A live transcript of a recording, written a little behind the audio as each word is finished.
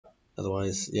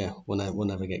Otherwise, yeah, we'll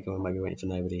never get going by waiting for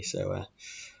nobody. So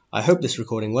I hope this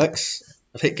recording works.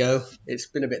 I've hit go. It's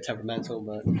been a bit temperamental,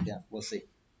 but yeah, we'll see.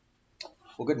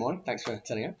 Well, good morning. Thanks for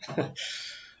turning up.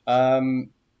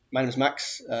 My name is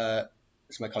Max. This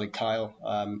is my colleague Kyle.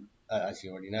 As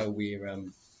you already know, we're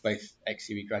both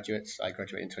ex-UE graduates. I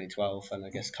graduated in 2012, and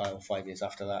I guess Kyle 5 years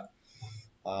after that.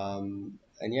 And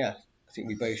yeah, I think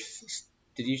we both.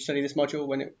 Did you study this module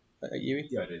when at UE?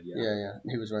 Yeah, I did. Yeah. Yeah.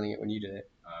 Who was running it when you did it?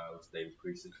 It was David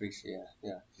Creasy.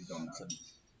 Yeah. He's done that.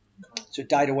 So it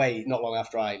died away not long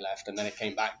after I left, and then it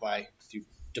came back through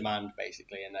demand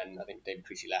basically, and then I think David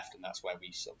Creasy left, and that's where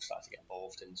we sort of started to get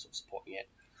involved in sort of supporting it.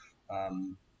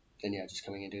 Then yeah, just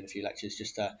coming and doing a few lectures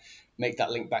just to make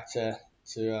that link back to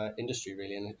industry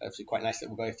really, and obviously quite nice that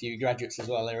we're both UE graduates as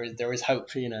well. There is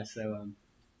hope, you know. So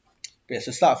yeah,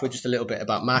 so start off with just a little bit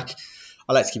about Mac.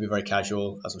 I like to keep it very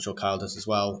casual, as I'm sure Kyle does as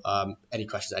well. Any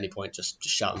questions at any point, just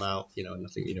shout them out, you know, and I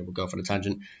think, you know, we'll go off on a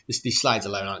tangent. These slides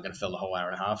alone aren't going to fill the whole hour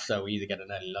and a half, so we either get an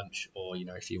early lunch or, you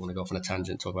know, if you want to go off on a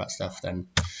tangent, talk about stuff, then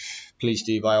please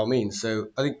do by all means. So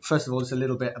I think, first of all, just a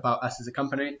little bit about us as a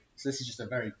company. So this is just a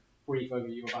very brief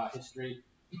overview of our history.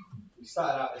 We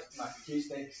started out as Mac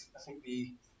Acoustics. I think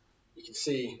you can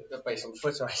see that based on the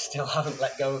footer, I still haven't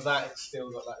let go of that. It's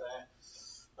still got that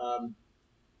there.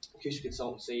 Acoustic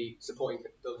consultancy, supporting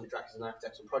building contractors and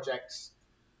architects on projects.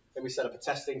 Then we set up a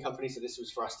testing company, so this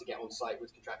was for us to get on site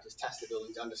with contractors, test the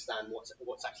building to understand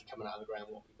what's actually coming out of the ground,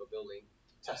 what people are building,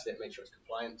 test it, make sure it's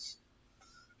compliance.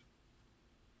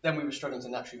 Then we were struggling to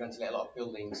naturally ventilate a lot of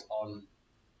buildings on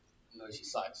noisy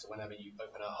sites, so whenever you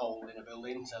open a hole in a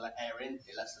building to let air in,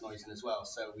 it lets the noise in as well.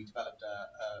 So we developed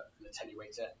an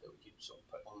attenuator that we could sort of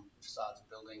put on the facades of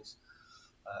buildings,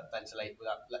 ventilate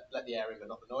without let the air in but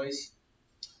not the noise.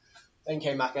 Then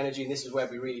came Mac Energy, and this is where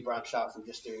we really branched out from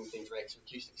just doing things related to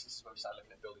acoustics. This is where we started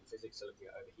looking at building physics, so looking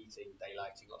at overheating,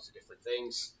 daylighting, lots of different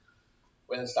things.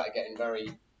 We then started getting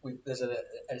there's an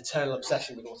eternal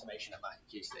obsession with automation at Mac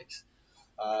Acoustics.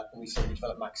 And we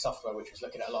developed Mac software, which was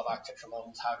looking at a lot of architectural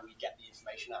models. How do we get the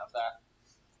information out of that?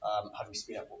 How do we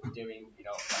speed up what we're doing? You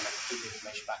know, and then feed the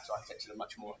information back to architects in a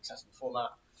much more accessible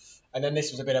format. And then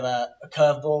this was a bit of a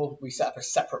curveball. We set up a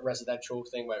separate residential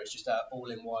thing where it's just an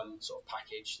all-in-one sort of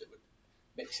package that would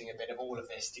mixing a bit of all of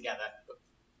this together, but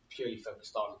purely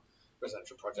focused on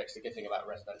residential projects. The good thing about a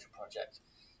residential project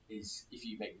is if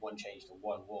you make one change to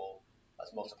one wall,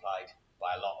 that's multiplied by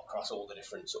a lot across all the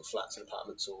different sort of flats and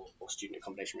apartments or student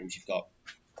accommodation rooms you've got.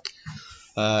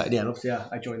 And obviously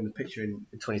I joined the picture in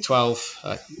 2012.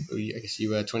 I guess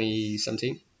you were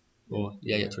 2017? Or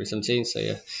yeah, 2017. So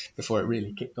yeah, before it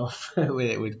really kicked off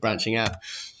with branching out.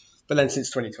 But then since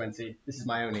 2020, this is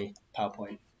my only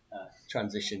PowerPoint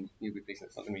transition. You'll be pleased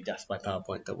it's not going to be death by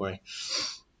PowerPoint, don't worry.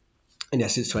 And yeah,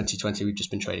 since 2020, we've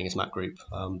just been trading as Mac Group.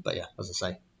 But yeah, as I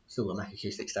say, still got Mac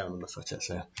Acoustics down on the footer.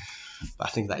 So, but I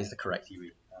think that is the correct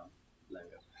UE logo.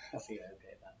 I think I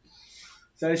okay that.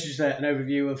 So this is just an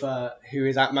overview of who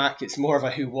is at Mac. It's more of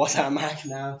a who was at Mac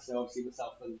now. So obviously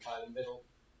myself and Kyle in the middle.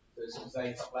 So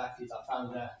Zane top left, he's our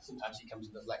founder. Sometimes he comes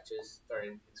and does lectures.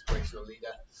 Very inspirational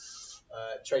leader.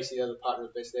 Tracy, the other partner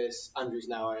of the business. Andrew's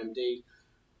now our MD.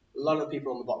 A lot of the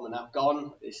people on the bottom are now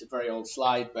gone. It's a very old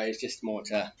slide, but it's just more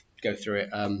to go through it.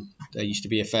 There used to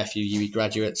be a fair few UE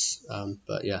graduates,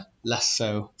 but yeah, less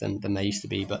so than there used to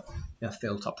be. But yeah,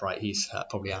 Phil, top right, he's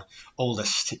probably our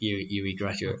oldest UE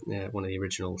graduate, one of the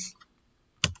originals.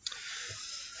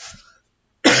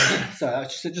 So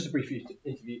just a brief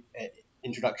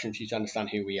introduction for you to understand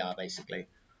who we are, basically.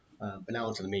 But now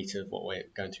onto the meat of what we're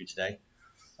going through today.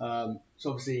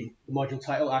 So obviously the module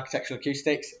title, Architectural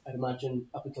Acoustics. I'd imagine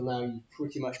up until now you've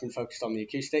pretty much been focused on the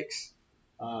acoustics.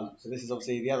 So this is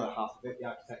obviously the other half of it, the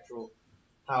architectural,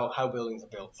 how buildings are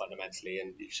built fundamentally.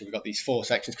 And so we've got these four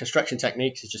sections. Construction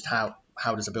techniques is just how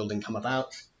does a building come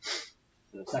about.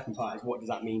 And the second part is what does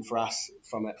that mean for us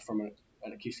from an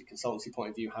acoustic consultancy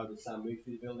point of view. How does sound move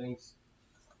through the buildings?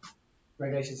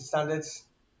 Regulations and standards.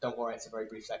 Don't worry, it's a very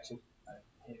brief section. I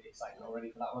hear the excitement already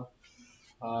for that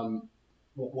one.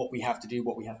 What we have to do,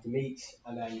 what we have to meet,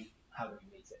 and then how do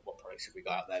we meet it? What products have we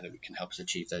got out there that can help us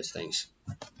achieve those things?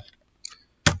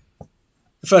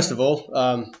 First of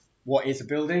all, what is a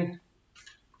building?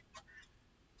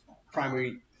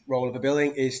 Primary role of a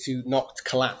building is to not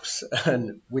collapse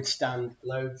and withstand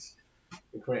loads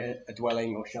and create a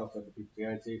dwelling or shelter for people to go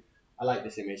into. I like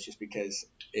this image just because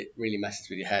it really messes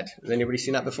with your head. Has anybody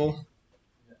seen that before?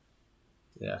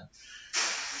 Yeah.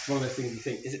 It's one of those things you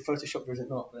think, is it photoshopped or is it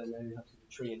not? But then you have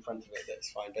a tree in front of it, that's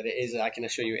fine. But it is, I can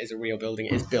assure you, it is a real building.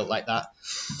 It is built like that.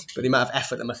 But the amount of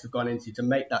effort that must have gone into to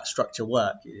make that structure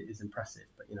work is impressive.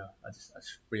 But, you know, I just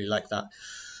really like that.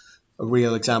 a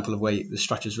real example of where the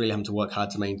structure's really having to work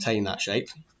hard to maintain that shape.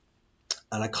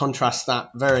 And I contrast that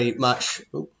very much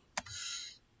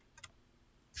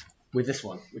with this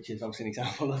one, which is obviously an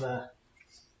example of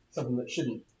something that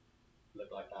shouldn't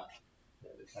look like that.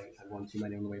 It looks like it's had one too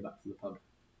many on the way back from the pub.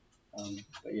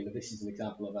 But this is an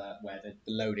example of where the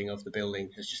loading of the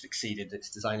building has just exceeded its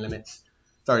design limits.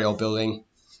 Very old building.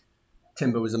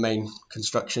 Timber was the main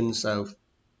construction, so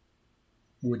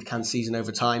wood can season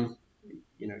over time.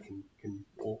 Can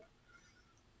warp.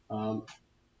 And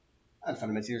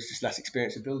fundamentally, there's just less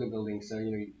experience of building buildings. So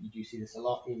you do see this a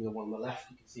lot. Even the one on the left,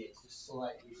 you can see it's just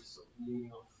slightly sort of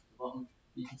leaning off the bottom.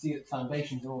 You can see that the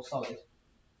foundations are all solid.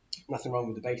 Nothing wrong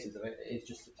with the bases of it. It's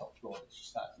just the top floor that's just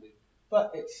started to move.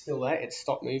 But it's still there. It's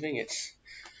stopped moving. It's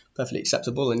perfectly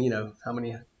acceptable. And how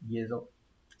many years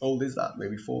old is that?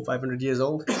 Maybe 400 or 500 years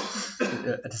old.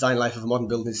 A design life of a modern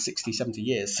building is 60, 70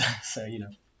 years. So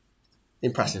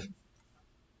impressive.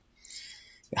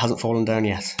 It hasn't fallen down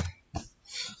yet.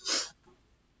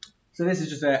 So this is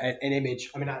just an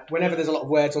image. I mean, whenever there's a lot of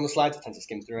words on the slides, I tend to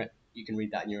skim through it. You can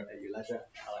read that at your leisure.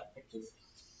 I like pictures.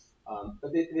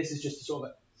 But this is just to sort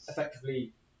of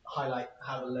effectively highlight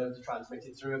how the loads are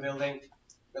transmitted through a building.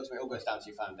 Ultimately, it all goes down to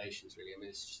your foundations, really. I mean,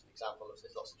 it's just an example of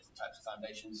there's lots of different types of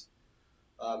foundations.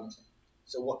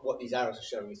 So what these arrows are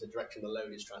showing is the direction the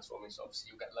load is transforming. So obviously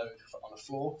you'll get load on a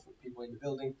floor for people in the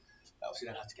building. That obviously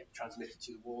then has to get transmitted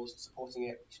to the walls supporting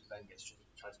it, which then gets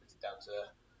transmitted down to the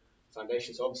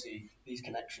foundation. So obviously these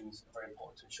connections are very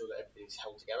important to ensure that everything's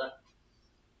held together.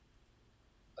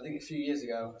 I think a few years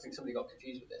ago, somebody got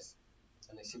confused with this,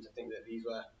 and they seemed to think that these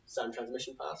were sound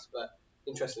transmission paths, but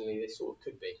interestingly, they sort of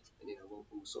could be. And we'll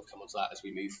sort of come on to that as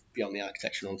we move beyond the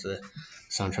architecture onto the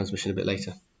sound transmission a bit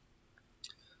later.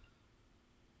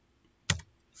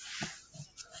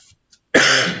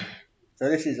 So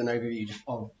this is an overview just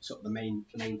of sort of the main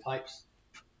types.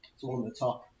 So on the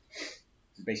top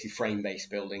is basically frame-based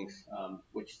buildings,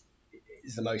 which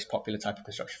is the most popular type of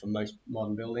construction for most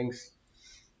modern buildings.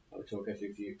 I'll go through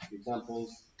a few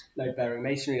examples. Load-bearing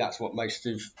masonry, that's what most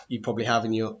of you probably have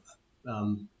in your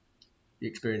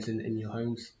experience in your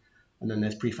homes. And then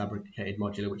there's prefabricated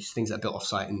modular, which is things that are built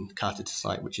off-site and carted to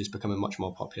site, which is becoming much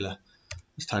more popular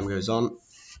as time goes on.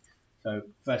 So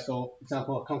first of all,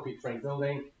 example, a concrete frame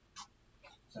building.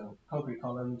 So concrete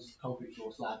columns, concrete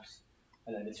floor slabs,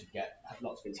 and then this would have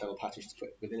lots of internal patches to put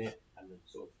within it, and then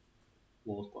sort of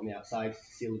walls put on the outside to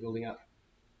seal the building up.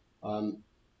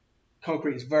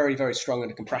 Concrete is very, very strong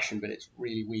under compression, but it's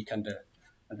really weak under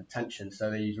tension,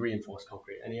 so they use reinforced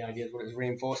concrete. Any ideas what it's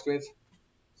reinforced with?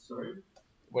 Sorry?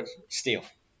 What's steel?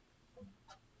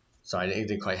 Sorry, I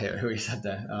didn't quite hear who he said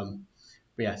there.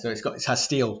 But yeah, so it has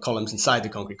steel columns inside the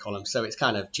concrete columns, so it's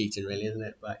kind of cheating, really, isn't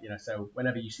it? But so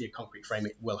whenever you see a concrete frame,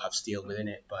 it will have steel within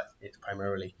it, but it's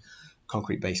primarily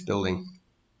concrete-based building.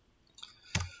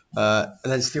 And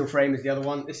then steel frame is the other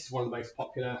one. This is one of the most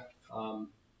popular, I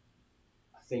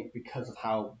think, because of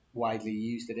how widely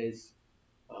used it is.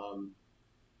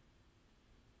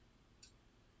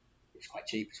 It's quite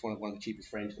cheap. It's one of the cheapest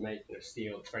frames to make.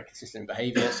 Steel, it's very consistent in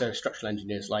behaviour, so structural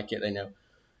engineers like it. They know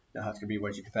how it's going to be.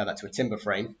 Whereas you compare that to a timber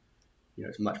frame,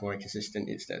 it's much more inconsistent.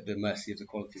 It's at the mercy of the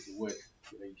quality of the wood.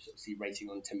 You sort of see rating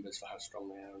on timbers for how strong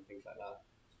they are and things like that.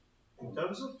 In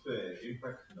terms of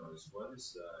impact noise, what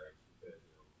is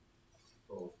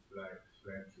for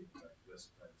flanking, like less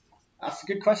flanking? That's a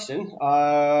good question.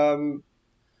 I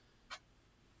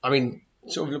mean,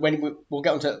 sort of when we'll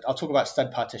get onto, I'll talk about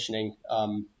stud partitioning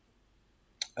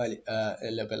a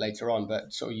little bit later on.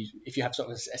 But sort of if you have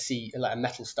sort of like a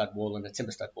metal stud wall and a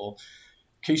timber stud wall,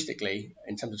 acoustically,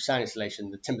 in terms of sound insulation,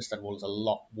 the timber stud wall is a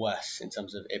lot worse in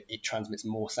terms of it transmits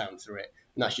more sound through it,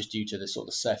 and that's just due to the sort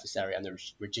of surface area and the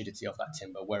rigidity of that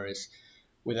timber. Whereas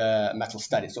with a metal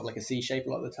stud, it's sort of like a C shape a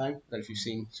lot of the time. I don't know if you've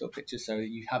seen sort of pictures. So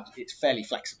it's fairly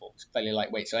flexible, it's fairly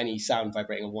lightweight. So any sound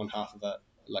vibrating on one half of a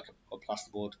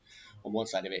plasterboard on one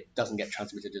side of it doesn't get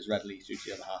transmitted as readily through to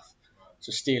the other half.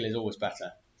 So steel is always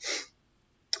better.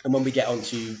 And when we get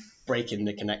onto breaking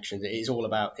the connections, it is all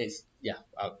about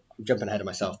I'm jumping ahead of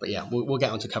myself, but yeah, we'll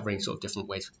get onto covering sort of different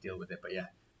ways to deal with it. But yeah,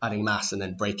 adding mass and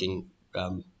then breaking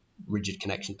rigid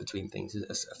connections between things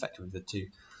is effectively the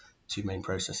two main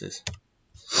processes.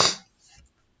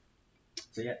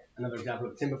 So yeah, another example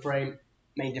of a timber frame.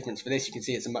 Main difference for this, you can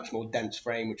see it's a much more dense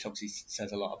frame, which obviously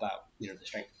says a lot about the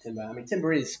strength of timber. I mean,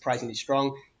 timber is surprisingly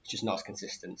strong, it's just not as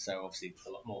consistent. So obviously, there's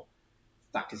a lot more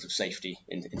factors of safety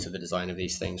into the design of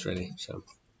these things, really. So,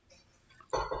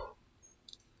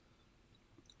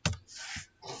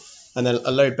 and then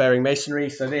a load-bearing masonry.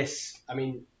 So this, I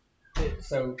mean,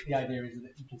 so the idea is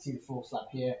that you can see the floor slab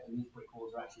here, and these brick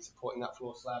walls are actually supporting that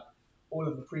floor slab. All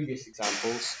of the previous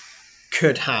examples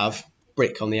could have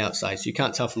brick on the outside, so you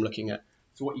can't tell from looking at.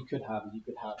 So what you could have is you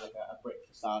could have like a brick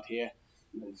facade here,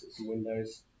 and then some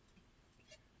windows.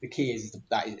 The key is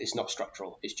that it's not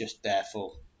structural; it's just there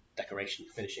for decoration,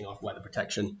 finishing off, weather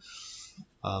protection.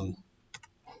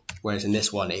 Whereas in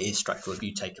this one, it is structural. If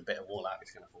you take a bit of wall out, it's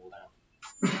going to fall down.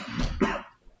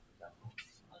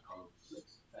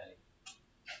 Fairly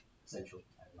essential.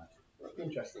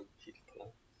 Interesting.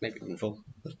 Maybe it wouldn't fall.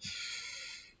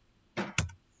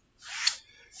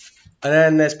 And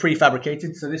then there's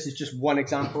prefabricated. So this is just one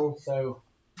example. So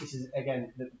this is,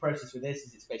 again, the process for this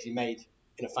is it's basically made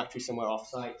in a factory somewhere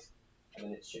off-site, and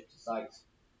then it's shipped to site.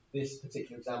 This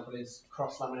particular example is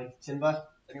cross-laminated timber.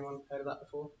 Anyone heard of that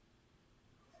before?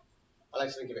 I like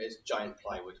to think of it as giant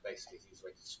plywood, basically, is the easiest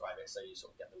way to describe it. So you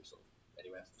sort of get them sort of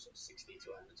anywhere from sort of 60 to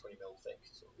 120 mil thick,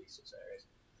 sort of these sorts of areas.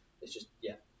 It's just,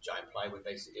 yeah, giant plywood,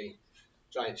 basically.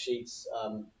 Giant sheets.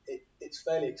 It's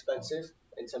fairly expensive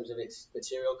in terms of its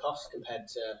material cost compared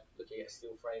to looking at a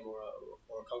steel frame or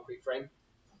a concrete frame.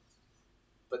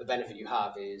 But the benefit you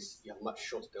have is you have a much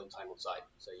shorter build time on site.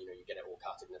 So, you get it all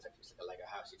carted and effectively it's like a Lego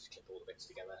house. You just clip all the bits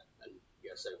together, and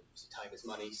so time is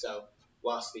money. So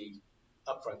whilst the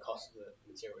upfront cost of the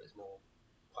material is more,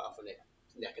 quite often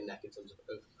neck and neck in terms of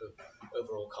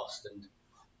overall cost, and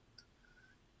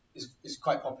is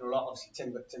quite popular a lot. Obviously,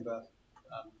 timber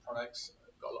products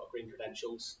have got a lot of green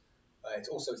credentials.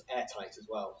 It's airtight as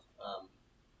well,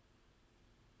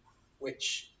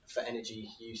 which for energy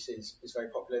use is very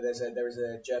popular. There is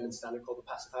a German standard called the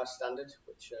Passive House Standard,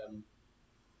 which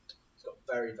it's got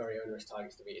very, very onerous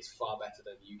targets to meet. It's far better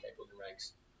than the UK building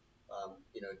regs.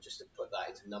 Just to put that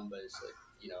into numbers, I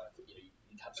think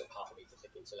you'd have sort of half a meter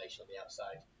thick insulation on the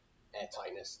outside, air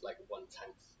tightness like 1/10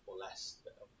 or less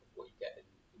of what you get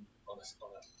on a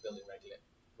building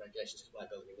regulations for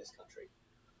building in this country.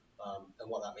 And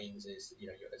what that means is,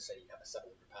 let's say you have a £700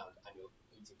 annual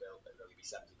heating bill, but it would only be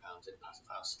 £70 in a passive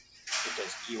house,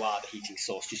 because you are the heating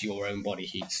source. Just your own body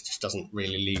heats, just doesn't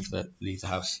really leave the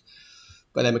house.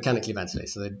 But they're mechanically ventilated,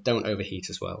 so they don't overheat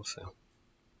as well. So.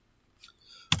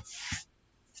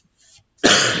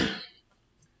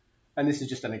 And this is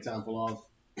just an example of,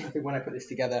 I think when I put this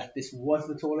together, this was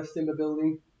the tallest timber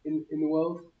building in the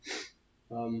world.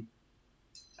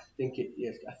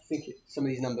 I think some of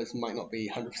these numbers might not be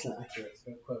 100% accurate,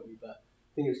 so don't quote me, but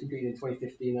I think it was completed in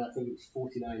 2015, and I think it was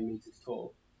 49 meters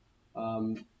tall.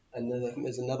 And then I think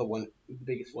there's another one, the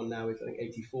biggest one now is I think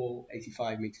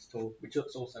 85 meters tall, which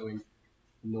is also in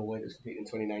Norway. It was completed in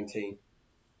 2019.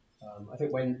 I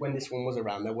think when this one was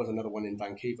around, there was another one in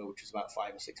Vancouver, which was about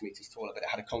 5 or 6 meters taller, but it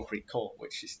had a concrete core,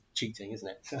 which is cheating, isn't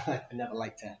it? So I never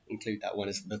like to include that one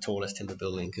as the tallest timber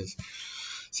building, because.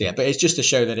 So yeah, but it's just to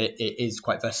show that it is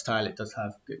quite versatile. It does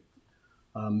have good,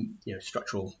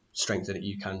 structural strength that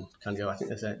you can go. I think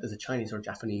there's a Chinese or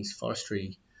Japanese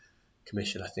forestry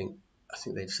commission. I think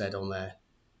they've said on there.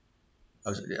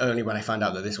 Only when I found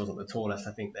out that this wasn't the tallest.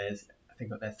 I think that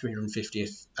their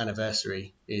 350th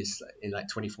anniversary is in like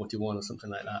 2041 or something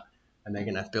like that, and they're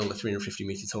going to build a 350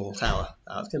 meter tall tower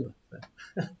out of timber.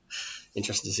 So,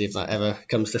 interesting to see if that ever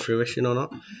comes to fruition or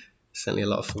not. Certainly a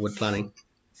lot of forward planning.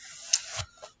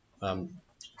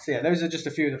 So yeah, those are just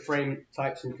a few of the frame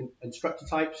types and structure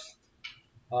types.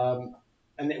 And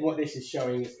what this is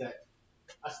showing is that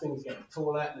as things get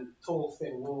taller, and tall,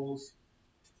 thin walls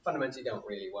fundamentally don't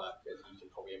really work, as you can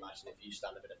probably imagine. If you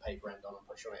stand a bit of paper end on and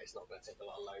push on it, it's not going to take a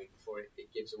lot of load before it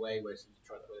gives away. Whereas if you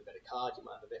try that with a bit of card, you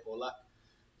might have a bit more luck.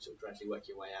 So gradually work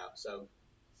your way out. So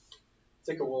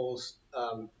thicker walls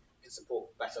can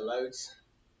support better loads.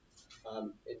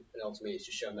 And ultimately, it's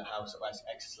just showing that how sort of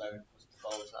excess load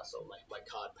follows that sort of my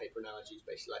card paper analogy is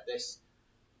basically like this.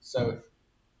 So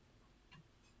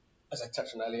as I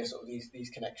touched on earlier, sort of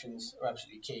these connections are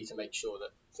absolutely key to make sure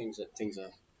that things are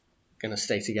going to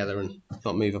stay together and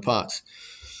not move apart.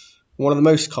 One of the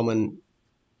most common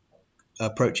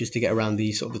approaches to get around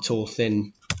the sort of the tall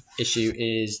thin issue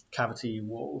is cavity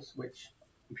walls, which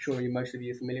I'm sure most of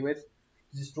you are familiar with.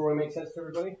 Does this drawing make sense to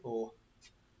everybody? Or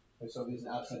so these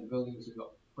are outside the buildings, we've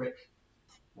got brick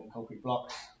and concrete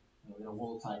blocks, and we're going to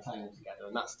wall tying them together,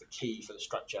 and that's the key for the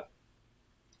structure.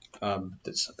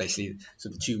 That's basically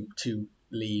the two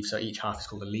leaves. So each half is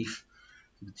called a leaf.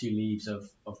 So the two leaves of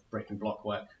brick and block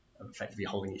work are effectively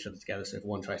holding each other together. So if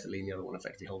one tries to lean, the other one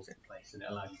effectively holds it in place, and it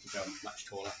allows you to go much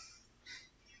taller.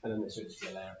 And then this will just be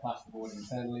a layer of plasterboard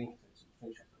internally, so to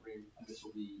finish off the room, and this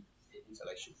will be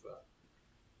insulation for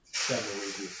several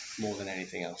reasons more than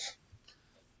anything else.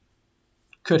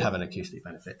 Could have an acoustic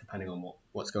benefit depending on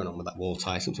what's going on with that wall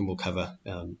tie, something we'll cover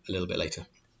a little bit later.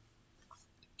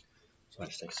 So I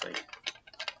just take straight.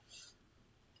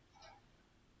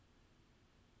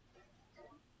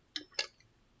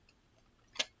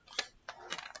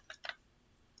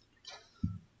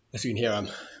 As you can hear, I'm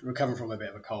recovering from a bit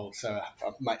of a cold, so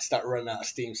I might start running out of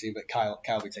steam soon. But Kyle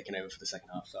will be taking over for the second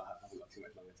half, so I haven't got too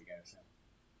much longer to go.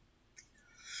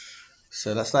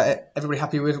 So that's that. Everybody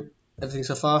happy with everything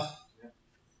so far?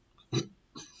 Yeah.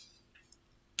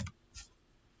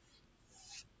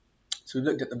 So we've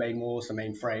looked at the main walls, the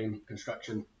main frame,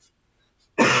 construction.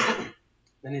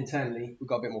 Then internally, we've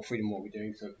got a bit more freedom in what we're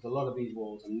doing. So a lot of these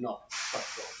walls are not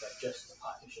structural; they're just a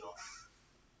partition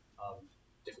off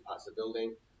different parts of the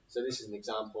building. So this is an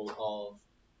example of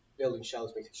building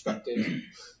shells being constructed,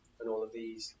 and all of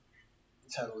these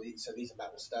internally. So these are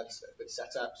metal studs that have been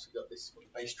set up. So you've got this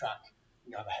base track,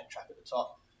 you have a head track at the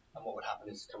top, and what would happen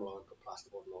is come along and put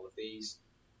plasterboard on all of these.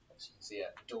 As you can see, a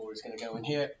door is going to go in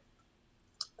here,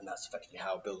 and that's effectively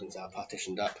how buildings are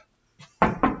partitioned up.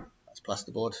 That's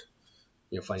plasterboard.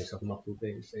 You'll find yourself knocking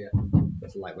things. So yeah,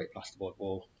 that's a lightweight plasterboard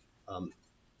wall.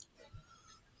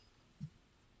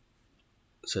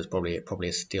 So it's probably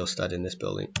a steel stud in this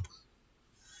building.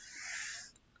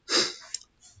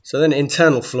 So then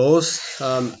internal floors,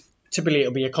 typically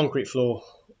it'll be a concrete floor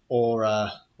or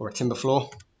a timber floor.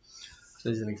 So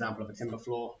this is an example of a timber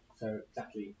floor. So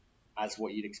exactly as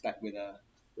what you'd expect with a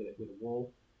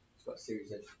wall. It's got a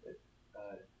series of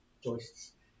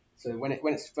joists. So when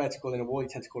it's vertical in a wall, you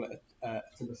tend to call it a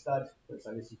timber stud. When it's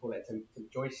like this, you call it a timber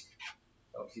joist.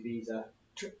 So obviously these are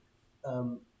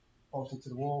bolted to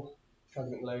the wall.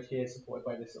 Transmitting load here, supported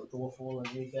by this little dwarf wall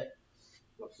underneath it.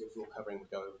 Obviously, the floor covering would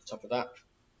go over the top of that.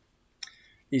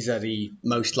 These are the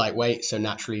most lightweight, so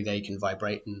naturally they can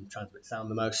vibrate and transmit sound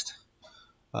the most.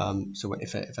 So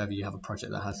if ever you have a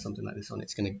project that has something like this on,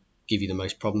 it's going to give you the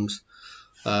most problems.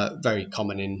 Very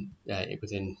common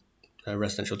within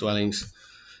residential dwellings.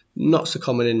 Not so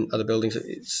common in other buildings.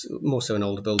 It's more so in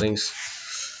older buildings.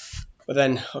 But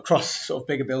then across sort of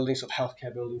bigger buildings, sort of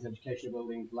healthcare buildings, educational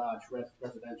buildings, large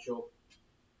residential,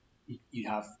 you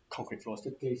have concrete floors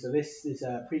typically. So this is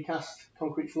a precast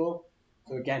concrete floor.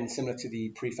 So again, similar to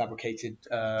the prefabricated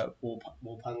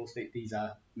wall panels, these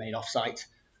are made off-site.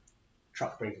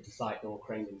 Truck brings it to site, they're all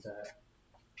craned into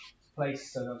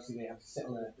place. So obviously they have to sit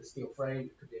on the steel frame.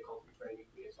 It could be a concrete frame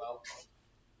equally as well.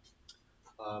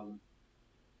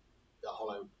 The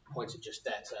hollow points are just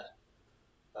there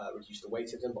to reduce the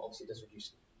weight of them, but obviously it does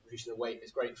reducing the weight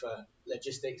is great for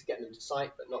logistics, getting them to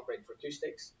site, but not great for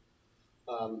acoustics.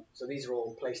 So these are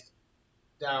all placed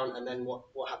down, and then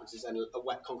what happens is then a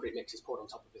wet concrete mix is poured on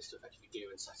top of this to effectively glue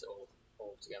and set it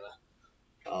all together.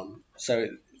 So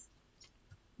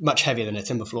much heavier than a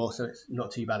timber floor, so it's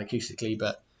not too bad acoustically,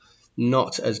 but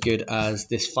not as good as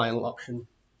this final option.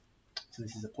 So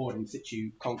this is a poured in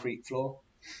situ concrete floor.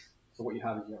 So what you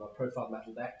have is you have a profile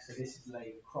metal deck. So this is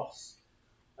laid across.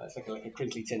 It's like a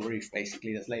crinkly tin roof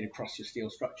basically that's laid across your steel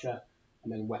structure,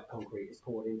 and then wet concrete is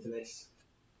poured into this.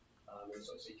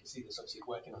 So you can see this obviously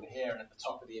working on it here, and at the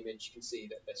top of the image you can see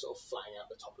that they're sort of flattening out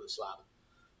the top of the slab.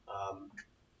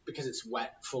 Because it's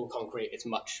wet, full concrete, it's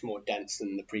much more dense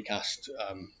than the precast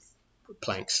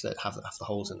planks that have the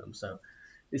holes in them. So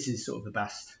this is sort of the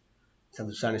best in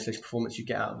terms of sound insulation performance you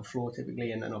get out of a floor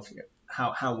typically, and then obviously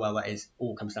how well that is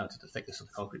all comes down to the thickness of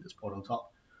the concrete that's poured on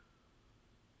top.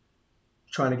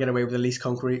 Trying to get away with the least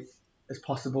concrete as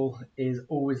possible is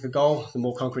always the goal. The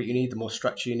more concrete you need, the more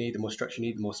structure you need. The more structure you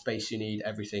need, the more space you need.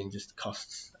 Everything just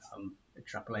costs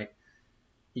extrapolate.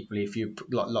 Equally, if you put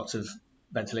lots of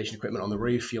ventilation equipment on the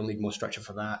roof, you'll need more structure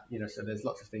for that. So there's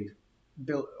lots of things.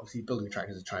 Obviously, building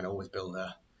contractors are trying to always build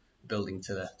a building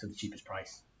to the cheapest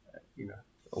price.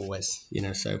 Always.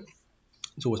 So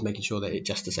it's always making sure that it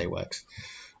just to say works.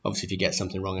 Obviously, if you get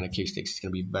something wrong in acoustics, it's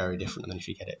going to be very different than if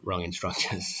you get it wrong in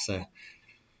structures. So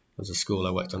there was a school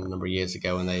I worked on a number of years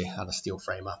ago, and they had a steel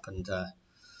frame up, and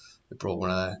they brought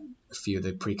a few of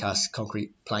the precast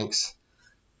concrete planks,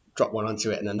 dropped one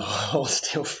onto it, and then the whole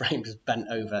steel frame just bent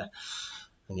over.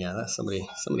 And yeah, that's somebody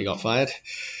got fired.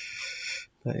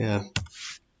 But yeah.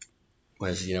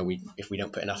 Whereas if we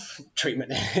don't put enough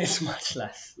treatment in, it's much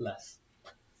less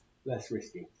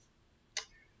risky.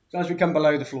 So as we come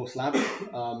below the floor slab,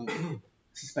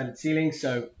 suspended ceiling.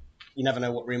 So you never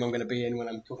know what room I'm going to be in when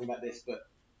I'm talking about this, but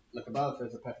look above,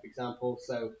 there's a perfect example.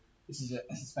 So this is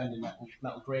a suspended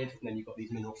metal grid, and then you've got these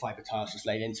mineral fiber tiles just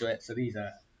laid into it. So these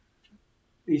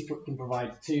can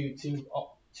provide two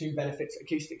benefits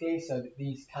acoustically. So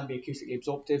these can be acoustically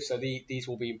absorptive. So these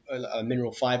will be a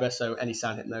mineral fiber, so any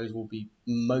sound hitting those will be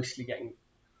mostly getting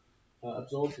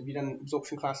absorbed. Have you done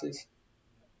absorption classes?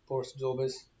 Porous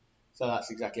absorbers. So that's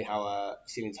exactly how a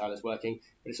ceiling tile is working.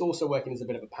 But it's also working as a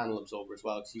bit of a panel absorber as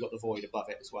well, because you've got the void above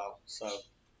it as well. So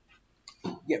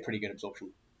you get pretty good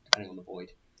absorption depending on the void.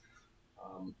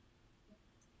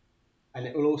 And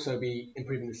it will also be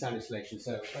improving the sound insulation.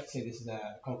 So let's say this is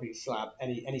a concrete slab.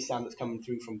 Any sound that's coming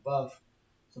through from above,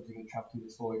 something going to travel through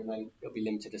this void, and then it'll be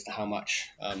limited as to how much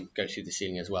goes through the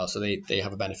ceiling as well. So they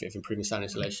have a benefit of improving sound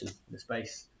insulation in the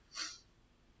space,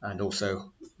 and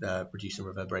also reducing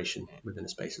reverberation within the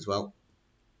space as well.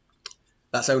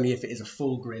 That's only if it is a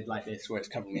full grid like this, where it's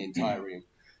covering the entire room.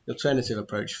 The alternative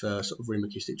approach for sort of room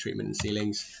acoustic treatment in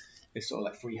ceilings is sort of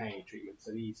like free hanging treatment.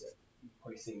 So these are, you've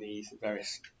probably seen these in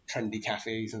various trendy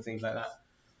cafes and things like that.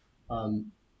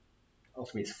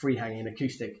 Ultimately, it's a free hanging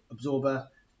acoustic absorber.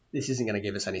 This isn't going to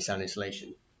give us any sound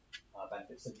insulation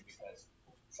benefits simply because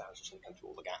sound's just going to come through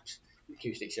all the gaps. In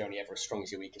acoustics, you're only ever as strong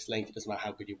as your weakest link. It doesn't matter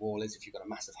how good your wall is. If you've got a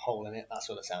massive hole in it, that's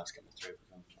where the sound's coming through.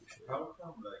 How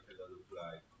come like a lot of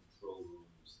like control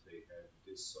rooms they have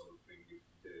this sort of thing if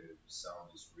the sound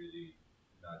is really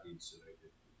not insulated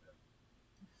with them?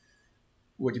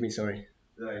 What do you mean, sorry?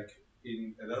 Like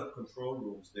in a lot of control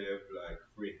rooms they have like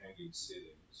free hanging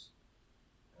ceilings.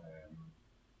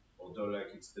 Although like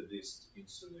it's the least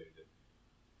insulated.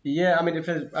 Yeah, I mean,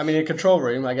 in a control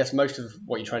room, I guess most of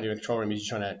what you're trying to do in a control room is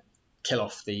you're trying to kill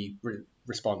off the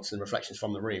response and reflections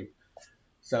from the room.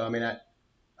 So, I mean,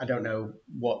 I don't know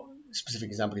what specific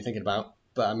example you're thinking about,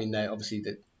 but I mean, obviously,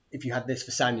 if you had this for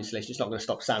sound insulation, it's not going to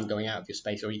stop sound going out of your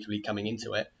space or equally coming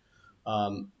into it.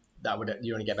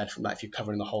 You only get better from that if you're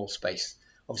covering the whole space.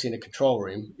 Obviously, in a control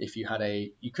room, if you had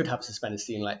you could have a suspended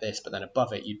ceiling like this, but then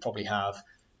above it, you'd probably have a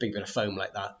big bit of foam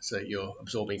like that, so that you're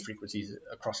absorbing frequencies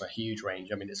across a huge range.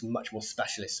 I mean, it's a much more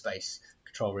specialist space,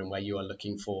 control room, where you are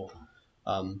looking for,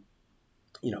 a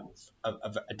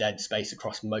dead space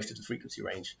across most of the frequency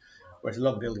range. Whereas a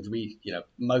lot of buildings,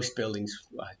 most buildings,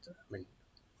 I mean,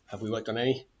 have we worked on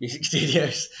any music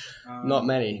studios? Not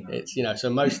many. No. It's so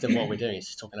most of what we're doing is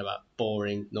just talking about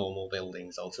boring, normal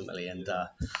buildings ultimately, and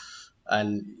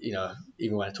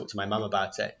even when I talk to my mum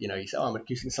about it, you say, "Oh, I'm an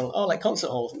acoustic consultant." Oh, like concert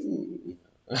halls?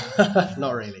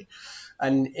 Not really.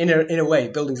 And in a way,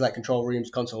 buildings like control rooms,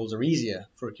 concert halls are easier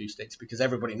for acoustics because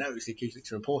everybody knows the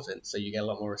acoustics are important, so you get a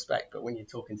lot more respect. But when you're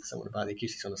talking to someone about the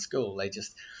acoustics on a school,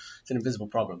 it's an invisible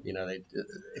problem.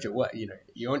 If it were,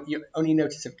 you only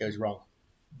notice if it goes wrong.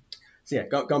 So yeah,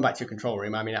 going back to your control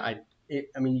room, I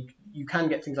mean, you can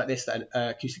get things like this that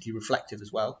are acoustically reflective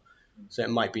as well. So it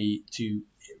might be to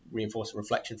reinforce a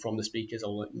reflection from the speakers,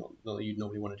 although not that you'd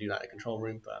normally want to do that in a control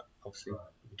room, but obviously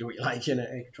you can do what you like in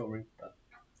a control room.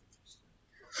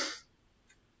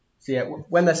 So yeah,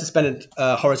 when they're suspended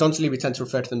horizontally, we tend to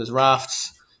refer to them as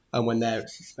rafts, and when they're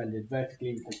suspended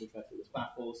vertically, we tend to refer to them as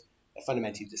baffles. They're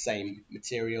fundamentally the same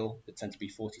material. They tend to be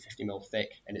 40-50 mil thick,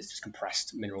 and it's just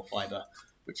compressed mineral fiber,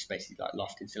 which is basically like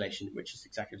loft insulation, which is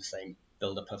exactly the same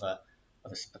build-up of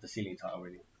a ceiling tile,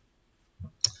 really.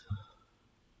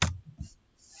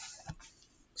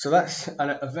 So that's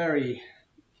a very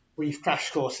brief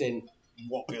crash course in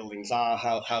what buildings are,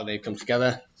 how they come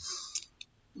together.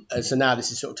 So now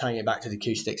this is sort of tying it back to the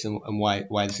acoustics and why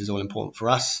this is all important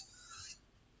for us.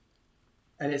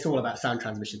 And it's all about sound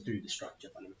transmission through the structure.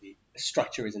 Fundamentally, a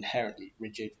structure is inherently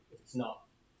rigid. If it's not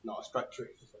a structure,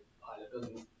 it's just a pile of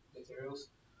building materials.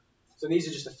 So these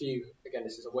are just a few. Again,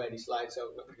 this is a wordy slide, so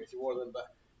I'm not going to go through all of them, but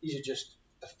these are just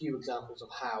a few examples of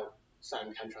how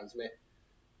sound can transmit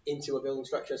into a building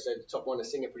structure. So the top one, a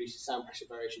singer produces sound pressure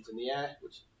variations in the air,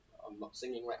 which I'm not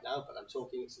singing right now, but I'm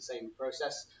talking. It's the same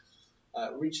process.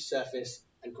 Reach the surface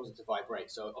and cause it to vibrate.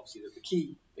 So obviously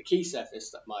the key surface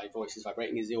that my voice is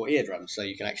vibrating is your eardrums, so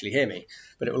you can actually hear me.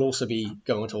 But it will also be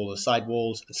going onto all the side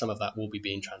walls, and some of that will be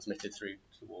being transmitted through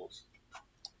the walls.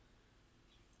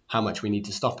 How much we need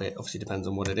to stop it obviously depends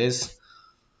on what it is.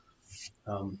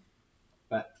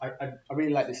 But I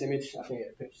really like this image. I think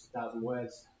it pictures 1,000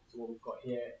 words. So what we've got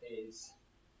here is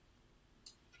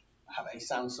have a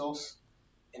sound source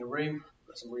in a room. We've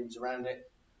got some rooms around it.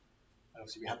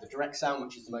 Obviously, we have the direct sound,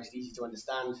 which is the most easy to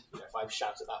understand. If I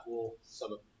shout at that wall,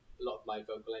 a lot of my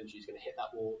vocal energy is going to hit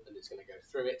that wall and it's going to go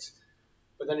through it.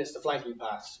 But then it's the flanking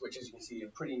paths, which, as you can see,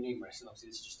 are pretty numerous. And obviously,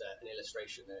 this is just an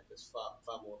illustration. There's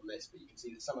far more than this, but you can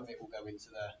see that some of it will go into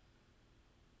the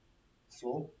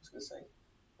floor. I was going to say.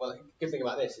 Well, the good thing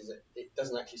about this is that it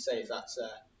doesn't actually say if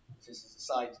this is a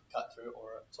side cut through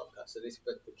or a top cut.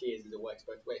 But the key is that it works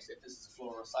both ways. So if this is a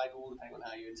floor or a side wall, depending on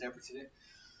how you interpreted it,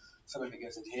 some of it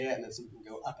goes into here, and then some can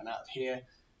go up and out of here,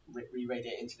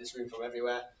 re-radiate into this room from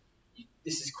everywhere.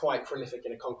 This is quite prolific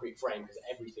in a concrete frame because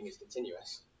everything is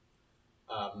continuous.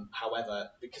 However,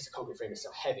 because the concrete frame is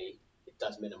so heavy, it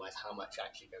does minimize how much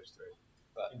actually goes through.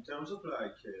 But in terms of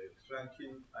like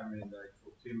flanking, I mean like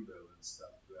for timber and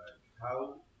stuff, like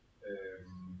how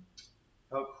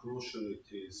crucial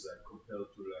it is like compared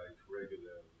to like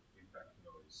regular impact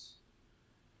noise?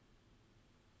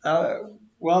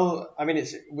 Well, I mean,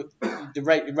 it's the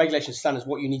regulation standards.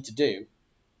 What you need to do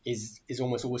is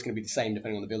almost always going to be the same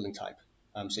depending on the building type.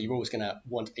 So you're always going to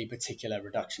want a particular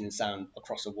reduction in sound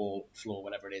across a wall, floor,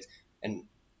 whatever it is. And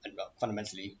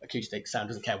fundamentally, acoustic sound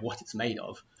doesn't care what it's made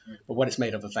of, but what it's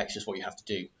made of affects just what you have to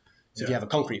do. So if you have a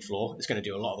concrete floor, it's going to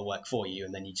do a lot of the work for you,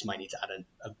 and then you just might need to add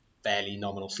a fairly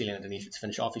nominal ceiling underneath it to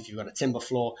finish off. If you've got a timber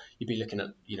floor, you'd be looking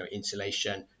at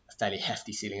insulation, a fairly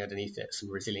hefty ceiling underneath it, some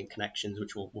resilient connections,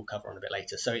 which we'll cover on a bit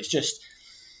later. So it's just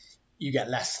you get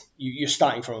less. You're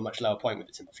starting from a much lower point with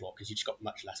the timber floor because you've just got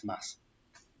much less mass.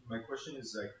 My question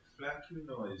is like flanking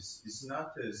noise is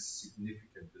not as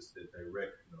significant as the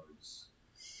direct noise.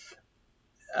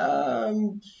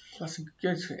 That's a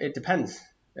good. It depends.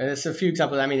 There's a few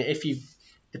examples. I mean,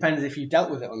 depends if you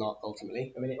dealt with it or not.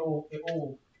 Ultimately, I mean, it all.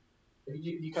 Have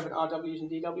you covered RWs and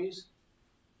DWs?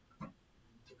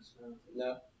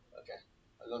 No. Okay.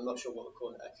 I'm not sure what the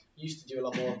course. I used to do a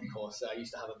lot more of the course, so I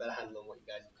used to have a better handle on what you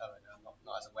guys have covered. I'm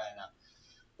not as aware now.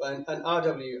 But an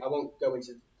RW, I won't go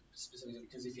into specifics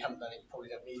because if you haven't done it, you probably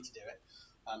don't need to do it.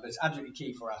 But it's absolutely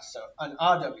key for us. So an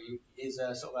RW is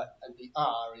a sort of and the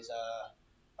R is a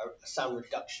sound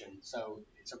reduction. So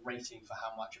it's a rating for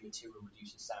how much a material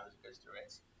reduces sound as it goes through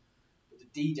it. But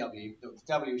the DW, the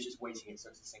W is just weighting it, so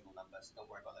it's a single number, so don't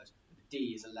worry about those. But the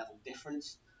D is a level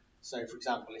difference. So for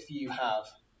example, if you have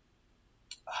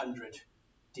 100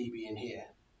 dB in here,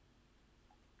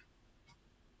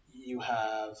 you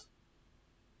have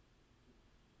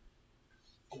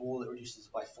a wall that reduces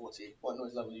by 40. What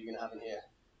noise level are you going to have in here?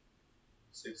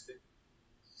 60.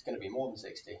 It's going to be more than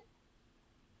 60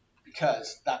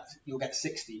 because you'll get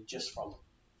 60 just from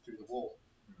through the wall.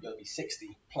 You'll be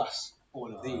 60 plus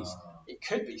all of these. It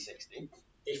could be 60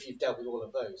 if you've dealt with all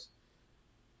of those.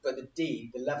 But the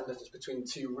D, the level difference between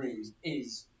two rooms,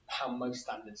 is how most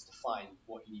standards define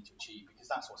what you need to achieve because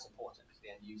that's what's important to the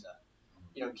end user.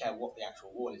 You don't care what the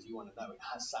actual wall is. You want to know it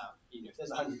has sound. If there's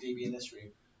 100 dB in this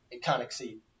room, it can't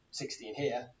exceed 60 in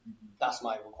here. That's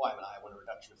my requirement. I want a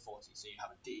reduction of 40, so you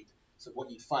have a D. So what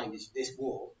you'd find is this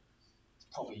wall,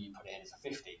 probably you put it in as a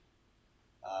 50,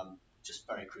 just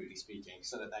very crudely speaking,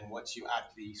 so that then once you add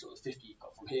the sort of 50 you've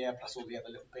got from here, plus all the other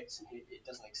little bits in here, it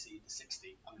doesn't exceed the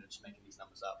 60. I'm just making these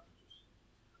numbers up.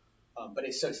 But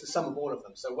it's the sum of all of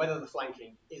them. So whether the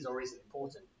flanking is or isn't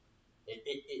important,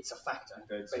 it's a factor.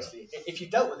 Basically, if you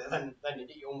dealt with it, then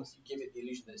you give it the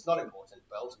illusion that it's not important.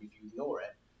 But ultimately, if you ignore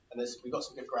it, and we've got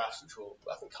some good graphs, which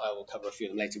I think Kyle will cover a few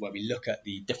of them later, where we look at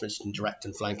the difference in direct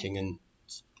and flanking and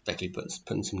effectively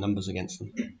putting some numbers against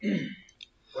them.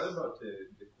 What about the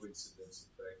coincidence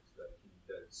effect, like in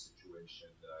that situation?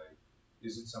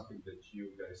 Is it something that you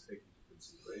guys take into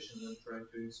consideration when trying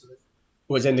to insulate?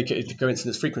 Was in the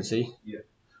coincidence frequency? Yeah.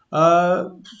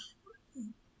 On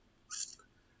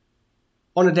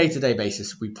a day-to-day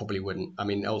basis, we probably wouldn't. I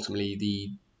mean, ultimately,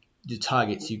 the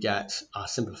targets you get are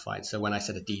simplified. So when I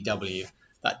said a DW,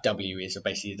 that W is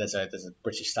basically there's a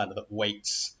British standard that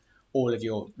weights all of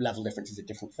your level differences at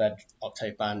different third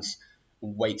octave bands,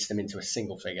 weights them into a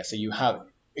single figure. So you have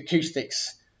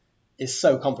acoustics is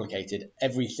so complicated.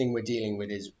 Everything we're dealing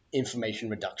with is information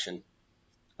reduction,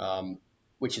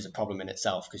 which is a problem in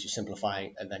itself because you're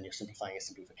simplifying and then you're simplifying a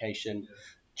simplification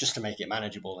just to make it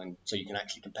manageable and so you can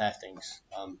actually compare things.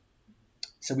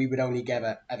 So we would only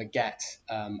ever get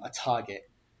a target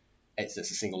that's a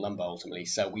single number ultimately.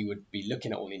 So we would be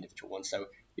looking at all the individual ones. So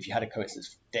if you had a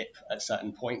coincidence dip at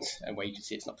certain points and where you can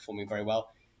see it's not performing very well,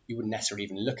 you wouldn't necessarily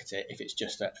even look at it if it's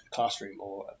just a classroom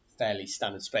or a fairly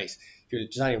standard space. If you're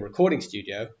designing a recording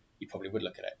studio, you probably would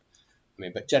look at it. I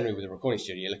mean, but generally with a recording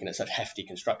studio, you're looking at such hefty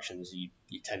constructions, you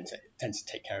tend to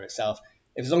take care of itself.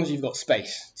 As long as you've got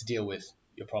space to deal with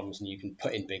your problems and you can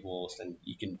put in big walls, then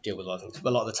you can deal with a lot of things. But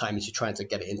a lot of the time is you're trying to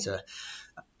get it into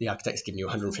the architect's giving you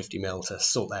 150 mil to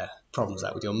sort their problems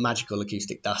out with your magical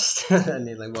acoustic dust. And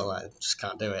you're like, well, I just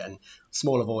can't do it. And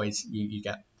smaller voids, you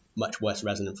get much worse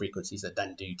resonant frequencies that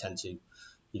then do tend to,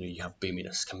 you have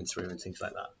boominess coming through and things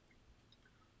like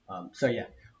that. So yeah,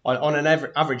 on an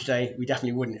average day, we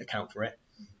definitely wouldn't account for it.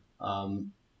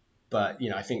 But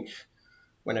I think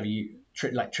whenever you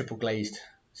triple glazed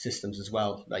systems as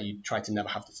well, that you try to never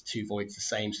have the two voids the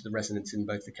same, so the resonance in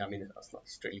both the that's not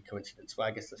strictly coincidence. But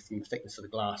I guess that's from the thickness of the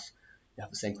glass, you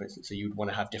have the same coincidence. So you would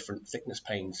want to have different thickness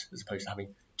planes as opposed to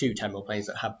having two 10 mil planes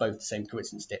that have both the same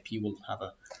coincidence dip. You will have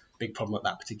a big problem at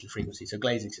that particular frequency. So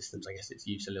glazing systems, I guess it's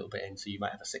used a little bit in. So you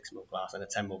might have a 6 mil glass and a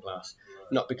 10 mil glass,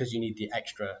 not because you need the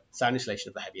extra sound insulation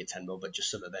of the heavier 10 mil, but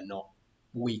just so that they're not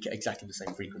weak at exactly the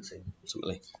same frequency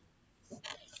ultimately.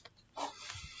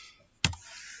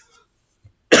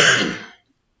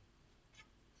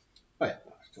 Oh yeah, I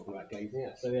was talking about glazing.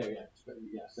 Yeah, so there we go.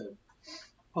 Yeah, so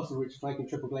possible routes of flanking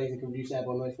triple glazing can reduce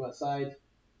airborne noise from outside.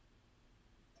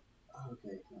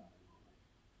 Okay.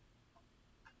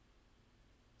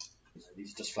 So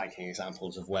these are just flanking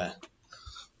examples of where.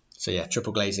 So yeah,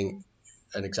 triple glazing,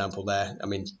 an example there. I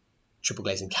mean, triple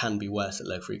glazing can be worse at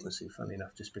low frequency, funnily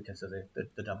enough, just because of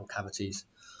the double cavities.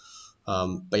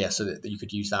 But yeah, so that you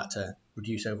could use that to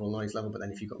reduce overall noise level. But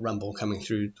then if you've got rumble coming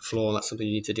through the floor, that's something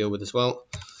you need to deal with as well.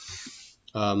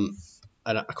 And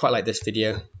I quite like this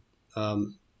video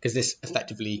because this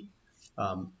effectively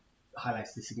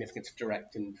highlights the significance of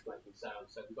direct and flanking sound.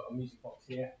 So we've got a music box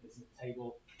here. This is a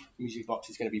table. The music box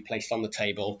is going to be placed on the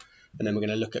table, and then we're going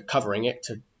to look at covering it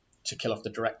to kill off the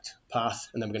direct path,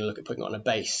 and then we're going to look at putting it on a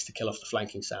base to kill off the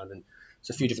flanking sound. And it's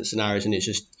a few different scenarios, and it's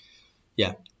just,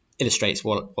 yeah, illustrates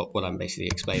what I'm basically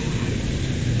explaining.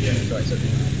 Yeah, sorry, so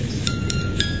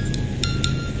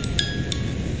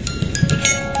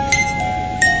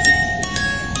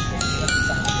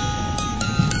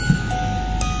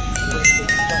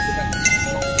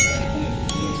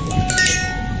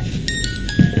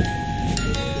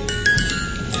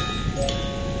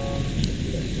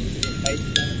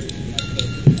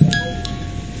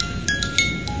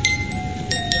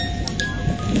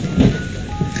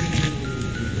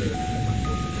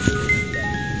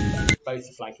both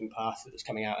the flanking path that's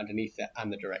coming out underneath it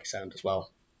and the direct sound as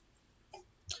well.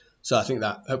 So I think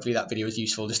that hopefully that video is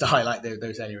useful just to highlight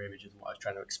those earlier images and what I was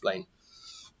trying to explain.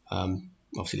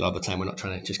 Obviously a lot of the time we're not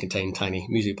trying to just contain tiny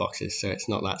music boxes, so it's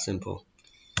not that simple.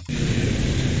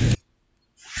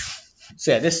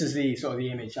 So yeah, this is the sort of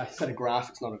the image. I said a graph,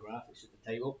 it's not a graph, it's just a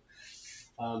table.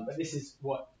 But this is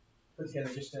what put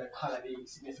together just to highlight the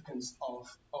significance of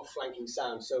flanking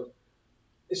sound. So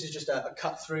this is just a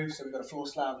cut through, so we've got a floor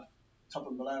slab, top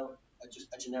and below,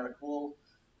 just a generic wall.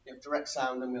 We have direct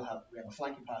sound, and we have a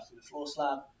flanking path through the floor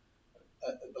slab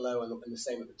below and the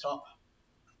same at the top.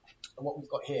 And what we've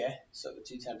got here, so the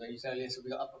two terms I used earlier, so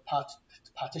we've got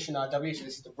a partition RW, so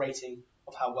this is the rating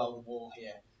of how well the wall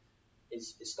here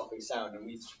is stopping sound, and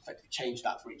we've effectively changed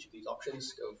that for each of these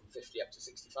options, going from 50 up to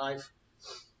 65.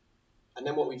 And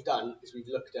then what we've done is we've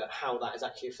looked at how that is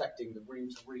actually affecting the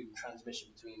room-to-room transmission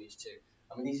between these two.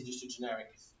 I mean, these are just a generic,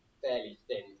 fairly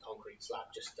thin concrete slab,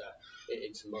 just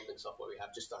in some modeling software we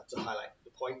have, just to highlight the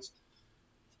point.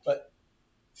 But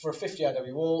for a 50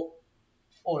 RW wall,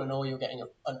 all in all, you're getting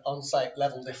an on-site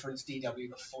level difference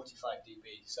DW of 45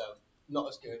 dB. So not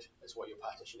as good as what your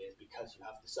partition is because you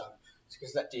have the sun.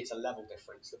 Because that it's a level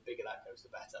difference. The bigger that goes, the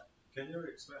better. can you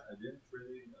explain? I didn't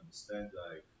really understand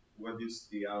like what is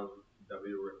the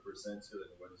RW represented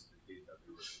and what is the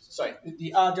DW represented. Sorry,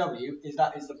 the RW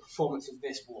is the performance of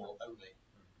this wall only.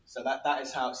 So that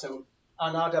is how. So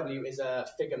an RW is a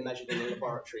figure measured in a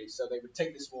laboratory. So they would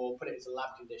take this wall, put it into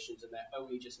lab conditions, and they're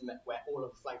only just where all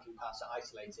of the flanking paths are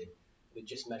isolated. They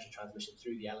just measure transmission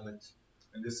through the element.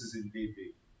 And this is in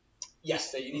dB.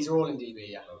 Yes, these are all in dB.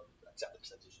 Yeah, except the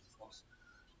percentages, of course.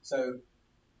 So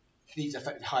these are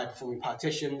effectively higher performing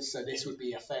partitions. So this would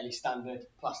be a fairly standard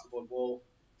plasterboard wall.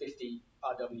 50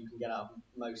 RW you can get out of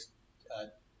most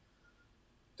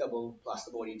double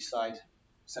plasterboard each side,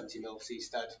 70mm C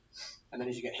stud. And then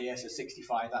as you get here, so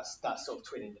 65, that's sort of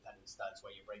twin independent studs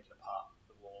where you're breaking apart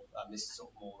the wall. This is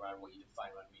sort of more around what you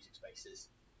define around music spaces,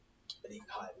 but even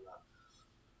higher than that.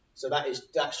 So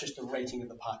that's just the rating of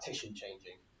the partition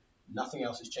changing. Nothing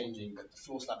else is changing, but the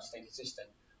floor slab is staying consistent.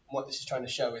 And what this is trying to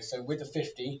show is, so with the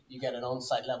 50, you get an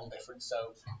on-site level difference. So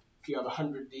if you have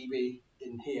 100 dB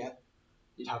in here,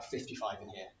 you'd have 55 in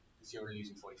here, because you're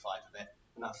losing 45 of it.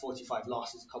 And that 45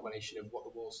 loss is a combination of what the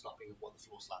wall's stopping and what the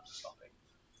floor slabs are stopping.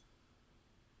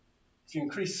 If you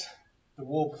increase the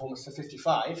wall performance to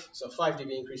 55, so a 5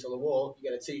 dB increase on the wall, you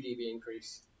get a 2 dB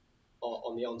increase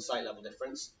on the on-site level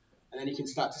difference. And then you can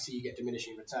start to see you get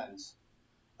diminishing returns.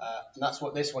 And that's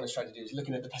what this one is trying to do, is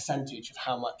looking at the percentage of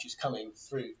how much is coming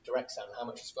through direct sound and how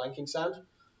much is flanking sound.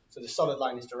 So the solid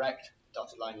line is direct, the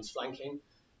dotted line is flanking.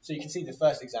 So you can see the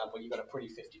first example, you've got a pretty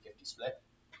 50-50 split.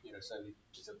 So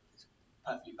it's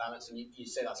perfectly balanced, and you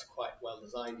say that's quite well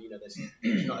designed. There's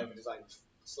you've not over-designed the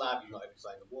slab, you've not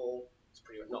over-designed the wall. It's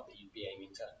pretty not that you'd be aiming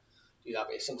to do that,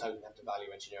 but sometimes you have to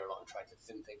value engineer a lot and try to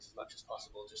thin things as much as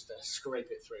possible just to scrape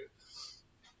it through.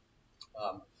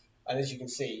 And as you can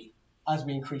see, as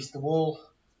we increase the wall,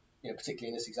 particularly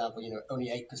in this example, only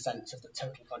 8% of the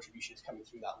total contribution is coming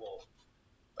through that wall,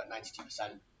 but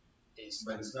 92% is.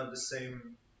 But it's not the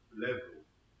same level,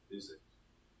 is it?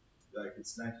 Like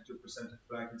it's 92% of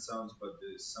flanking sounds, but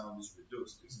the sound is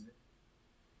reduced, isn't it?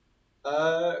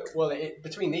 Well,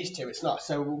 between these two, it's not.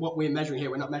 So what we're measuring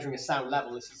here, we're not measuring a sound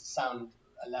level. This is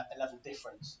a level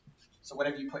difference. So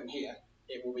whatever you put in here,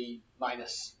 it will be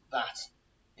minus that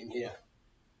in here,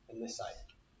 in this side.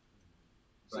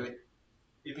 So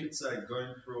if it's like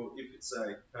going through, if it's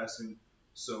like passing,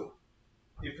 so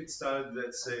if it started,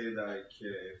 let's say, like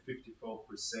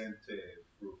 54%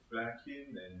 through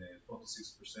flanking and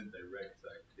 46% direct,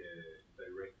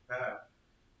 direct path,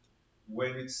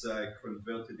 when it's like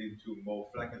converted into more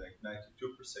flanking, like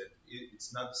 92%,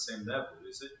 it's not the same level,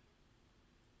 is it?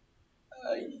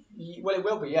 Uh, well, it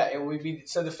will be, yeah. It will be.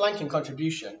 So the flanking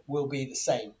contribution will be the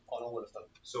same on all of them.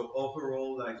 So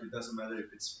overall, like it doesn't matter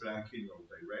if it's flanking or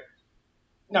direct.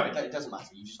 No, it doesn't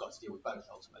matter. You just got to deal with both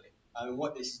ultimately. I mean,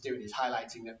 what this is doing is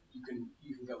highlighting that you can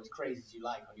go as crazy as you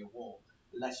like on your wall,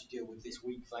 unless you deal with this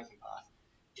weak flanking path.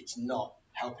 It's not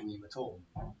helping you at all,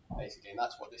 basically, and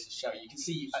that's what this is showing. You can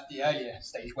see at the earlier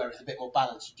stage where it's a bit more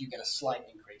balanced, you do get a slight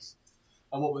increase.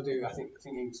 And what we'll do, I think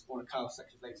in one of Carl's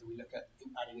sections later, we look at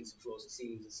adding in some floors and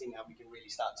ceilings and seeing how we can really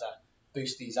start to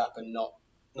boost these up and not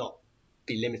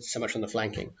be limited so much on the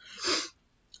flanking.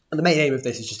 And the main aim of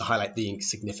this is just to highlight the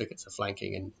significance of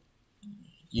flanking, and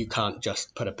you can't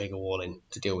just put a bigger wall in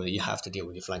to deal with it. You have to deal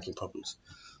with your flanking problems.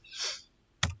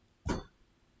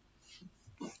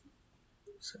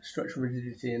 So structural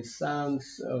rigidity and sound.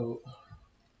 So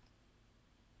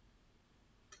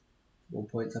 4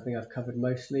 points I think I've covered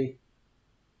mostly.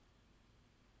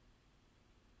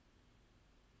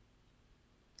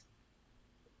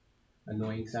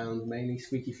 Annoying sounds mainly,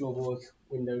 squeaky floorboards,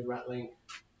 windows rattling. I'm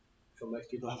sure most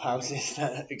people have houses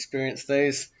that experience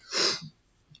those.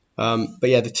 But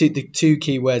yeah, the two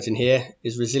key words in here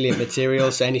is resilient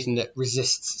materials, so anything that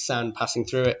resists sound passing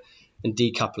through it, and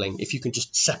decoupling. If you can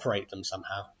just separate them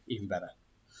somehow, even better.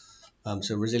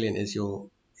 So resilient is your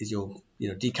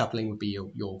decoupling would be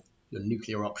your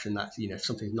nuclear option. That's if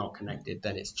something's not connected,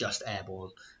 then it's just airborne.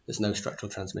 There's no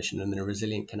structural transmission, and then a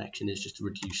resilient connection is just a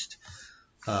reduced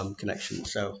connection.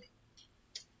 So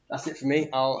that's it for me.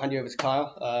 I'll hand you over to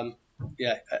Kyle.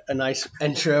 A nice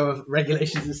intro of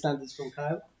regulations and standards from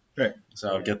Kyle. Great. So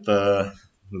I'll get the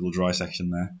little dry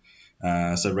section there.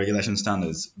 So regulation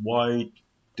standards. Why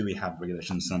do we have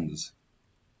regulation standards?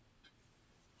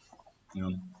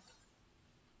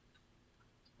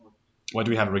 Why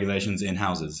do we have regulations in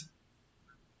houses?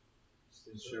 Just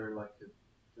to ensure like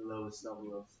the lowest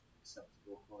level of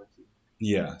acceptable quality.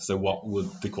 Yeah. So what would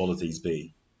the qualities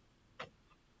be?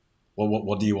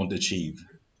 What do you want to achieve?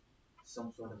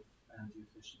 Some sort of energy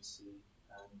efficiency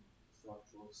and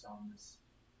structural soundness.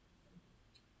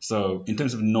 So in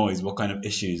terms of noise, what kind of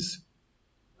issues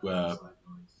were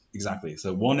exactly?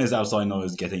 So one is outside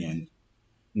noise getting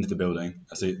into the building.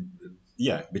 So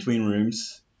yeah, between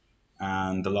rooms,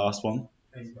 and the last one.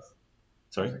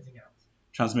 Sorry,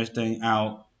 transmitting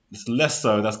out. It's less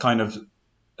so. That's kind of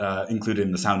included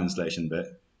in the sound installation bit.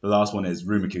 The last one is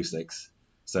room acoustics.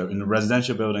 So in the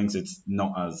residential buildings, it's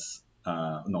not as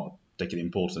not particularly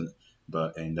important,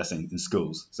 but in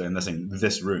schools. So in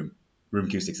this room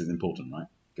acoustics is important, right?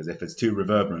 Because if it's too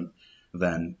reverberant,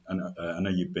 then I know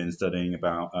you've been studying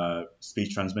about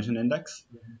speech transmission index.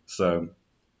 Mm-hmm. So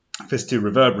if it's too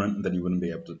reverberant, then you wouldn't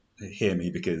be able to hear me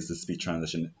because the speech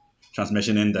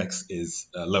transmission index is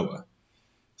lower.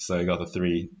 So you got the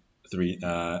three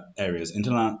areas: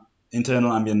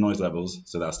 internal ambient noise levels.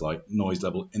 So that's like noise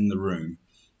level in the room,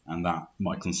 and that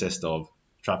might consist of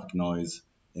traffic noise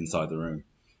inside the room,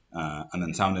 and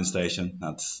then sound installation.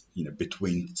 That's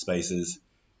between spaces,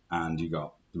 and you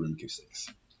got the room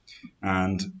acoustics.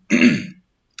 And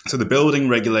so the building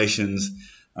regulations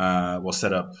was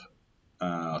set up.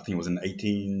 I think it was in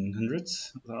 1800s.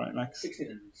 Is that right, Max?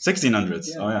 1600s.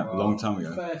 Yeah. Oh yeah, a long time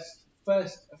ago.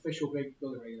 First official big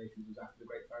building regulations was after the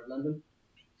Great Fire of London,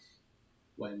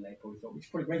 when they probably thought we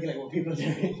should probably regulate what people are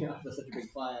doing after such a big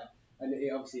fire. And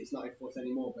obviously it's not enforced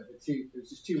anymore. But there was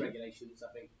just two regulations,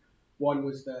 I think. One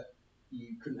was that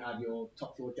you couldn't have your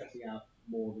top floor jutting out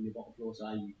more than your bottom floor, so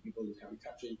your buildings can't be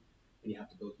touching, and you have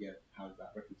to build your house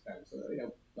about brick and stone, so they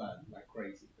don't burn like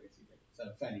crazy, basically. So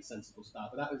a fairly sensible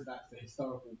start. But that's the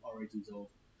historical origins of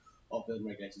building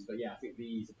regulations. But yeah, I think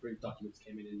these approved documents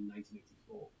came in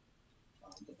 1984.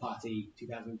 The Party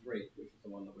 2003, which is the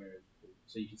one that we're in.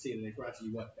 So you can see that they've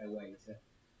gradually worked their way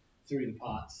through the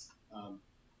parts.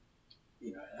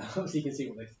 Obviously you can see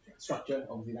what they structure.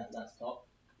 Obviously that's top.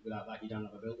 Without that, you don't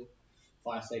have a building.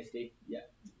 Fire safety, yeah,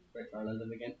 Great Fire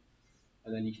London again.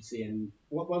 And then you can see, and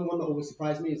one that always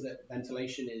surprised me is that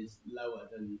ventilation is lower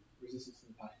than resistance to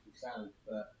the particle sound.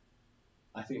 But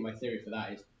I think my theory for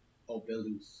that is all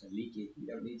buildings are leaky. You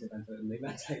don't need to ventilate them; they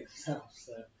ventilate themselves.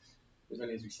 So as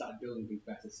many as we started building things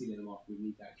better, sealing them off, we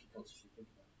need to actually consciously think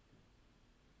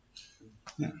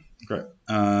about it. Yeah, great.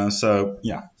 So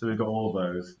we've got all of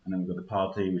those, and then we've got the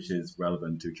party, which is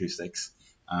relevant to acoustics.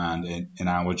 And in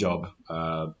our job,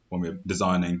 when we're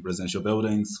designing residential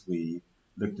buildings, we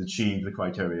looked to achieve the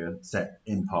criteria set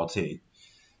in Part E.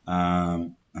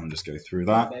 I'll just go through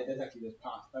Yeah, that. there's actually this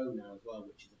Part O now as well,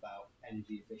 which is about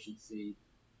energy efficiency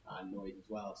and noise as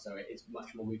well. So it's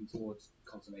much more moving towards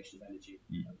conservation of energy.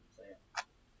 So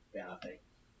yeah, I think.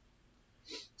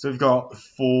 So we've got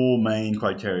four main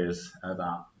criteria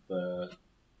that the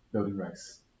building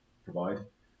regs provide.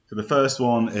 So the first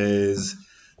one is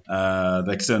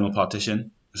the external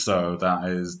partition. So that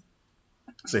is,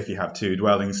 so if you have two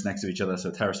dwellings next to each other,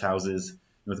 so terraced houses,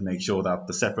 you want to make sure that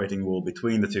the separating wall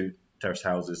between the two terraced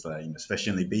houses are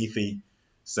sufficiently beefy,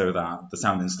 so that the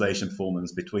sound insulation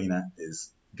performance between it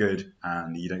is good,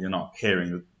 and you're not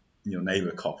hearing your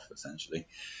neighbour cough essentially.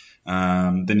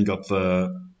 Then you got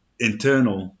the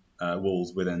internal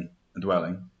walls within a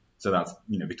dwelling, so that's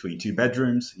between two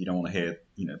bedrooms. You don't want to hear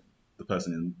the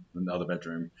person in the other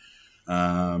bedroom.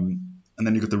 And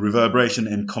then you've got the reverberation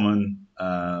in common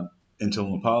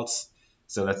internal parts.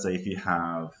 So let's say if you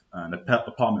have an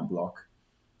apartment block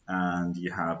and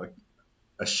you have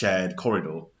a shared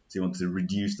corridor, so you want to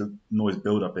reduce the noise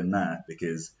buildup in there,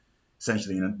 because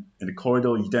essentially in a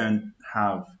corridor you don't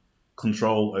have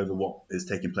control over what is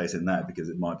taking place in there, because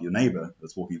it might be your neighbor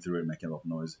that's walking through and making a lot of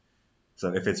noise.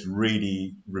 So if it's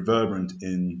really reverberant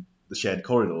in the shared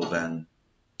corridor, then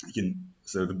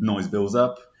so the noise builds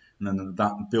up, and then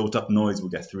that built up noise will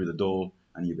get through the door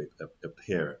and you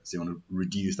hear it. So you want to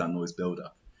reduce that noise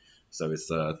buildup, so it's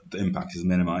the impact is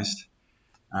minimized.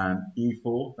 And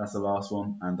E4, that's the last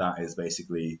one, and that is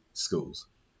basically schools.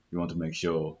 You want to make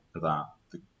sure that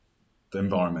the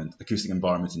environment, acoustic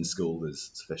environment in school is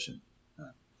sufficient.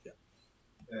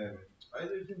 I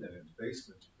live in a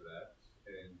basement flat,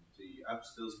 and the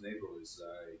upstairs neighbor is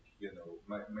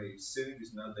like, my ceiling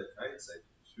is not that high, it's like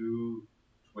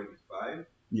 225,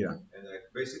 Yeah, and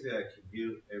like basically I can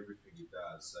hear everything he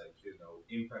does, like,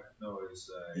 impact noise,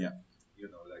 like, yeah.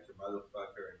 like a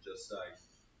motherfucker, and just like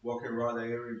walking around, I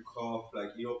hear him cough,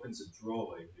 like he opens a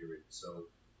drawer, I hear it. So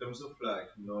in terms of like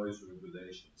noise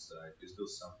regulations, like, is there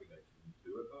something I can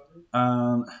do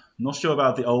about it? Not sure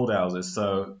about the old houses.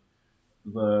 So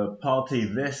the party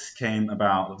this came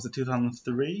about, was it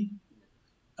 2003?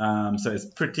 So it's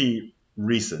pretty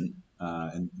recent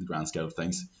in the grand scale of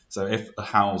things. So if a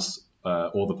house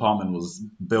or the apartment was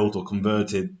built or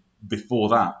converted before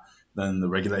that, then the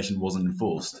regulation wasn't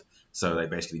enforced. So they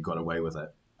basically got away with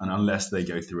it. And unless they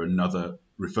go through another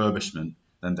refurbishment,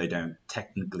 then they don't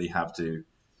technically have to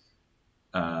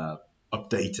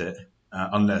update it.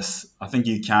 Unless I think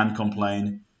you can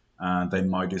complain, they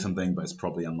might do something, but it's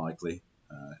probably unlikely.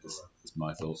 Is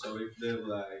my thought. So if they're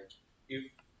like, if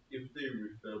if they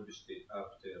refurbished it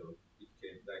after it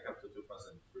came, like after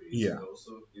 2003, Yeah.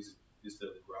 Is there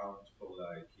ground for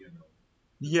like,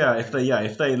 Yeah,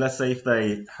 if they let's say if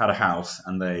they had a house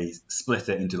and they split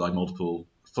it into like multiple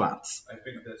flats. I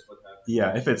think that's what happened.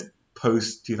 Yeah, if it's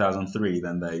post 2003,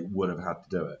 then they would have had to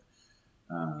do it.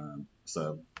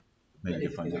 So maybe you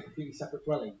can find Is it out. a completely separate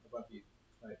dwelling above you?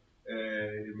 Right.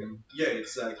 Yeah,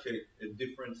 it's like a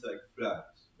different like flat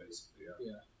basically.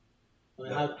 Yeah. Yeah. I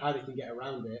mean, Yeah. how they can get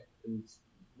around it, and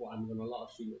what I'm on a lot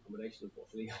of student accommodation,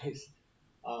 unfortunately,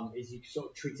 is you sort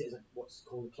of treat it as what's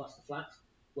called a cluster flat,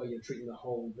 where you're treating the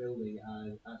whole building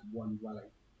as one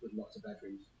dwelling with lots of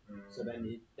bedrooms. So then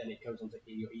it comes on to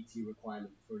your ET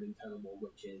requirement for an internal wall,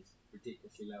 which is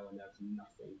ridiculously low, and there's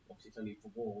nothing. Obviously, it's only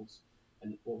for walls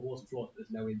and walls and floors, but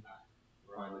there's no impact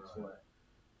requirements for it.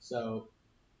 So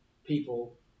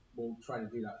people will try to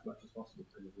do that as much as possible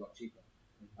because it's a lot cheaper.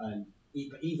 And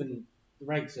even the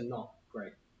regs are not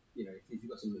great. If you've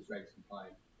got something that's regs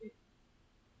compliant,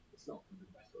 it's not going to be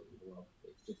the best building in the world.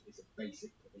 It's a basic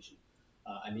provision.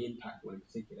 And the impact one in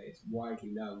particular, it's widely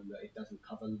known that it doesn't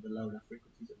cover the low enough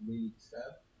frequencies that really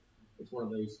disturb. It's one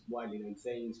of those widely known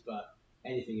things, but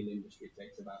anything in the industry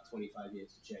takes about 25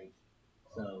 years to change.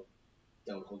 So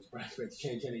don't hold your breath for it to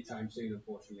change anytime soon,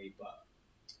 unfortunately, but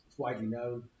it's widely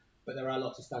known. But there are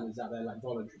lots of standards out there, like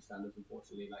voluntary standards,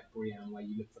 unfortunately, like BREEAM, where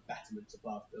you look for betterments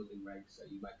above building regs. So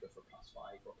you might go for a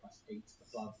 +5 or a +8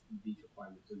 above these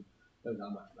requirements, and those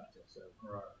are much better. So,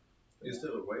 Right. Is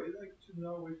there a way like to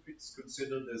know if it's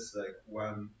considered as like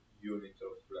one unit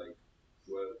of like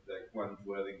one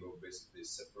dwelling, or basically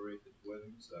separated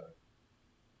dwellings?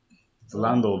 The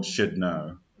landlord should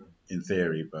know, in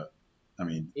theory, but I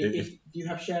mean, if you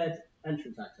have shared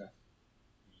entrance access,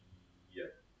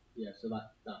 Yeah. so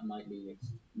that might mean it's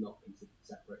not considered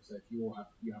separate. So if you have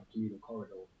a communal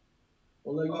corridor,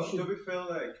 although you To should. be fair,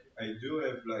 like I do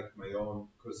have like my own,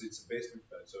 because it's a basement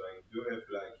flat, so I do have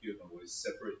like a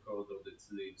separate corridor that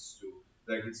leads to,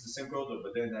 like, it's the same corridor,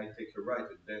 but then I take a right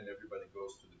and then everybody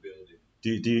goes to the building.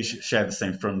 do you share the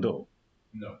same front door?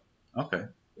 No. Okay.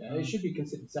 Yeah, it should be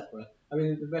considered separate. I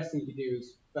mean, the best thing you could do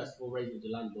is first of all raise it to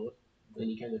landlord, then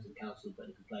you can go to the council and put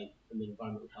in a complaint, and the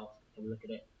environmental health can have a look at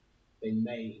it. They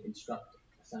may instruct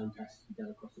a sound test to be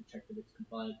done across to check that it's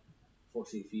compliant.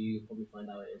 Fortunately for you, you'll probably find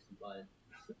out it is compliant,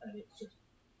 and it's just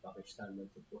rubbish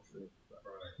standards, unfortunately. But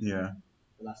Yeah.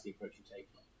 that's the approach you take.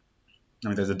 I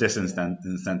mean, there's a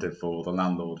disincentive for the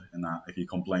landlord in that if you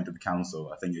complain to the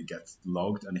council, I think it gets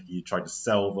logged, and if you try to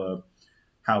sell the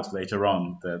house later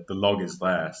on, the log is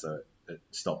there, so it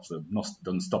stops them. Not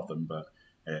doesn't stop them, but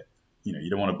it, you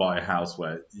don't want to buy a house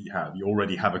where you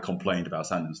already have a complaint about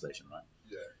sound insulation, right?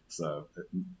 Yeah. So it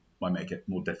might make it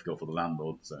more difficult for the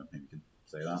landlord. So maybe you can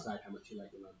say that. Decide how much you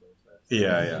like your landlord first.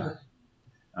 Yeah.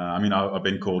 I mean, I've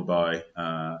been called by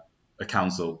a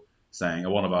council saying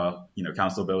one of our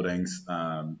council buildings,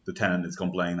 the tenant is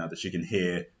complaining that she can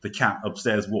hear the cat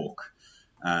upstairs walk,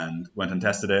 and went and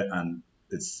tested it, and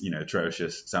it's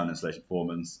atrocious sound insulation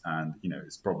performance, and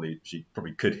she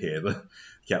probably could hear the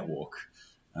cat walk.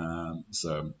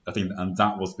 So I think, and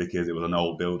that was because it was an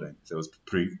old building, so it was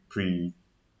pre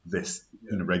this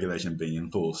regulation being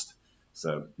enforced.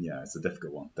 So yeah, it's a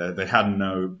difficult one. They had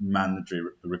no mandatory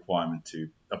requirement to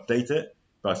update it,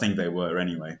 but I think they were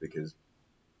anyway because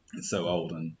it's so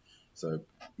old, and so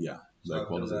yeah, low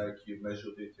quality. Like you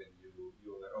measured it and you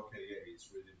were like, okay, yeah, it's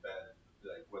really bad.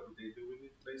 Like, what did they do with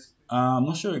it, basically? I'm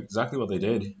not sure exactly what they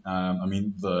did. I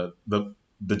mean,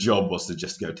 the job was to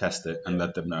just go test it and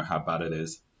let them know how bad it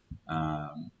is,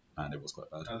 and it was quite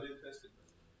bad. How did you test it?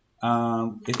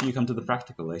 If you come to the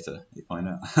practical later, you find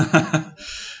out.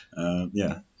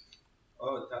 Yeah.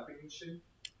 Oh, a tapping machine?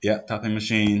 Yeah, tapping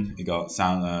machine. You got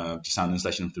sound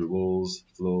insulation through walls,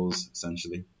 floors,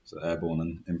 essentially. So airborne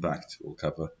and impact will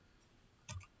cover.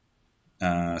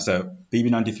 So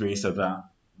BB93.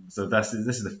 So this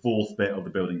is the fourth bit of the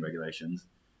building regulations.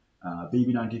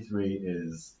 BB93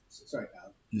 is. Sorry,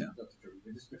 Cal. Yeah. Dr. Drew,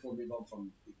 but just before we move on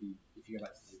from if you go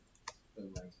back to the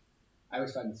building regs, I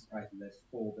always find it surprising there's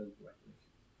 4 building regulations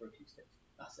for acoustics.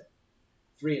 That's it.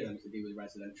 3 of them to do with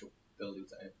residential buildings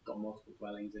that have got multiple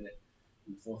dwellings in it,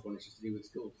 and the 4th one is just to do with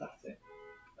schools. That's it.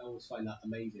 I always find that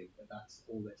amazing that that's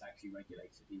all that's actually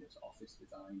regulated. It's office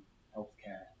design,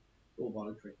 healthcare, all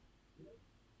voluntary.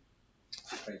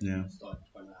 It's crazy. Yeah. Starting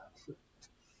to find that out.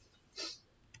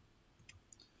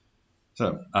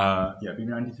 So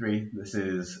BB93. This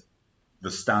is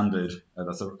the standard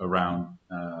that's around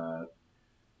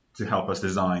to help us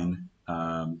design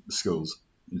schools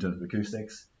in terms of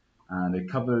acoustics, and it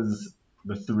covers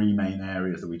the 3 main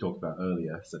areas that we talked about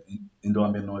earlier. So indoor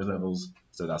ambient noise levels,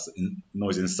 so that's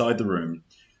noise inside the room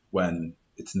when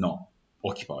it's not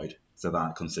occupied. So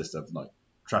that consists of like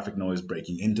traffic noise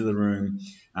breaking into the room,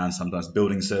 and sometimes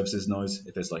building services noise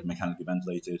if it's like mechanically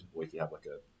ventilated, or if you have like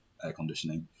a air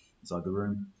conditioning inside the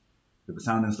room. With the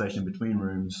sound insulation between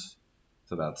rooms,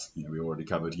 so that's we already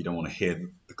covered. You don't want to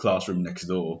hear the classroom next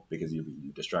door because you'll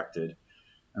be distracted.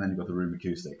 And then you've got the room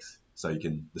acoustics, so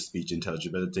the speech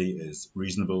intelligibility is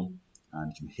reasonable,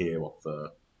 and you can hear what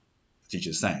the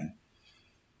teacher's saying.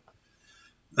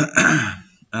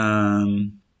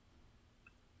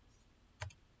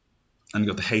 And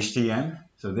you've got the HTM,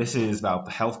 so this is about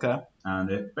the healthcare, and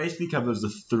it basically covers the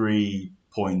 3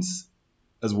 points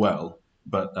as well,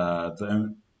 but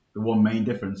the one main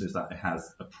difference is that it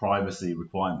has a privacy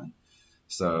requirement.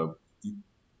 So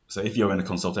if you're in a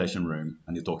consultation room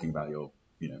and you're talking about your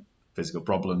physical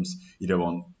problems, you don't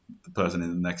want the person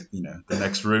in the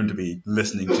next room to be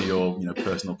listening to your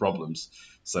personal problems.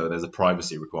 So there's a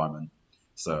privacy requirement.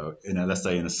 So let's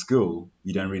say in a school,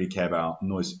 you don't really care about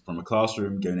noise from a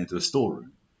classroom going into a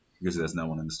storeroom because there's no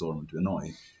one in the storeroom to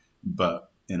annoy. But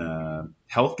in a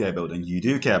healthcare building, you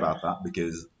do care about that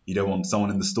because you don't want someone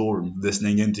in the storeroom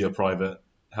listening into your private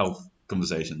health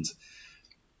conversations.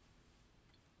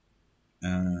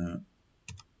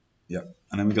 Yep.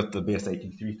 And then we got the BS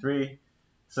 1833.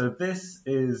 So this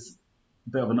is a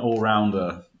bit of an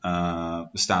all-rounder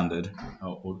standard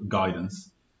or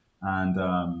guidance.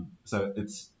 And so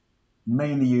it's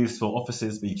mainly used for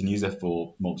offices, but you can use it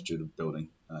for multitude of building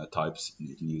types.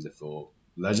 You can use it for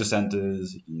leisure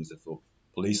centres, you can use it for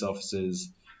police offices,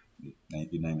 you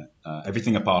name it.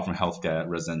 Everything apart from healthcare,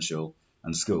 residential,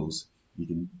 and schools, you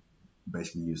can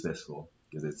basically use this for,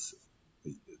 because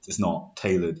it's not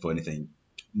tailored for anything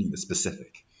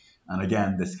specific. And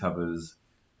again, this covers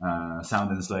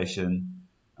sound insulation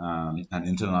and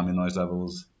internal ambient noise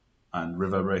levels and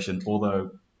reverberation,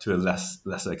 although to a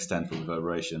lesser extent for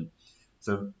reverberation.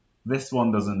 So this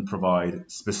one doesn't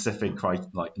provide specific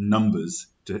numbers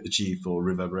to achieve for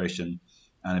reverberation,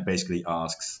 and it basically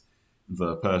asks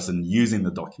the person using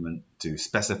the document to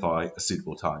specify a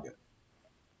suitable target.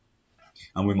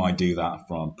 And we might do that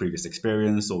from previous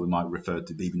experience, or we might refer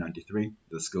to BB93,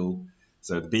 the school.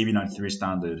 So the BB93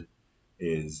 standard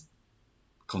is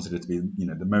considered to be,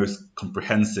 the most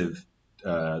comprehensive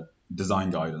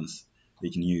design guidance that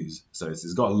you can use. So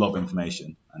it's got a lot of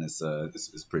information, and it's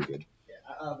pretty good. Yeah,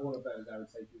 out of all of those, I would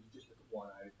say if you just look at one,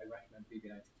 I recommend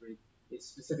BB93. It's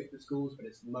specific to schools, but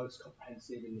it's the most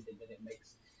comprehensive in that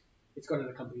it's got an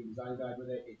accompanying design guide with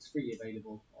it. It's freely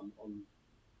available on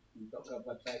 .gov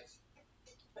websites,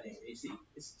 and it's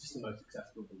just the most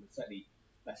accessible one. It's certainly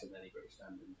better than any British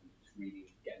standard in terms of just reading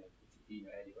and getting it. If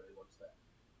anybody wants to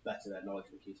better their knowledge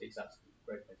of acoustics, that's a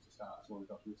great place to start. It's one of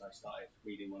the documents I started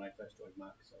reading when I first joined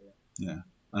Mac. So yeah.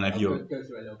 And if I'll go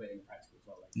through a little bit in the practical as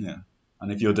well. Yeah,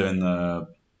 and if you're doing the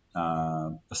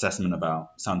assessment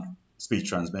about sound speech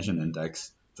transmission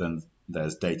index, then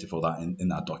there's data for that in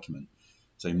that document.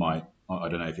 So you might, I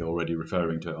don't know if you're already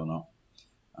referring to it or not.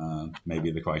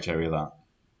 Maybe the criteria that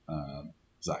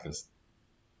Zach has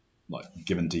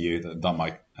given to you, that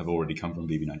might have already come from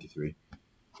BB93.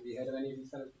 Have you heard of any of these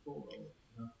standards before?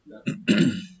 Or? No.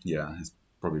 Yeah, it's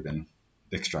probably been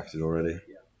extracted already.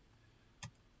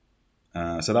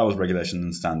 Yeah. So that was regulations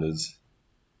and standards.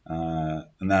 And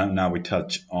now we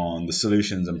touch on the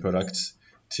solutions and products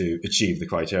to achieve the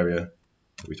criteria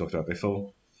that we talked about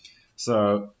before.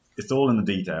 So it's all in the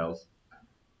details.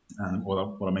 And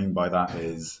what I mean by that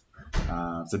is,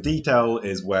 so detail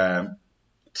is where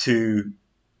two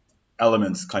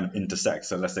elements kind of intersect.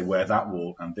 So let's say where that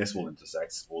wall and this wall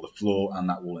intersects, or the floor and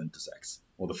that wall intersects,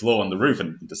 or the floor and the roof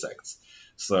intersects.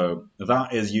 So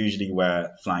that is usually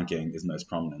where flanking is most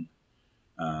prominent.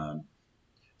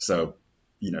 So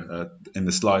in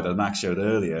the slide that Max showed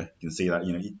earlier, you can see that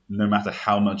no matter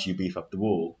how much you beef up the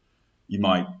wall, you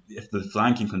might, if the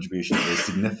flanking contribution is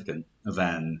significant,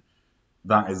 then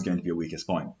that is going to be your weakest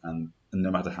point. And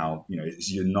no matter how,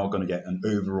 you're not going to get an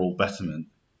overall betterment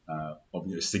of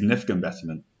significant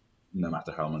betterment, no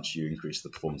matter how much you increase the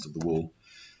performance of the wall.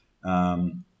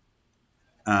 And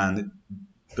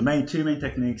the two main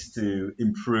techniques to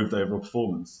improve the overall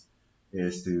performance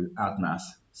is to add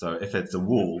mass. So if it's a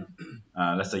wall,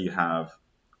 let's say you have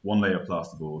one layer of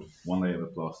plasterboard, one layer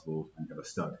of plasterboard, and you have a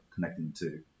stud connecting the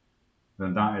two,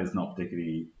 then that is not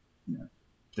particularly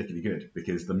good,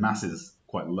 because the mass is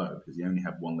quite low because you only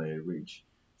have one layer of each.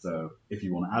 So if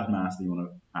you want to add mass, then you want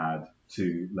to add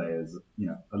two layers,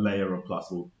 a layer of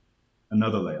plasterboard,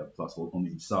 another layer of plasterboard on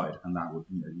each side, and that would,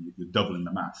 you're doubling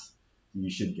the mass. You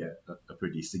should get a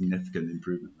pretty significant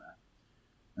improvement there.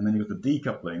 And then you've got the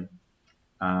decoupling.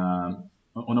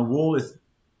 On a wall,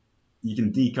 you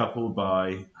can decouple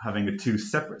by having a two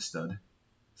separate stud.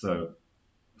 So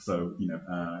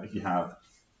if you have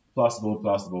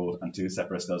plasterboard, and two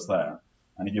separate studs there,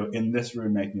 and if you're in this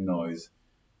room making noise,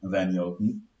 then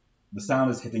the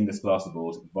sound is hitting this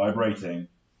plasterboard, vibrating,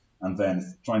 and then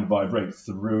it's trying to vibrate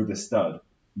through the stud,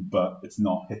 but it's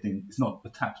not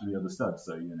attached to the other stud,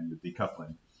 so you're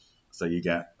decoupling. So you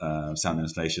get sound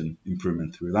insulation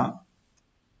improvement through that.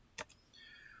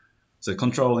 So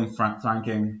controlling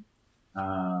flanking,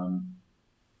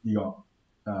 you got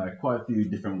quite a few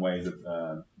different ways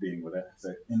of dealing with it.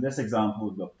 So in this example,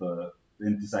 we've got the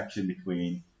intersection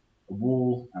between a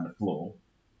wall and a floor,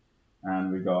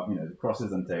 and we've got the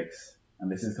crosses and ticks,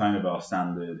 and this is kind of our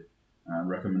standard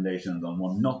recommendations on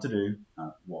what not to do,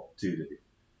 what to do.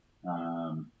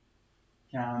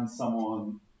 Can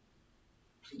someone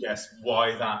guess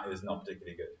why that is not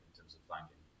particularly good in terms of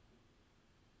flanking?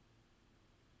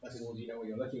 That's the wall, you know what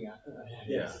you're looking at.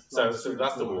 Yeah. So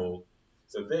that's the wall.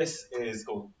 So this is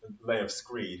called a layer of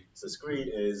screed. So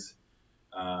screed is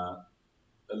a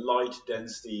light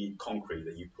density concrete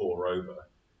that you pour over,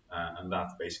 and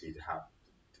that's basically to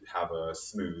have a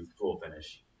smooth floor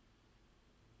finish.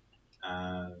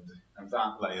 And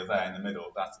that layer there in the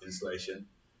middle, that's insulation.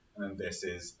 And then this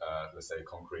is, let's say, a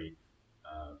concrete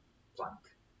plank,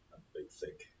 a big,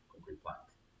 thick concrete plank.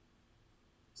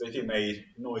 So if you made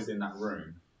noise in that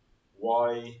room,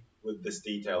 why would this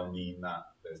detail mean that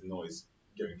there's noise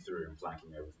going through and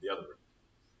flanking over to the other room?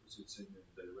 Because it's in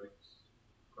direct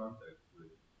contact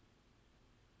with.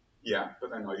 Yeah,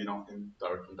 but then are you not in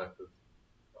direct contact with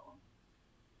that one?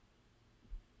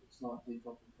 It's not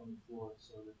decoupled from the floor,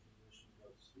 so the transmission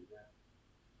goes through there.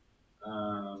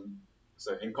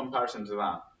 So in comparison to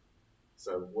that,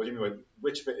 so what do you mean by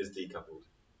which bit is decoupled?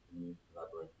 Can you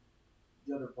elaborate?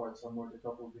 The other parts are more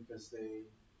decoupled because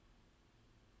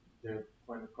their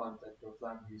point of contact or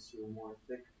flanking is to a more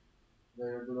thick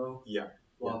layer below. Yeah.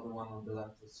 While the one on the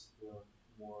left is the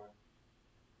more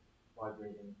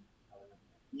vibrating element.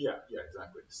 Yeah,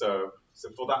 exactly. So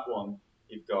for that one,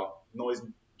 you've got noise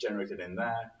generated in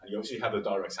there, and you obviously have the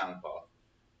direct sound path.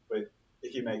 But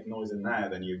if you make noise in there,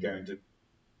 then you're going to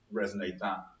resonate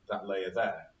that layer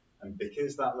there. And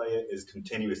because that layer is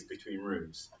continuous between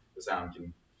rooms, the sound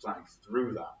can flank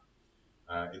through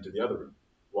that into the other room.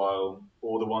 While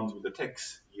all the ones with the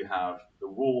ticks, you have the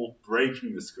wall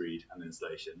breaking the screed and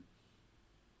insulation.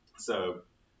 So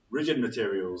rigid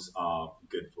materials are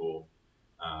good for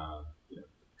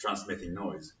transmitting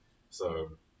noise. So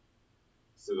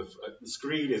the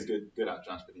screed is good at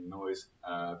transmitting noise.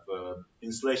 The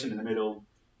insulation in the middle,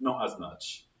 not as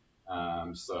much.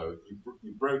 So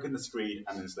you've broken the screed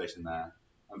and the insulation there.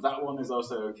 And that one is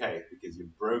also okay because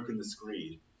you've broken the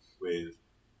screed with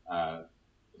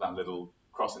that little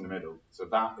cross in the middle. So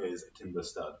that is a timber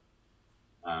stud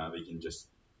that you can just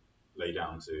lay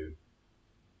down to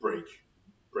break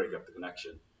up the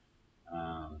connection.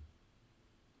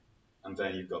 And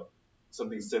then you've got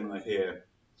something similar here,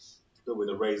 but with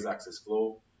a raised access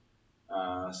floor.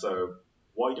 So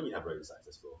why do we have raised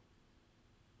access floor?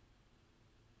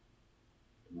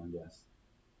 Anyone guess?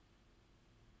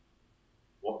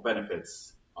 What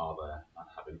benefits are there at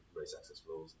having raised access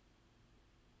floors?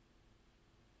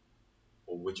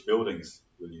 Or which buildings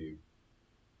do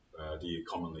you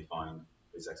commonly find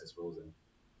raised access floors in?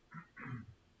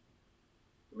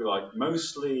 It'd be like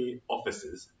mostly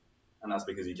offices, and that's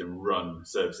because you can run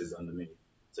services underneath.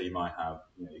 So you might have,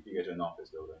 if you go to an office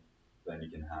building, then you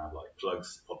can have like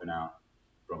plugs popping out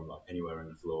from like anywhere in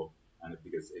the floor. And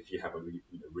because if you have a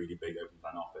really big open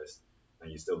plan office, then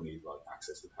you still need like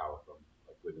access to power from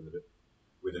like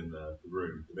within the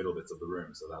room, the middle bits of the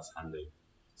room. So that's handy.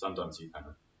 Sometimes you kind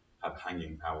of have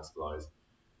hanging power supplies.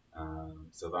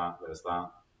 So there's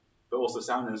that. But also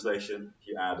sound insulation. If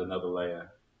you add another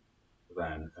layer,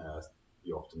 then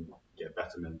you often get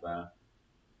betterment there.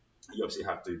 You obviously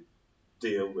have to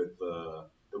deal with the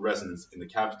resonance in the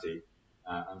cavity,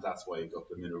 and that's why you've got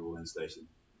the mineral insulation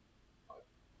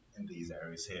in these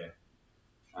areas here.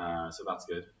 So that's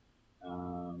good.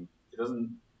 It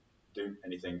doesn't do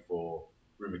anything for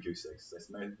room acoustics.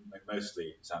 It's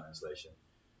mostly sound insulation.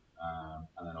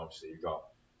 And then obviously you've got,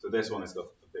 so this one has got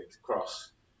a big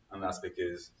cross, and that's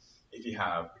because if you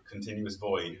have a continuous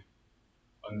void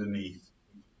underneath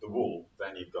the wall,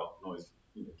 then you've got noise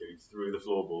going through the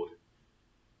floorboard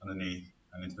underneath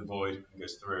and into the void and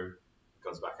goes through and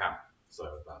comes back out.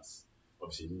 So that's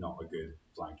obviously not a good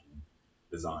flanking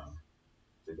design.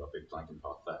 So you've got a big flanking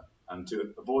path there. And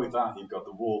to avoid that, you've got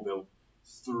the wall built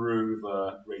through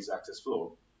the raised access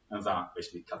floor, and that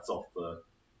basically cuts off the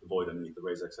void underneath the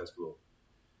raised access floor.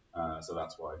 So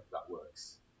that's why that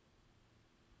works.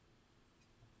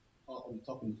 On the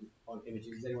top on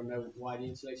images, does anyone know why the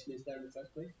insulation is there in the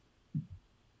first place?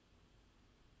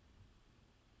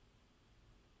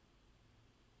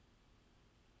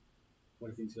 What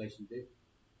does the insulation do?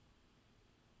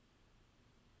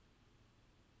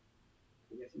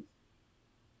 Any guesses?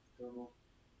 Thermal.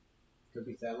 Could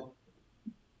be thermal.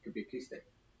 Could be acoustic.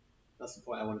 That's the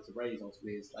point I wanted to raise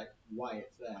ultimately, is like why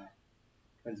it's there.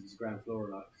 Depends if it's ground floor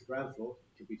or not. If it's ground floor,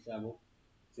 it could be thermal.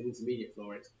 If it's an intermediate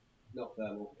floor, it's not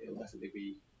thermal. It'll definitely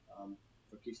be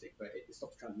for acoustic, but it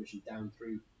stops transmission down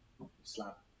through the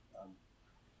slab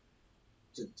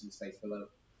to the space below.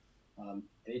 And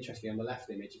interestingly, on the left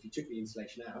image, if you took the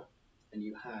insulation out and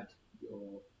you had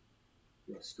your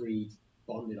screed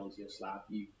bonded onto your slab,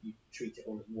 you treat it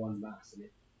all as one mass, and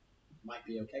it might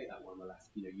be okay, that one on the left.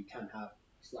 You can have a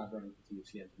slab running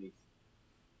continuously underneath.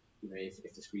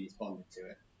 If the screed is bonded to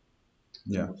it.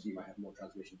 Yeah. Obviously, you might have more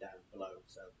transmission down below,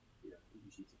 so you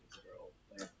need to consider it all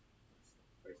there.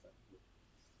 Very sensible.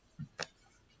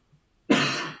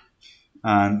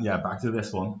 And yeah, back to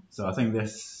this one. So I think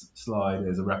this slide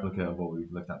is a replica of what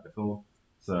we've looked at before.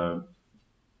 So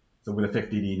with a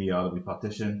 50 dB RW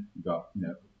partition, you've got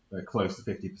a close to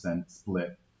 50%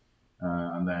 split,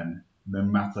 and then no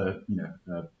matter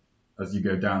as you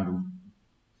go down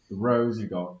the rows,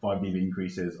 you've got 5 dB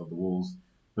increases of the walls,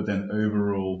 but then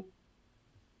overall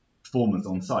performance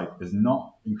on site is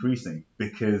not increasing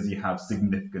because you have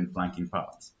significant flanking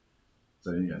paths.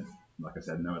 So like I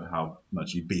said, no matter how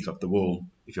much you beef up the wall,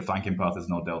 if your flanking path is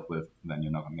not dealt with, then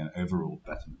you're not going to get an overall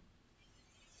betterment.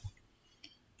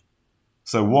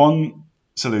 So one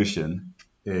solution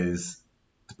is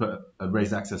to put a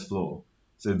raised access floor.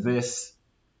 So this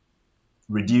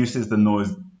reduces the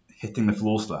noise hitting the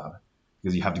floor slab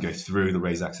because you have to go through the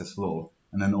raised access floor,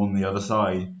 and then on the other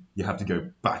side you have to go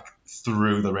back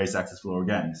through the raised access floor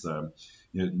again. So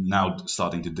you're now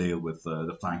starting to deal with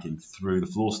the flanking through the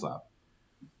floor slab.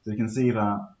 So you can see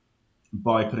that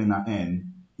by putting that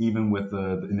in, even with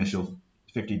the initial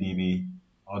 50 dB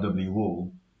RW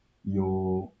wall,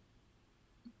 your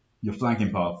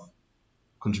flanking path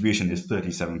contribution is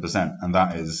 37%, and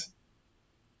that is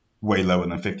way lower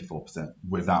than 54%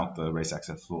 without the raised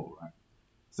access floor, right?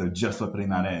 So just by putting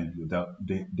that in,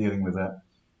 you're dealing with it.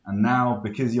 And now,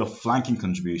 because your flanking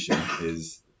contribution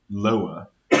is lower,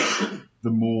 the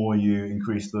more you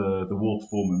increase the wall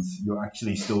performance, you're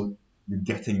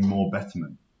getting more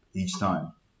betterment each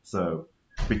time. So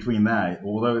between there,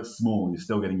 although it's small, you're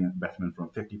still getting a betterment from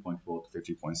 50.4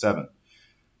 to 50.7,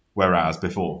 whereas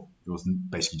before there was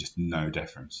basically just no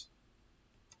difference.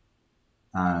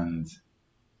 And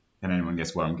can anyone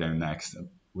guess where I'm going next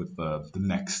with the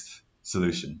next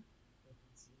solution?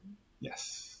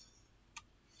 Yes.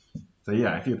 So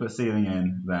yeah, if you put ceiling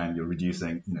in, then you're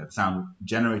reducing, the sound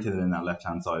generated in that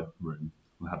left-hand side room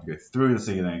will have to go through the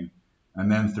ceiling,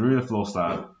 and then through the floor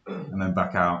slab, and then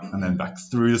back out, and then back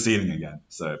through the ceiling again.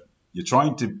 So you're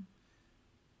trying to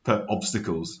put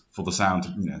obstacles for the sound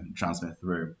to, transmit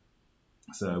through.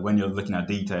 So when you're looking at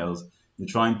details, you're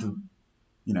trying to,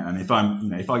 and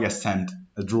if I get sent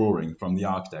a drawing from the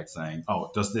architect saying,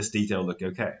 oh, does this detail look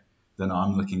okay? Then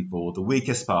I'm looking for the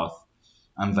weakest path,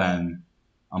 and then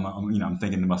I'm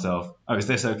thinking to myself, oh, is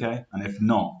this okay? And if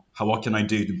not, what can I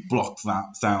do to block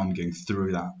that sound going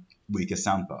through that weakest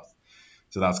sound path?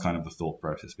 So that's kind of the thought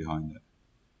process behind it.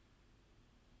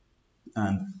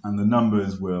 And the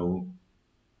numbers will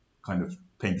kind of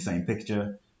paint the same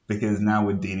picture, because now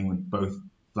we're dealing with both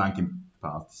flanking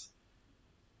paths.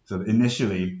 So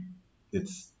initially,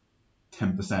 it's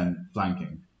 10%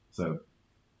 flanking, so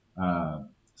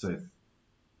it's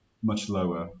much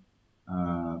lower.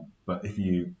 But if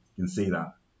you can see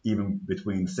that even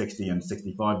between 60 and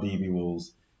 65 dB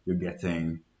walls, you're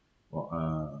getting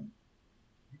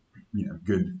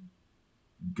good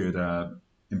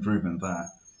improvement there,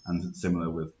 and similar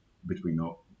with between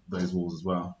those walls as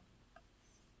well.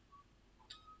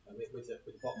 With the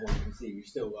bottom one, you can see we've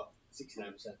still got 69%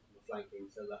 on the flanking,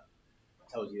 so that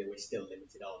tells you that we're still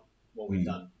limited on what we've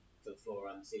done for the floor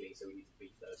and the ceiling, so we need to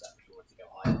beef those up if we want to go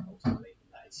higher ultimately,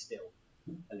 and that is still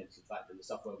a limiting factor. And the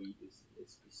software we use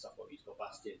is software we use called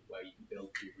Bastion, where you can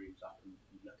build 2 rooms up and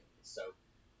look at this. So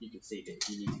you can see that if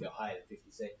you need to go higher than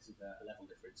 56 as a level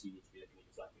difference, you need to be looking at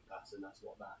your flanking paths, and that's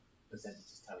what that percentage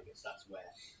is telling us. That's where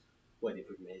the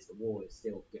improvement is. The wall is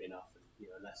still good enough, and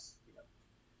unless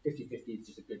 50-50 is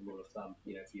just a good rule of thumb.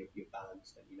 If you're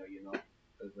balanced and you're not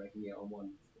over-egging it on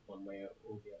one way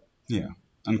or the other. Yeah,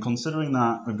 and considering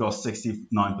that we've got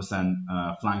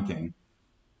 69% flanking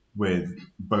with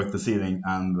both the ceiling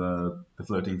and the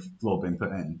floating floor being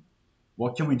put in,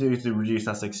 what can we do to reduce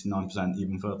that 69%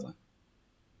 even further?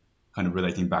 Kind of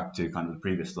relating back to kind of the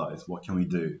previous slides, what can we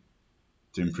do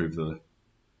to improve the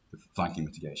flanking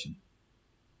mitigation?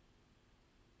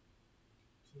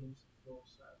 Change the floor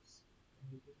slabs.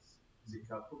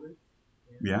 Decouple it.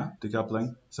 Yeah,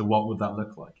 decoupling. So what would that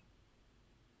look like?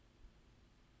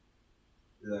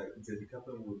 Like the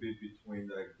decoupling would be between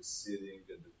like the ceiling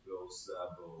and the floor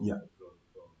slab or Yeah. the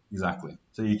floor. Exactly.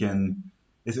 So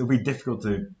it'll be difficult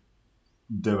to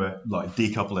do it, like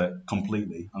decouple it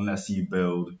completely, unless you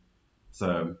build.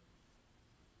 So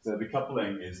the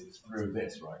coupling is through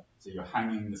this, right? So you're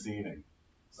hanging the ceiling,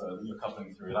 so you're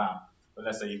coupling through that. But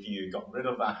let's say if you got rid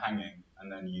of that hanging,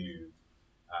 and then you,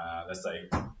 let's say,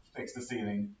 fix the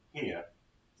ceiling here,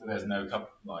 so there's no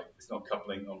it's not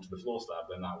coupling onto the floor slab,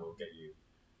 then that will get you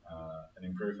an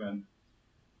improvement.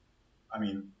 I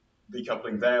mean,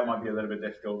 decoupling there might be a little bit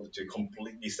difficult to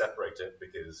completely separate it,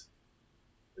 because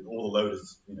all the load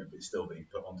is still being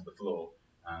put onto the floor,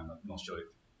 and I'm not sure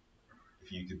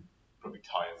if you could probably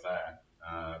tie it there,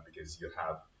 because you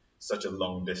have such a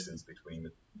long distance between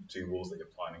the 2 walls that you're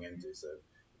piling into, so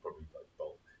you're probably like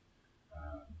bulk.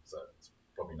 So it's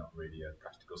probably not really a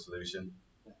practical solution.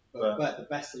 Yeah. But the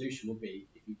best solution would be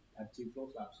if you had 2 floor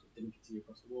slabs that didn't continue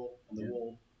across the wall, and the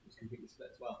wall was completely split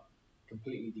as well,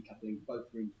 completely decoupling both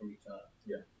rooms from each other.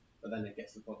 Yeah. But then it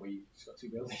gets to the point where you've just got 2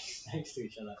 buildings next to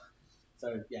each other.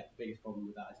 So yeah, the biggest problem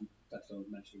with that, as you touched on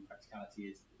mentioning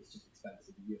practicality, is it's just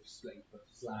expensive. You're splitting the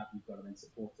slab, you've got to then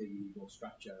support it, you need more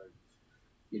structure, and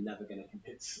you're never going to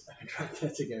convince a contractor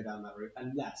to go down that route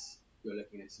unless you're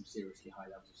looking at some seriously high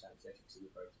levels of sanitation, something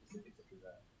very specific, such as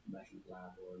a measurement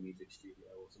lab or a music studio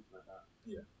or something like that.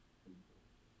 Yeah.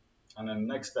 And then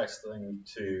next best thing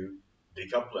to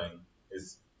decoupling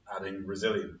is adding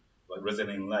resilient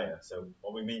layer. So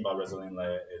what we mean by resilient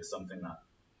layer is something that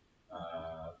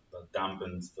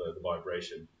dampens the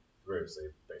vibration through. So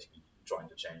you're basically trying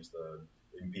to change the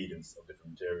impedance of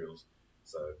different materials.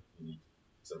 So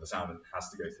the sound has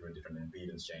to go through a different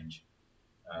impedance change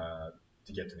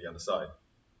to get to the other side.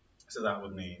 So that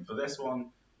would mean for this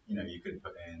one, you could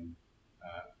put in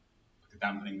like a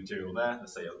dampening material there.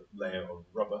 Let's say a layer of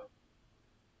rubber,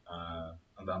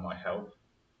 and that might help.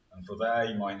 And for there,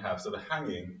 you might have, so the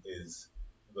hanging is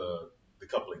the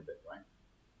coupling bit, right?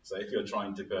 So if you're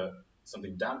trying to put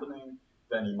something dampening,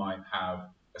 then you might have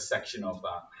a section of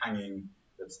that hanging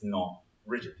that's not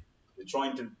rigid. You're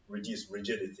trying to reduce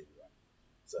rigidity, right?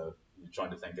 So you're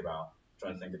trying to think about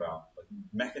like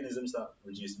mechanisms that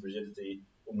reduce rigidity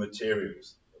or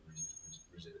materials that reduce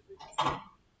rigidity.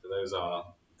 So those are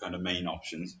kind of main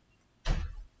options.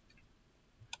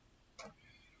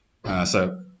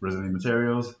 So resilient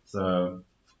materials. So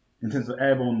in terms of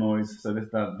airborne noise, so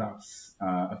that's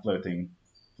a floating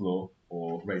floor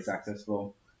or raised access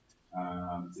floor.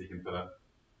 So you can put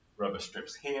rubber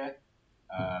strips here.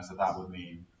 So that would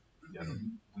mean the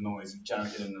noise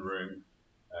generated in the room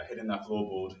hitting that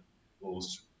floorboard will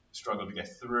struggle to get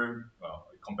through, well,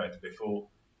 compared to before,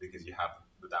 because you have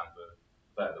the damper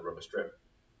there, the rubber strip.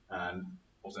 And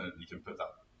also you can put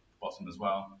that bottom as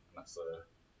well, and that's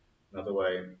another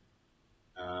way.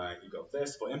 You've got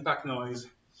this for impact noise.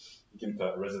 You can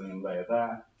put a resilient layer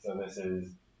there. So this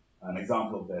is an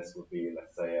example of this would be,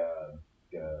 let's say, a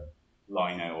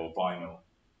lino or vinyl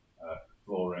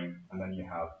flooring, and then you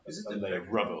have a layer of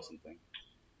rubber or something.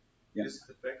 Yeah. Is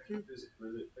it effective? Is it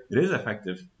really effective? It is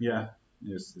effective. Yeah,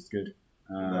 it's good.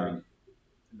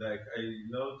 Like I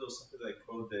know there's something like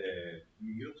called the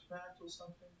mute mat or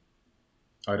something.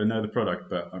 I don't know the product,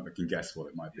 but I can guess what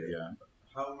it might be. Yeah.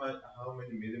 How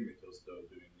many millimeters though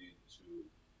do you need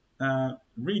to?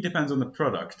 Really depends on the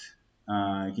product.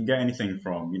 You can get anything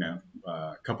from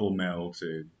a couple mil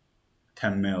to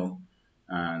 10 mil,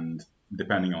 and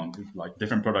depending on like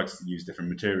different products use different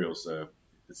materials, so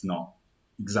it's not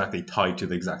exactly tied to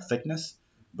the exact thickness.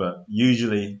 But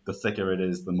usually, the thicker it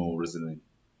is, the more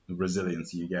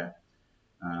resilience you get,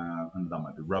 and that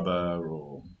might be rubber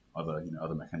or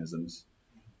other mechanisms.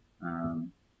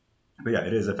 But yeah,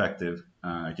 it is effective.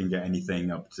 You can get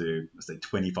anything up to, let's say,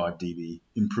 25 dB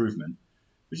improvement,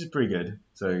 which is pretty good.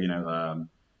 So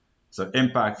so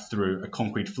impact through a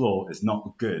concrete floor is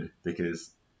not good because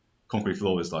concrete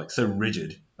floor is like so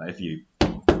rigid that if you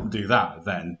do that,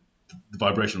 then the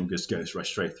vibration will just go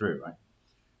straight through,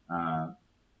 right?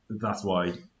 That's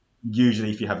why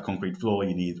usually if you have a concrete floor,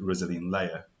 you need a resilient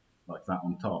layer like that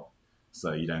on top,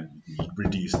 so you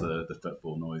reduce the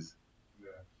footfall noise.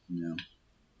 Yeah.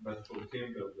 But for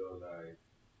timber though, like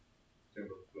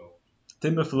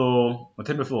timber floor.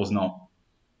 Timber floor is not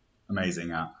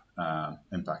amazing at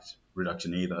impact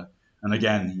reduction either. And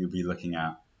again, you'll be looking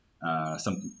at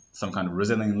some kind of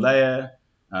resilient layer,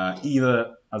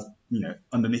 either as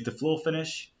underneath the floor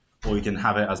finish, or you can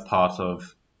have it as part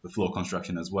of the floor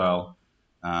construction as well.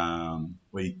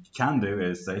 What you can do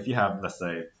is, say, if you have, let's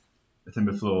say, a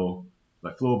timber floor,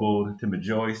 like floorboard, timber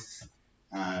joists,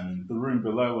 and the room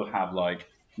below will have, like,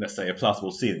 let's say, a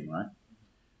plasterboard ceiling, right?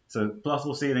 So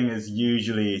plasterboard ceiling is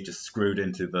usually just screwed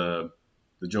into the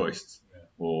joists,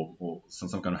 or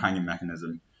some kind of hanging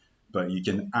mechanism. But you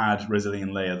can add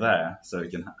resilient layer there, so you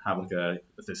can have like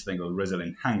this thing called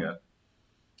resilient hanger,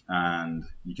 and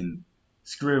you can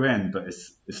screw in, but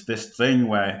it's this thing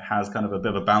where it has kind of a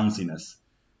bit of a bounciness,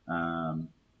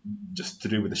 just to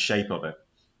do with the shape of it.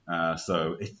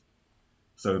 So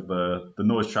the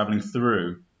noise traveling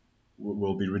through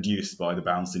will be reduced by the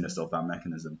bounciness of that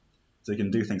mechanism. So you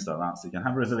can do things like that. So you can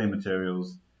have resilient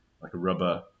materials like a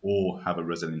rubber, or have a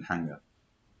resilient hanger.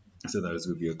 So those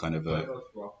would be a kind of What about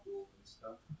rock wool and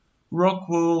stuff? rock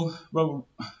wool. Well,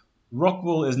 rock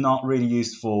wool is not really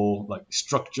used for like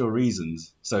structural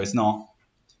reasons. So it's not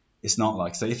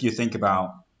like, so if you think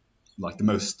about like the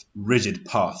most rigid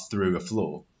path through a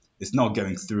floor, it's not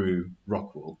going through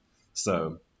rock wool.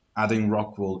 So adding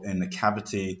rock wool in a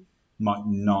cavity might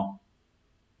not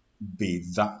be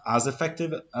that as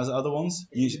effective as other ones.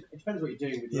 It depends what you're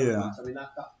doing with the other parts. I mean,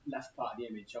 that left part of the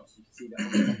image, obviously you can see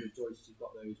that on the joists you've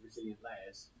got those resilient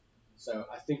layers. So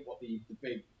I think what the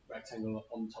big rectangle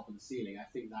on top of the ceiling, I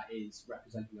think that is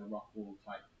representing a rock wall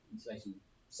type insulation.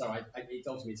 So it's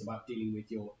ultimately it's about dealing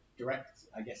with your direct,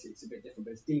 I guess it's a bit different,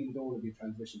 but it's dealing with all of your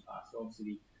transmission paths. So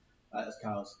obviously, as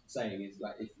Carl's saying, is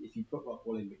like if you put rock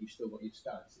wool in but you've still got your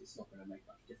studs, it's not going to make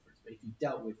much difference. But if you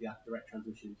dealt with that direct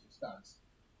transmission into studs,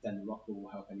 then the rock wool will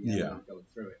help any air going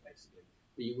through it, basically.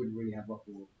 But you wouldn't really have rock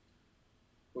wool,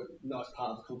 not as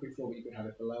part of the concrete floor, but you could have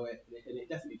it below it, and it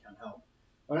definitely can help.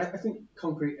 But I think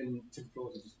concrete and timber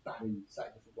floors are just bad in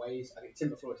slightly different ways. I think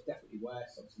timber floor is definitely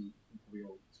worse. Obviously, you probably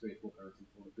all experience walking around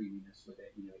timber floor, the greeniness with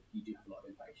it, you do have a lot of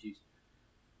impact issues.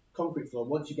 Concrete floor,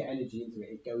 once you get energy into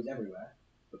it, it goes everywhere.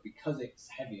 But because it's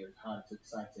heavier, it's harder to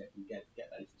excite it and get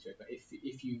that into it. But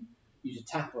if you use a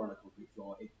tapper on a concrete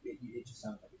floor, it just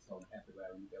sounds like it's gone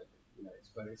everywhere in the building.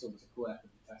 It's almost a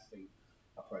cooperative testing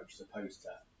approach as opposed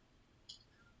to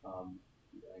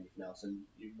anything else. And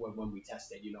when we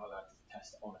test it, you're not allowed to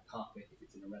test it on a carpet if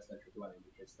it's in a residential dwelling,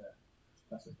 because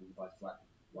that's what we buy flat,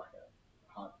 like a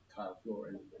hard tile floor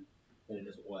in, and then it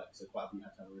doesn't work. So quite often you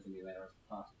have to have a resilient layer as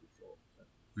part of the floor. So.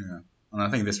 Yeah, and I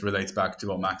think this relates back to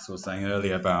what Max was saying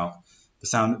earlier about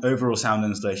the overall sound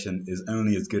insulation is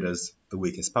only as good as the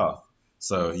weakest path.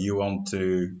 So you want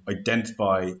to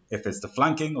identify if it's the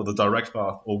flanking or the direct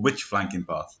path, or which flanking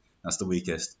path that's the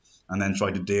weakest, and then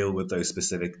try to deal with those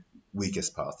specific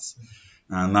weakest paths.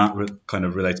 And that kind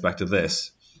of relates back to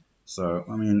this. So,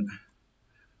 I mean,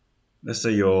 let's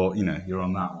say you're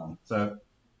on that one. So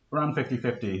around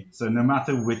 50-50. So no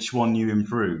matter which one you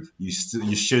improve, you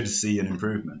should see an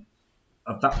improvement.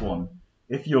 At that one,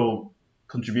 if your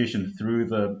contribution through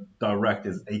the direct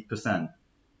is 8%,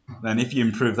 then if you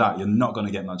improve that, you're not going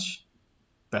to get much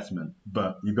betterment.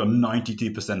 But you've got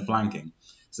 92% flanking.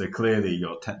 So clearly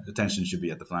your attention should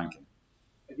be at the flanking.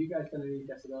 Have you guys done any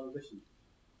decibel additions?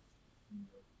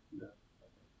 No.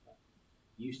 Okay.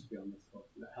 Used to be on this course.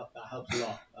 That helps a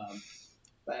lot.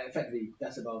 But effectively,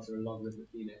 decibels are a logarithmic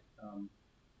unit.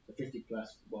 The 50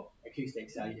 plus, well,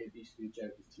 acoustics, it used to be a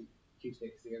joke,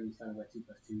 acoustics, the only standard where 2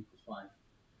 plus 2 equals 5.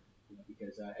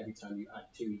 Because every time you add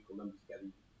 2 equal numbers together,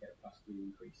 you get a plus 3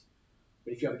 increase.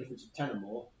 But if you have a difference of 10 or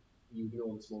more, you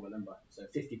ignore the smaller number. So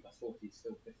 50 plus 40 is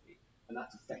still 50. And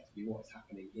that's effectively what is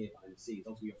happening here behind the scenes.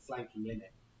 Obviously, your flanking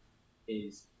limit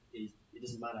is it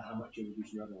doesn't matter how much you're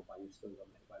reducing your other one by, you're still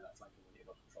dominated by that flanking when you're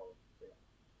not controlling. So yeah,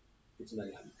 it's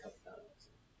another how you cut it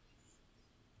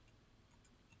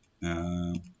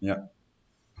down. Yeah.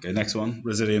 Okay, next one,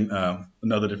 resilient.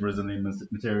 Another different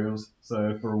resilient materials.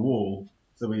 So for a wall,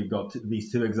 so we've got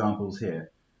these two examples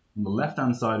here. On the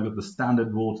left-hand side, we've got the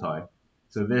standard wall tie.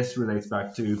 So this relates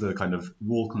back to the kind of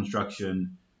wall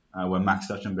construction where Max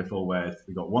touched on before, where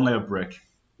we've got one layer of brick,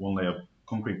 one layer of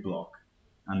concrete block,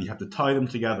 and you have to tie them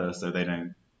together so they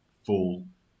don't fall,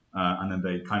 and then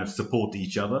they kind of support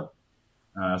each other.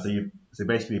 So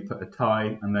basically you put a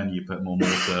tie, and then you put more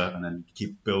mortar, and then you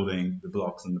keep building the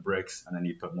blocks and the bricks, and then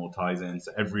you put more ties in.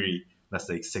 So every, let's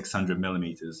say 600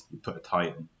 millimeters, you put a tie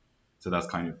in. So that's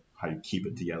kind of how you keep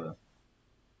it together.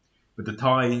 But the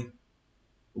tie,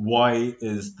 why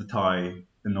is the tie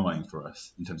annoying for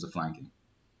us in terms of flanking?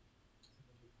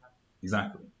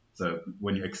 Exactly. So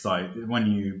when you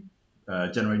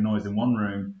generate noise in one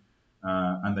room,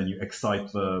 and then you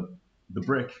excite the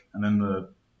brick, and then the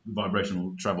vibration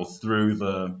will travel through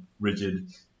the rigid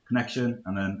connection,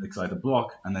 and then excite the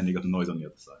block, and then you got the noise on the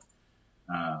other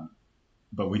side.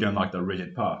 But we don't like the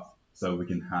rigid path, so we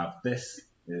can have this,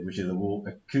 which is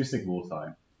acoustic wall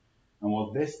tie. And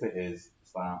what this bit is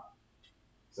that,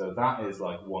 so that is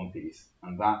like one piece,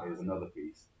 and that is another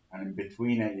piece, and in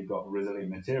between it you've got resilient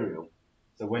material.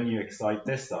 So when you excite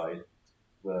this side,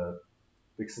 the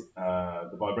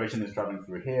vibration is traveling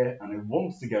through here, and it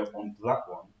wants to go onto that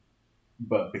one,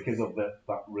 but because of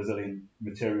that resilient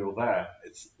material there,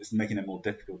 it's making it more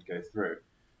difficult to go through.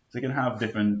 So you can have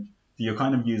different. So you're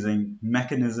kind of using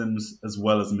mechanisms as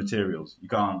well as materials. You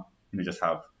can't just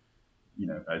have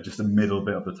just the middle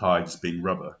bit of the tie just being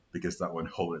rubber, because that won't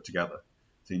hold it together.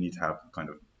 So you need to have kind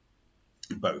of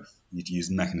both. You need to use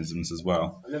mechanisms as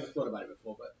well. I've never thought about it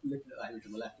before, but looking at that image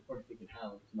on the left, you're probably thinking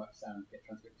how much sound get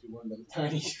transmitted through one little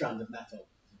tiny strand of metal.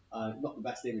 Not the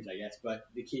best image, I guess, but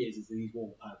the key is that these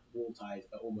wall ties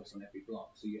are almost on every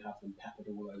block, so you have them peppered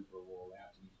all over a wall. They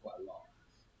have to use quite a lot.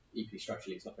 Equally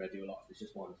structurally, it's not going to do a lot if it's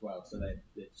just one as well, so they're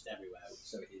just everywhere,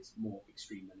 so it is more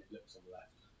extreme than it looks on the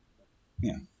left.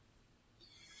 Yeah.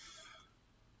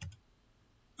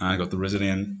 I got the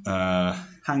resilient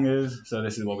hangers. So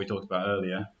this is what we talked about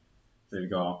earlier. So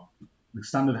you've got the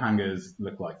standard hangers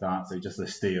look like that. So just a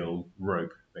steel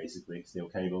rope, basically, steel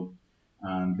cable.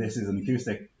 And this is an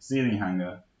acoustic ceiling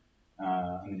hanger.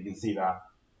 And you can see that.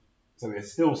 So it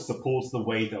still supports the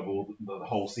weight of the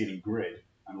whole ceiling grid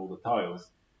and all the tiles.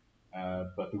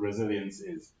 But the resilience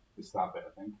is that bit,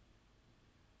 I think.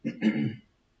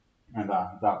 And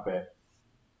that bit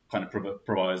kind of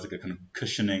provides like a kind of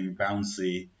cushioning,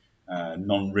 bouncy,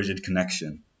 non-rigid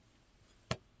connection.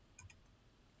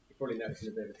 You probably noticed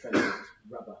a bit of a trend with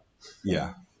rubber.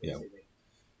 Yeah.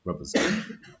 Rubber's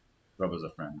a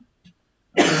friend.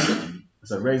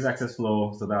 So raised access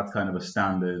floor, so that's kind of a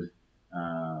standard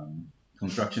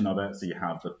construction of it. So you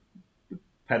have the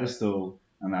pedestal,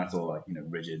 and that's all like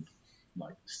rigid,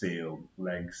 like steel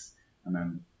legs, and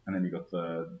then you got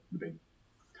the big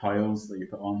tiles that you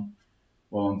put on.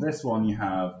 Well, on this one you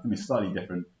have slightly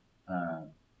different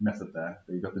method there.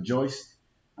 So you've got the joist,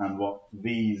 and what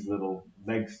these little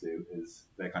legs do is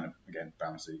they're kind of, again,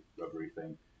 bouncy, rubbery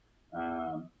thing.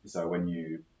 So when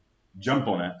you jump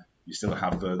on it, you still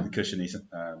have the cushiony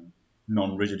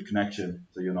non-rigid connection,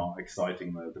 so you're not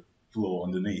exciting the floor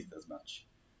underneath as much.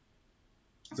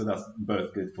 So that's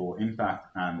both good for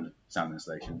impact and sound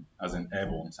insulation, as in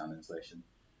airborne sound insulation.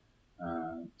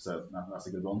 So that's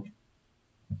a good one.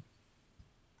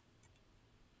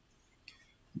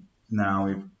 Now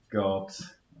we've got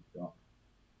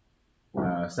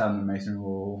sound and masonry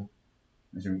wall,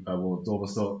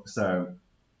 wall. So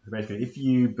basically, if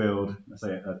you build, let's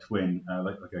say, a twin,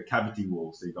 like a cavity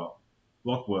wall, so you've got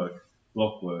block work,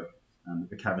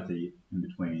 and a cavity in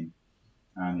between,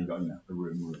 and you've got a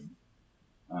room.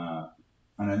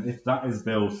 And then if that is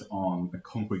built on a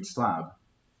concrete slab,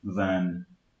 then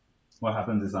what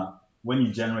happens is that when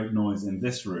you generate noise in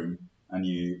this room and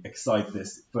you excite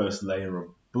this first layer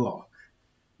of block,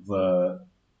 the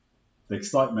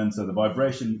excitement, so the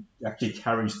vibration actually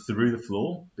carries through the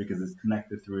floor because it's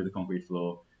connected through the concrete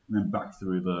floor and then back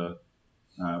through the,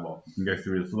 you can go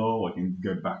through the floor or you can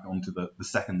go back onto the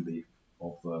second leaf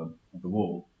of the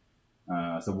wall.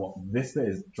 So what this bit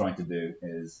is trying to do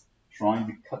is trying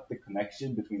to cut the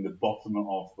connection between the bottom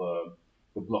of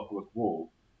the blockwork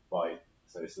wall by,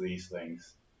 so it's these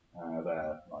things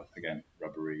there, like again,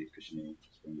 rubbery, cushiony,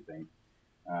 springy thing,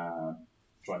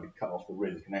 trying to cut off the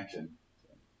rigid connection.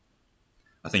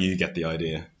 I think you get the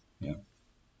idea. Yeah.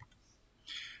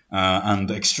 And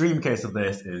the extreme case of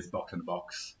this is box in a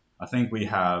box. I think we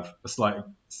have a slight,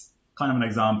 kind of an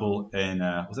example in,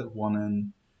 was it one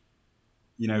in,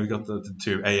 we got the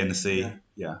two, A and the C.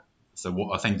 Yeah.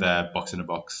 So I think they're box in a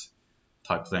box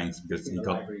type things because you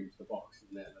got. Library into the box,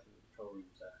 isn't it? Like the control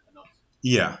rooms are not.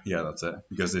 Yeah, that's it.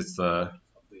 Because it's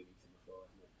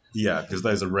because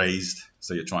those are raised,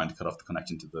 so you're trying to cut off the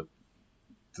connection to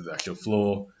the actual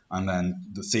floor, and then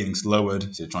the ceiling's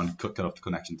lowered, so you're trying to cut off the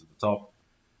connection to the top.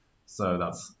 So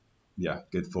that's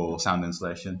good for sound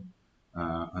insulation,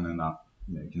 and then that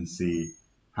you can see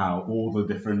how all the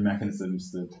different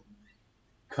mechanisms that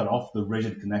cut off the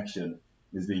rigid connection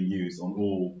is being used on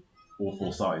all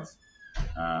four sides,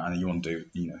 and you want to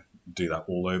do that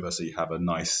all over, so you have a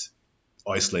nice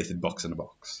isolated box in a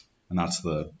box, and that's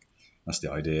the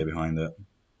idea behind it.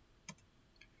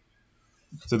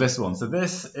 So this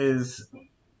is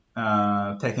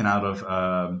taken out of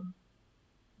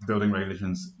building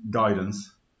regulations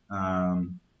guidance,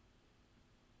 and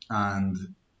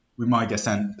we might get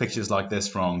sent pictures like this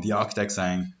from the architect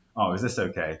saying, "Oh, is this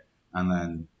okay?" And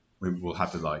then we will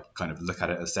have to kind of look at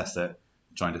it, assess it,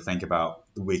 trying to think about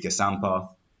the weakest sound path.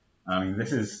 I mean,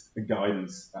 this is a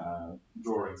guidance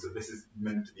drawing, so this is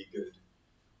meant to be good.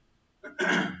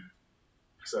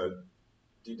 So,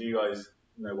 do you guys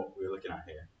know what we're looking at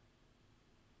here?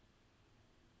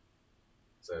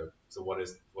 So what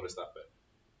is that bit?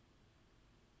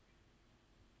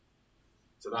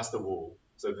 So that's the wall.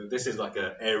 So this is like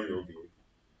an aerial view.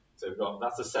 So we've got,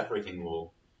 that's a separating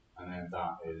wall, and then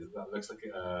that looks like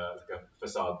a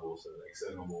facade wall, so the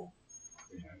external wall.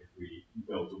 If we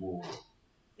build the wall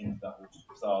into that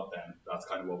facade, then that's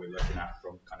kind of what we're looking at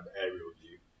from kind of aerial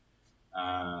view.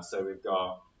 So we've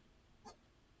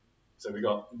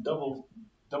got double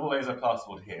layers of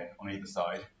plasterboard here on either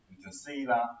side. You can see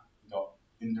that we've got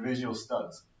individual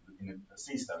studs,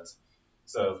 C-studs.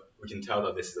 So we can tell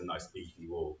that this is a nice beefy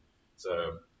wall.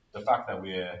 So the fact that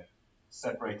we're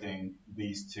separating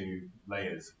these two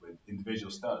layers with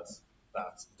individual studs,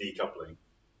 that's decoupling.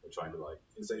 We're trying to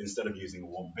instead of using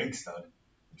one big stud,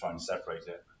 we're trying to separate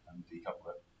it and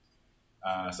decouple it.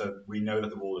 So we know that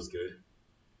the wall is good.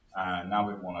 Now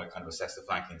we want to kind of assess the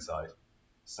flanking side.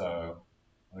 So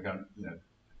we're going,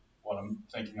 what I'm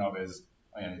thinking of is,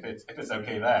 if it's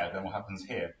okay there, then what happens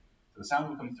here? So the sound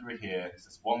will come through here. It's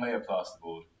this one layer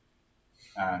plasterboard,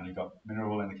 and you've got mineral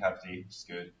wool in the cavity, which is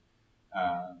good.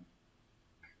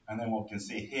 And then what we can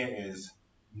see here is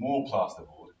more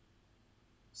plasterboard.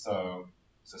 So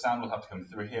sound will have to come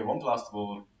through here. One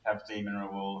plasterboard, cavity,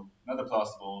 mineral wool, another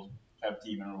plasterboard,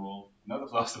 cavity, mineral wool, another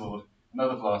plasterboard,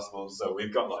 another plasterboard. So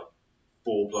we've got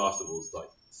 4 plasterboards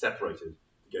separated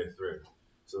to go through.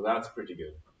 So that's pretty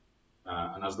good.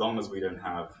 And as long as we don't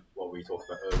have what we talked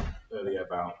about earlier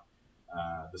about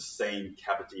the same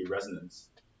cavity resonance,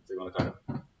 so you want to kind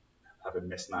of have it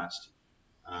mismatched,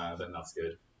 then that's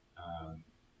good.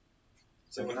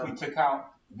 So if we took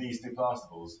out these 2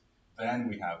 plasterboards, then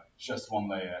we have just one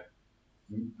layer.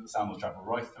 The sound will travel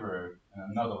right through,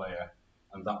 and another layer,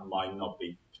 and that might not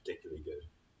be particularly good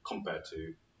compared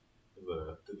to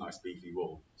the nice beefy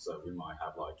wall. So we might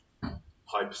have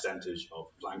high percentage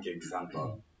of flanking sound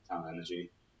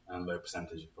energy and low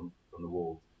percentage from the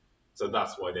wall. So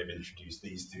that's why they've introduced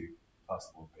these 2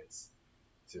 plasterboard bits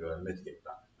to mitigate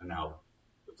that. And now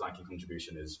the flanking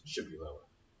contribution should be lower.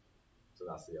 So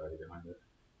that's the idea behind it.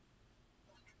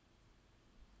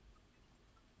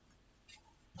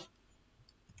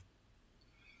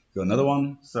 Got another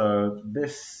one. So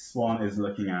this one is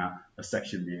looking at a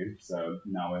section view. So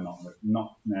now we're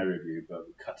not an area view, but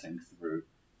we're cutting through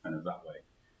kind of that way.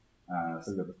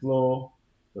 So we've got the floor,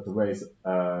 got the raised,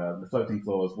 the floating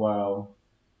floor as well,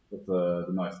 got the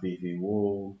nice beefy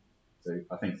wall. So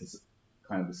I think it's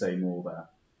kind of the same wall there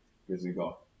because we've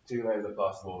got two layers of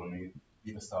plasterboard on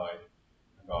either side.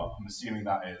 I'm assuming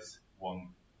that is one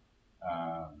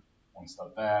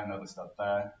stud there, another stud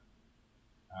there,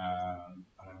 and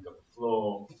then we've got the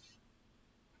floor.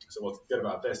 So what's good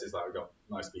about this is that we've got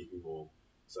a nice beefy wall,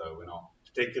 so we're not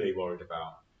particularly worried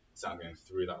about sound going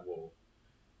through that wall.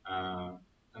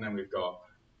 And then we've got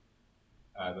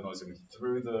the noise coming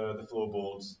through the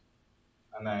floorboards,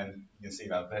 and then you can see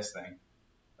that this thing,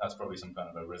 that's probably some kind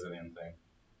of a resilient thing,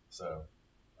 so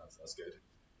that's good.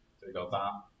 So we got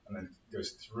that, and then it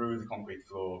goes through the concrete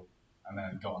floor, and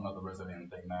then got another resilient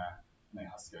thing there, and then it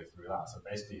has to go through that. So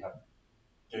basically you have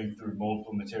going through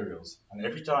multiple materials, and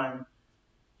every time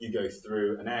you go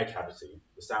through an air cavity,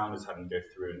 the sound is having to go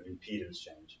through an impedance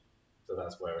change. So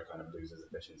that's where it kind of loses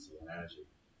efficiency and energy.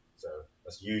 So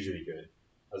that's usually good.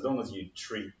 As long as you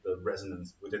treat the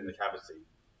resonance within the cavity,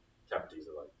 cavities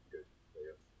are like good.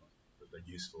 They're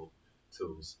useful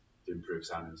tools to improve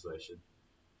sound insulation.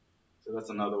 So that's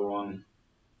another one.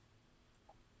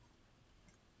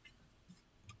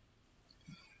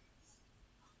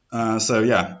 So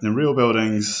yeah, in real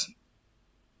buildings,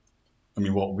 I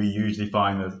mean, what we usually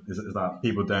find is that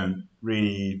people don't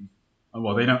really,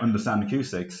 well, they don't understand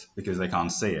acoustics because they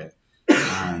can't see it.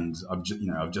 And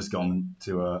I've just gone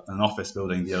to an office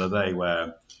building the other day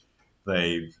where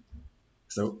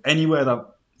so anywhere that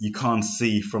you can't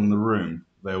see from the room,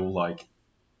 they're all like,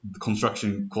 the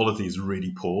construction quality is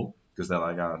really poor because they're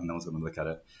like, oh, no one's going to look at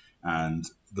it. And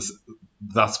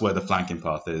that's where the flanking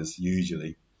path is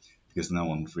usually, because no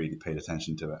one really paid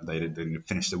attention to it. They didn't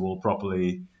finish the wall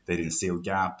properly. They didn't seal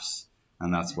gaps,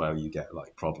 and that's where you get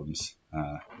like problems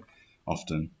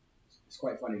often. It's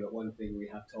quite funny, but one thing we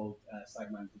have told site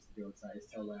managers to do on site is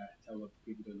tell the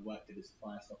people doing the work that it's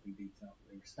fire stopping detail.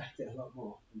 They respect it a lot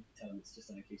more than tell them it's just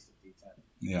an acoustic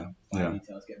detail. Fire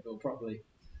details get built properly.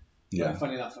 Yeah. But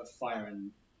funny enough, fire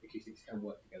and acoustics can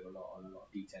work together a lot on a lot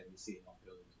of detail. We see it on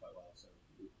buildings quite well, so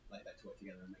we like that to work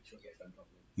together and make sure it gets done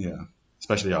properly. Yeah,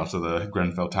 especially after the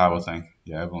Grenfell Tower thing.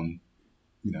 Yeah, everyone,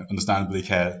 understandably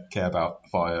care about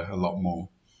fire a lot more.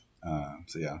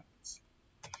 So yeah.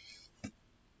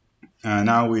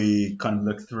 Now we kind of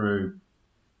look through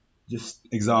just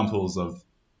examples of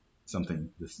something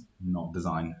that's not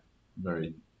designed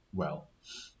very well.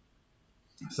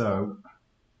 So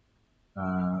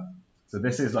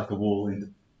this is like a wall,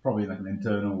 probably like an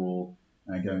internal wall,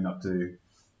 going up to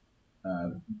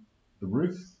the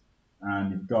roof,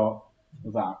 and you've got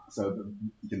that. So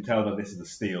you can tell that this is a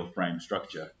steel frame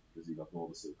structure because you've got all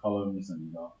the steel columns and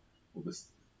you've got all the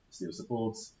steel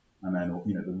supports, and then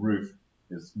the roof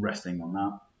is resting on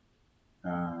that,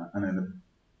 and then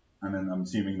I'm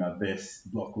assuming that this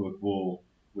blockwork wall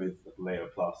with a layer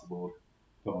of plasterboard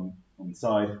put on the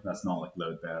side, that's not like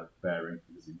load bearing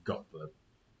because you've got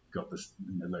this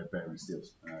load bearing steel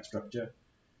structure.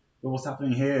 But what's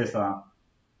happening here is that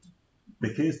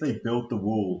because they built the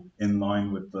wall in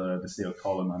line with the steel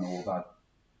column and all that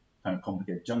kind of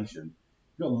complicated junction,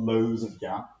 you've got loads of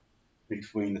gap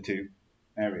between the two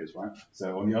areas, right?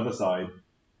 So on the other side,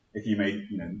 if you made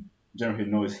generate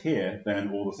noise here,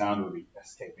 then all the sound will be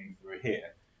escaping through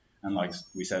here. And like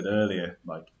we said earlier,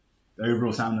 like the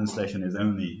overall sound insulation is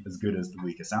only as good as the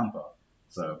weaker sound part.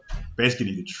 So basically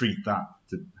you need to treat that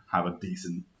to have a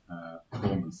decent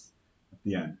performance at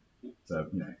the end. So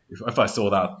if I saw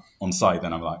that on site,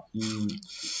 then I'm like,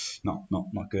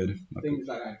 not good. Things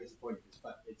like that are disappointing,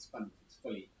 but it's fun. It's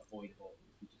fully avoidable.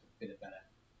 It's just a bit of better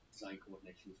design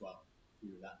coordination as well.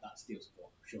 That steel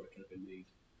support, I'm sure it could have been moved.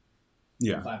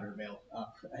 Yeah. 500 mil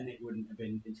up, and it wouldn't have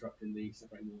been interrupting the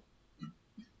separating wall.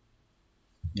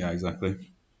 Yeah,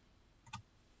 exactly.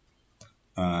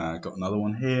 Got another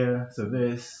one here. So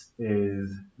this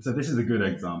is a good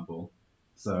example.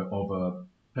 So of a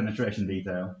penetration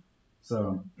detail.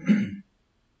 So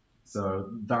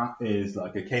that is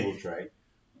like a cable tray. I'm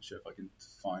not sure if I can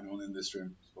find one in this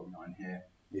room. It's probably not in here.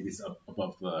 Maybe it's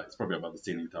it's probably above the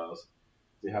ceiling tiles.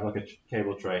 So you have like a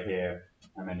cable tray here,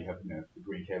 and then you have the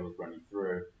green cables running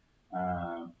through.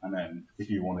 And then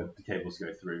if you wanted the cables to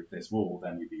go through this wall,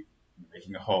 then you'd be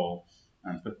making a hole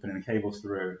and putting the cables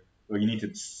through. Well, you need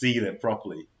to seal it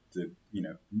properly to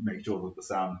make sure that the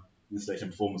sound insulation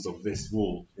performance of this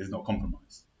wall is not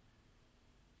compromised.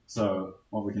 So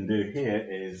what we can do here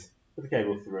is put the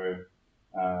cable through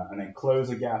and then close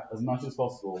a gap as much as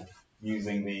possible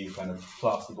using the kind of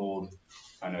plasterboard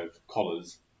kind of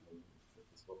collars,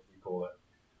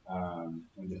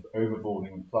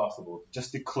 plasterboard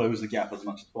just to close the gap as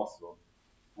much as possible.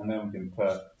 And then we can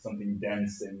put something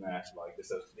dense in there, like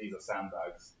this. These are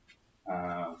sandbags,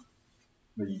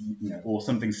 or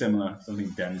something similar, something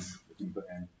dense that you can put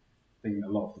in. I think a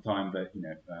lot of the time that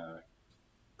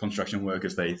construction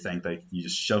workers, they think you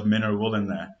just shove mineral wool in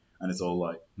there and it's all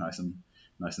like nice and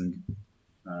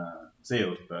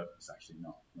sealed, but it's actually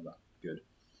not that good.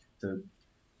 So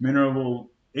mineral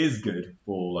wool is good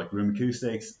for like room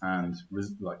acoustics and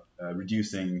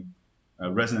reducing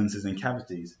resonances in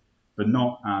cavities, but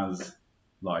not as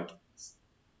like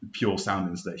pure sound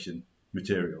insulation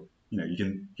material.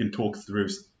 You can talk through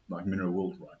like mineral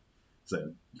wool, right?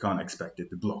 So you can't expect it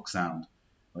to block sound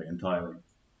like entirely.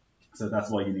 So that's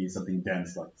why you need something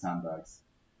dense like sandbags.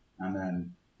 And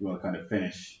then you want to kind of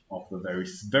finish off the very,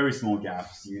 very small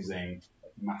gaps using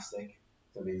like mastic.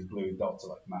 So these blue dots are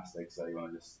like mastic, so you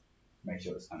want to just make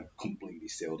sure it's kind of completely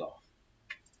sealed off.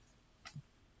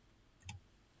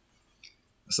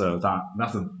 So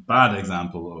that's a bad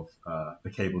example of the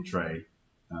cable tray,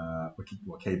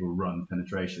 or cable run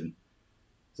penetration.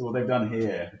 So what they've done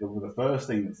here, the first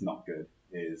thing that's not good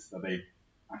is that they've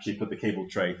actually put the cable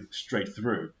tray straight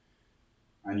through,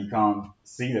 and you can't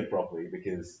see it properly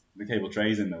because the cable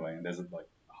tray is in the way, and there's it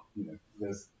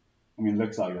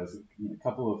looks like there's a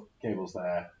couple of cables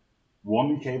there,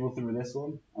 one cable through this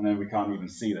one, and then we can't even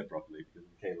see that properly because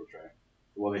of the cable tray.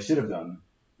 But what they should have done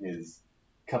is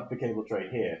cut the cable tray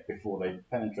here before they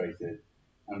penetrated,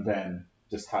 and then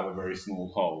just have a very small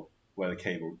hole where the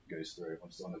cable goes through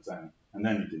just on its own, and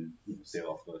then you can seal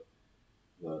off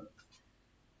the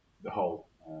hole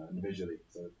individually.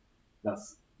 So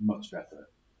that's much better.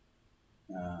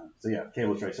 So yeah,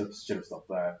 cable tray should have stopped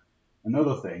there.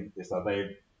 Another thing is that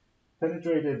they've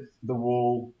penetrated the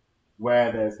wall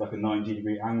where there's like a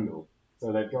 90-degree angle.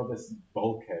 So they've got this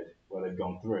bulkhead where they've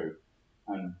gone through,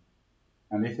 and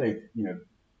if they've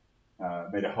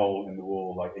made a hole in the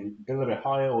wall like a little bit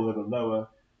higher or a little bit lower,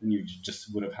 then you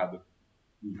just would have had the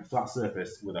flat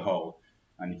surface with a hole,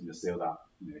 and you can just seal that.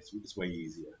 It's way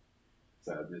easier.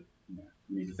 So we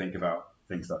need to think about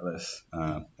things like this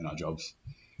in our jobs.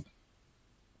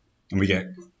 And we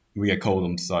get called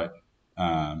on site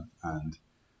and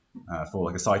for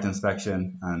like a site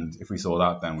inspection, and if we saw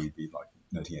that, then we'd be like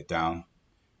noting it down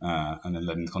and then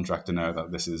letting the contractor know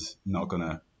that this is not going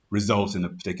to result in a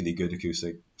particularly good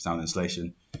acoustic sound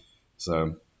insulation.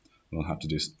 So we'll have to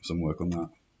do some work on that.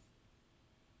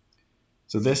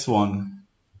 So this one,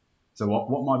 so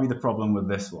what might be the problem with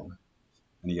this one?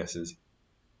 Any guesses?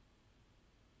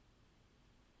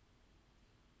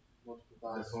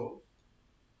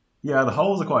 Yeah, the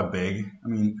holes are quite big. I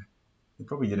mean, they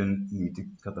probably didn't need to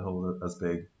cut the hole as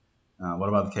big. What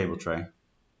about the cable tray?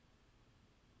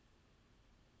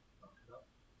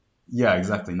 Yeah,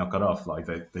 exactly. Knock it off. Like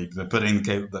they're putting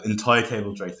the entire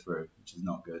cable tray through, which is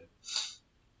not good.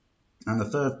 And the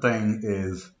third thing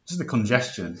is just the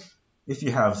congestion. If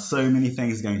you have so many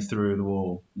things going through the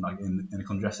wall, like in a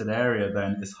congested area,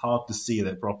 then it's hard to see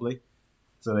it properly.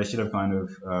 So they should have kind of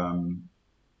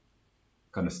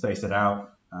spaced it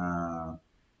out. And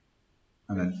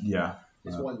then, yeah.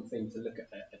 It's one thing to look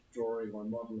at a drawing or a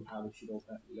model of how they should all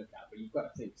perfectly look at, but you've got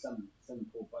to think some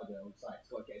poor bugger on site's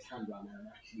got to get his hand around there and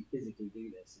actually physically do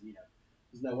this. And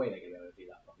there's no way they're going to be able to do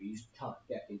that properly. You just can't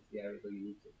get into the areas where you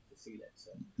need to seal it.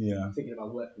 So yeah, thinking about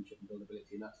workmanship and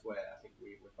buildability, and that's where I think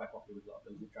we're quite popular with a lot of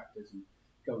building contractors and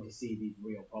going to see these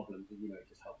real problems. And it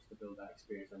just helps to build that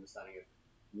experience and understanding of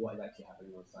what is actually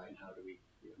happening on site and how do we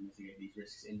mitigate these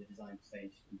risks in the design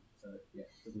stage. And so yeah,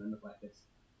 it doesn't end up like this.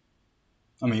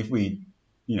 I mean,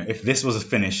 if this was a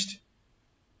finished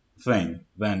thing,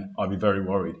 then I'd be very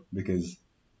worried because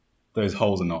those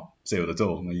holes are not sealed at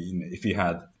all. I mean, if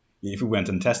we went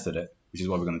and tested it, which is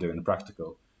what we're going to do in the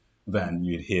practical, then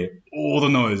you'd hear all the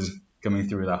noise coming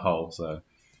through that hole. So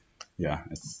yeah,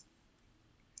 it's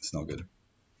not good.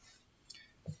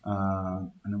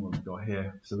 And then what we've got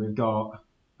here, so we've got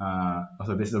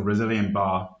so this is a resilient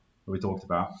bar that we talked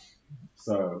about.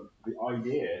 So the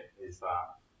idea is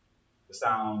that the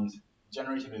sound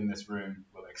generated in this room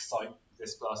will excite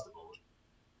this plasterboard,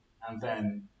 and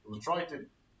then it will try to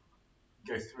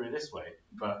go through this way,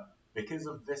 but because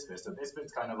of this bit, so this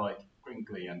bit's kind of like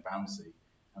crinkly and bouncy,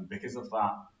 and because of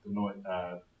that,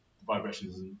 the vibration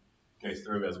doesn't go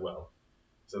through as well.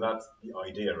 So that's the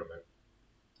idea of it.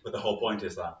 But the whole point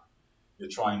is that you're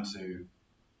trying to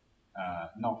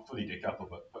not fully decouple,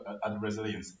 but add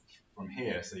resilience from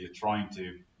here. So you're trying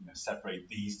to separate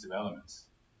these two elements.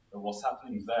 But what's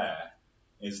happening there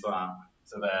is that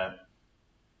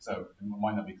so it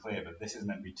might not be clear, but this is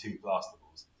meant to be two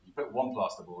plasterboards. You put one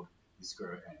plasterboard, you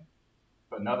screw it in.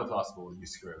 Put another plasterboard, you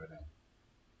screw it in.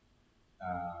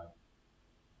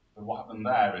 But what happened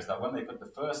there is that when they put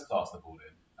the first plasterboard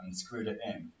in and screwed it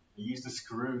in, they used a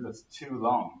screw that's too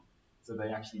long, so they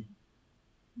actually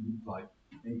like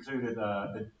included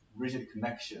a rigid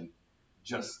connection,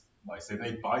 just like so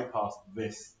they bypassed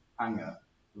this hanger,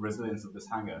 the resilience of this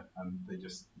hanger, and they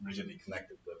just rigidly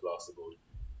connected the plasterboard.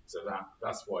 So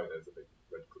that's why there's a big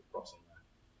red cross on there,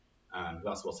 and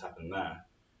that's what's happened there.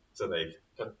 So they've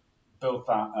built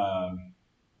that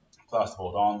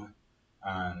plasterboard on,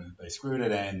 and they screwed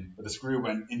it in, but the screw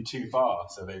went in too far,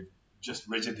 so they just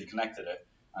rigidly connected it,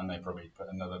 and they probably put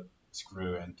another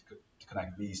screw in to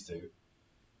connect these two.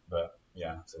 But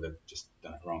yeah, so they've just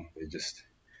done it wrong. They just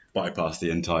bypassed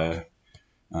the entire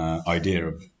idea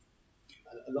of.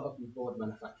 A lot of board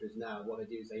manufacturers now, what they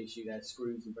do is they issue their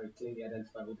screws in very clearly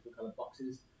identifiable different coloured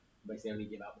boxes. Basically, only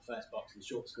give out the first box and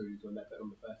short screws when they're put on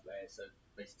the first layer, so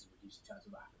basically to reduce the chance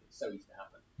of that. It's so easy to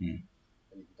happen.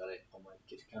 And you've done it on my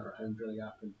kitchen counter at home, drilling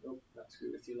up, and that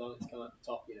screw was too long, it's come out the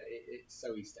top. It's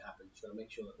so easy to happen. You've got to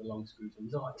make sure that the long screws are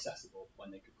not accessible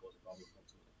when they could cause a problem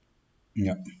ultimately.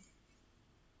 Yeah.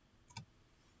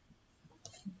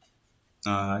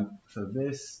 So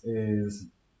this is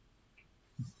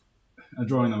a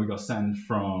drawing that we got sent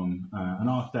from an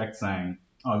architect saying,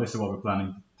 "Oh, this is what we're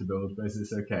planning to build. But is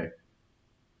this okay?"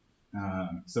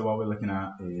 So what we're looking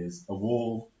at is a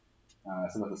wall.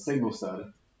 So that's a single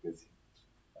stud, because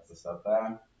that's a stud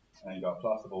there, and you got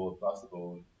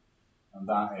plasterboard, and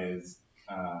that is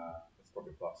it's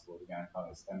probably plasterboard again. Oh,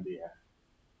 it's MDF.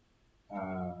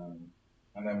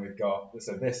 And then we've got this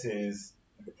is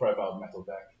like a profile metal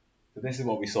deck. So this is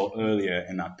what we saw earlier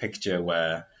in that picture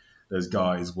where those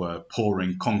guys were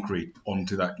pouring concrete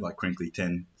onto that like crinkly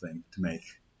tin thing to make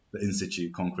the in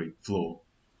situ concrete floor.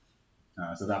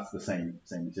 So that's the same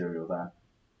material there.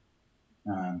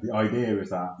 And the idea is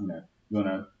that you want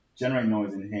to generate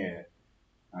noise in here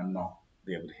and not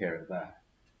be able to hear it there.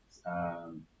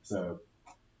 So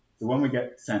when we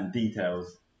get sent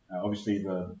details, obviously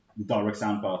the direct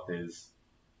sound path is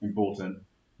important,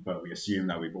 but we assume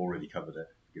that we've already covered it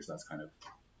because that's kind of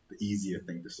the easier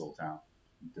thing to sort out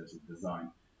in terms of design.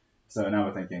 So now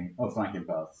we're thinking, flanking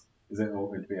paths, is it all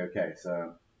going to be okay?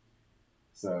 So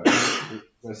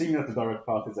we're assuming that the direct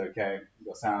path is okay. We've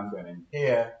got sound going in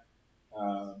here.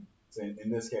 So in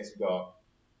this case, we've got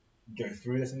going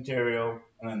through this material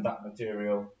and then that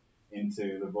material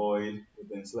into the void with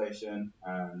the insulation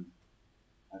and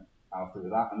out through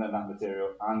that, and then that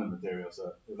material and the material.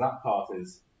 So that part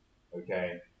is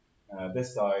okay.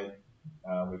 This side,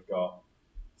 we've got,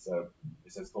 so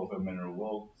it says full mineral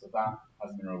wool. So that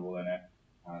has mineral wool in it,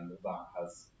 and that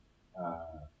has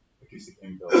acoustic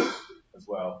infill as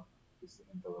well, acoustic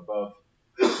infill above.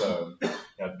 So you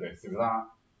have to go through that.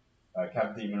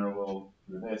 Cavity mineral wool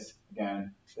through this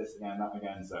again, that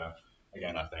again. So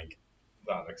again, I think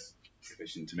that looks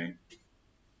sufficient to me.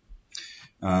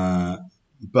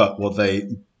 But what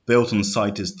they built on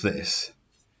site is this.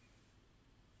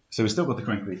 So we've still got the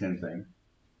crinkly tin thing.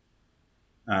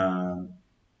 And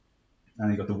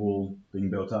you've got the wall being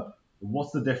built up.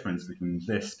 What's the difference between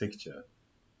this picture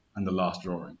and the last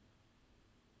drawing?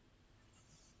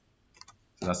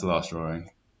 So that's the last drawing.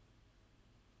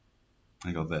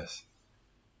 I got this.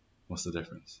 What's the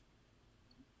difference?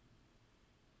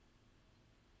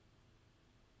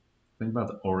 Think about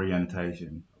the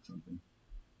orientation of something.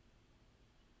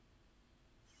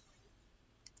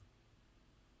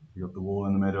 You got the wall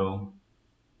in the middle.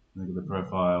 Look at the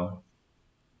profile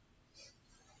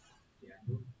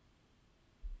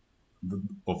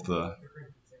of the.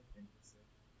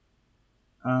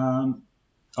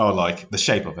 Like the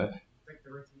shape of it. Like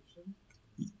the rotation?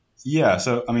 Yeah.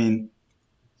 So I mean.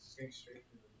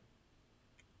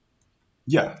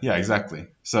 Yeah, exactly.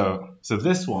 So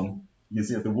this one, you can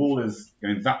see that the wall is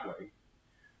going that way,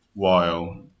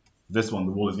 while this one,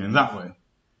 the wall is going that way.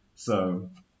 So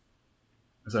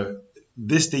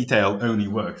this detail only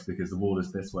works because the wall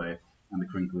is this way and the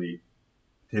crinkly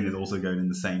tin is also going in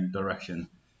the same direction.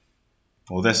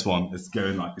 Well, this one is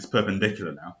going it's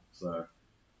perpendicular now. So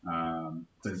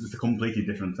it's just a completely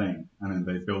different thing. And then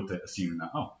they built it assuming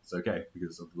that, it's okay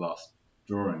because of the last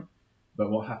drawing. But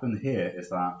what happened here is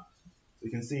that you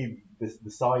can see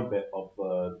the side bit of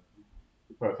the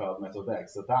profile metal deck.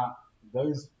 So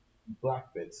those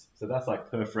black bits, so that's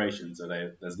like perforation. So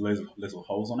there's loads of little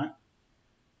holes on it.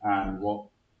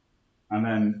 And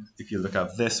then if you look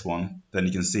at this one, then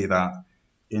you can see that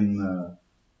in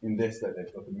this that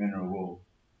they've got the mineral wool.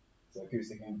 So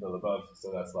acoustic infill above,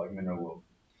 so that's like mineral wool.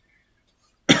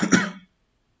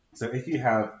 So if you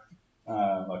have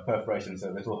like perforation, so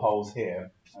little holes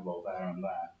here, and there and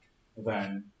there,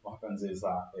 then what happens is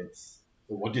that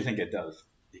what do you think it does?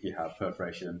 if you have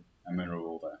perforation and mineral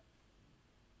wool there.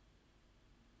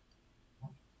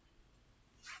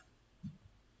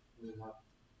 Will it have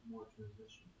more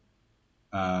transmission?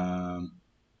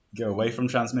 Go away from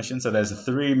transmission. So there's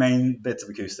three main bits of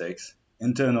acoustics: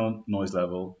 internal noise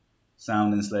level,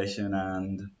 sound insulation,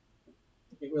 and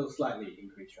It will slightly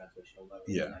increase transmission, although it's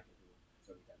Yeah. negligible,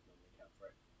 so we don't normally account for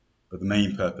it. but the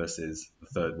main purpose is the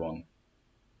third one.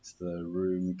 It's the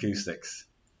room acoustics.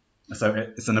 So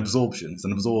it's an absorption. It's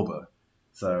an absorber.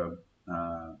 So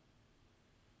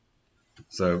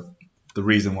so the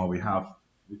reason why we have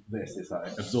this is that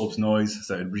it absorbs noise,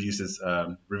 so it reduces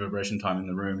reverberation time in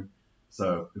the room.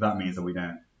 So that means that we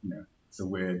don't, so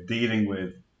we're dealing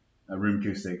with room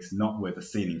acoustics not with a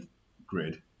ceiling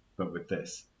grid, but with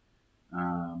this,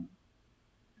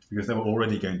 because they were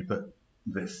already going to put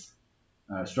this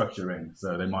structure in,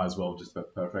 so they might as well just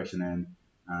put perforation in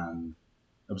and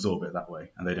absorb it that way,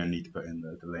 and they don't need to put in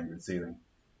the lingering ceiling.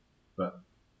 But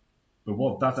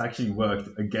what that's actually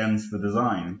worked against the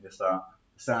design is that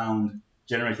sound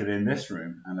generated in this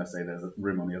room, and let's say there's a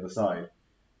room on the other side,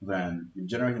 then you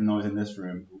generated noise in this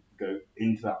room will go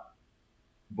into that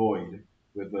void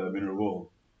with the mineral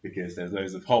wool because there's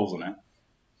loads of holes on it,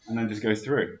 and then just go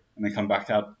through and then come back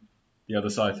out the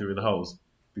other side through the holes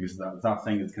because that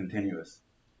thing is continuous.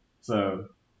 So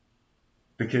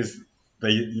because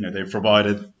they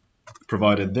provided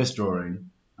this drawing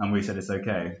and we said it's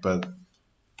okay, but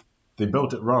they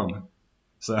built it wrong.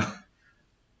 So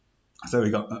we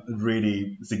got a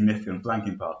really significant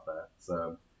flanking path there.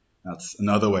 So that's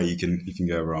another way you can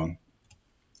go wrong.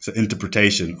 So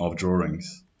interpretation of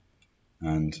drawings,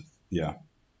 and yeah.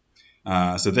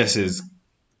 So this is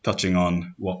touching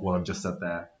on what I've just said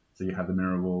there. So you have the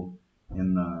mineral wool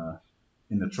in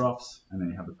the troughs, and then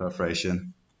you have the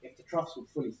perforation. If the troughs were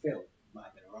fully filled, it might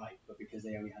have been alright, but because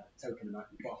they only had a token amount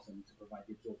at the bottom to provide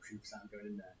the absorption of sound going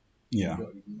in there, Yeah. you've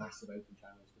got these massive open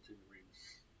channels between the rooms.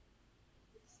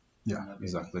 Yeah,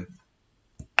 exactly.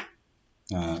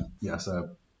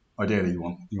 So ideally you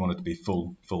want it to be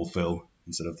full fill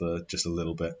instead of just a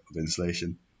little bit of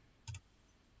insulation.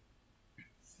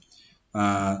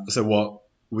 So what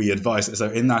we advise, so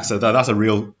in that, that's a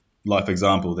real life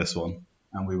example, this one,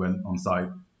 and we went on site,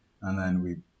 and then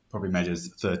we probably measured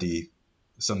 30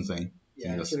 something.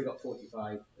 Yeah, it should have got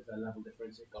 45 as a level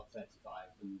difference. It got 35,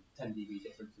 and 10 dB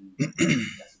difference in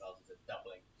decibels is a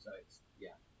doubling. So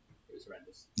it was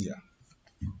horrendous. Yeah.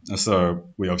 So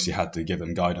we obviously had to give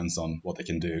them guidance on what they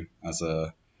can do as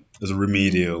a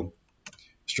remedial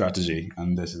strategy,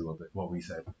 and this is what we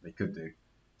said they could do.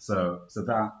 So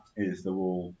that is the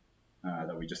wall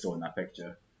that we just saw in that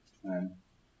picture, and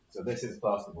so this is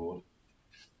plasterboard,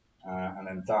 and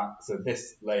then so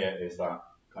this layer is that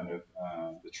kind of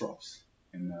the troughs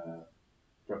in the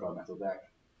profile metal deck.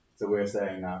 So we're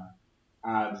saying that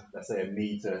add, let's say, a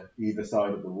meter either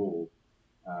side of the wall,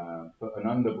 put an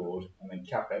underboard, and then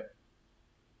cap it.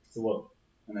 So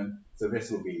this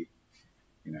will be,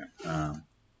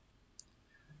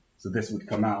 so this would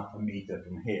come out a meter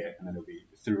from here, and then it'll be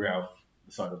throughout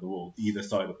the side of the wall, either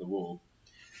side of the wall,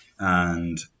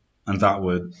 and what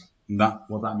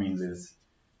that means is,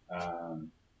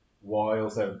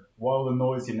 while the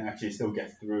noise can actually still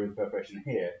get through the perforation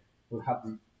here, we'll have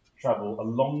to travel a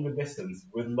longer distance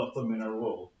with lots of mineral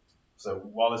wool. So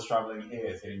while it's traveling here,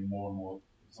 it's getting more and more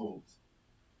absorbed,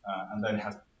 and then it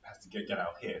has to get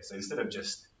out here. So instead of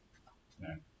just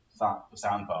the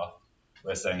sound path,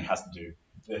 we're saying it has to do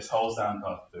this whole sound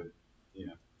path to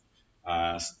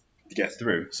get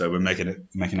through. So we're making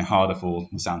it harder for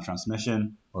the sound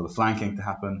transmission or the flanking to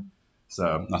happen.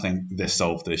 So I think this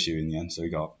solved the issue in the end. So we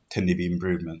got 10 dB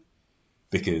improvement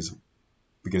because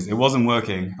it wasn't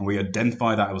working, and we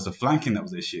identified that it was the flanking that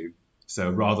was the issue. So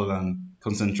rather than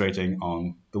concentrating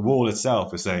on the wall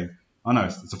itself, we're saying, oh no,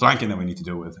 it's the flanking that we need to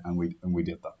deal with, and we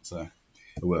did that. So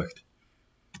it worked.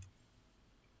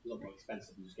 A lot more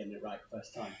expensive than just getting it right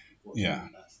first time. Yeah.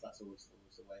 That's always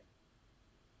the way.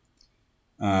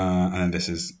 And then this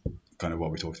is kind of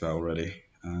what we talked about already,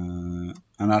 and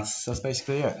that's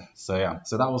basically it. So yeah,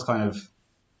 so that was kind of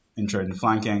intro into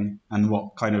flanking and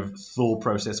what kind of thought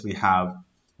process we have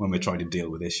when we're trying to deal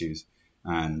with issues,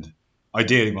 and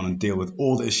ideally we want to deal with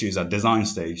all the issues at design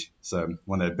stage. So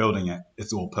when they're building it,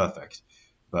 it's all perfect,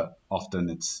 but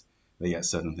often they get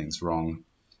certain things wrong,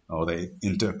 or they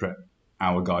interpret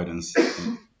our guidance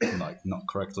like not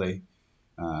correctly.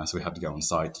 So we have to go on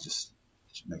site to just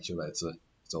make sure that it's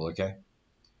all okay.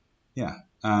 Yeah.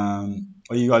 Are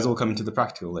you guys all coming to the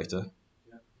practical later?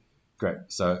 Yeah. Great.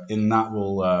 So in that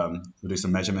we'll do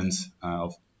some measurements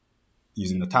of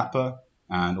using the tapper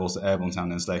and also airborne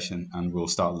sound insulation, and we'll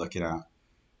start looking at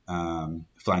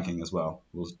flanking as well.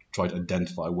 We'll try to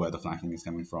identify where the flanking is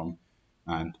coming from,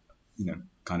 and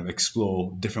kind of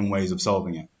explore different ways of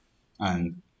solving it.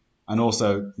 And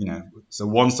also, so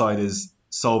one side is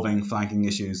solving flanking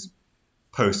issues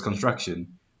post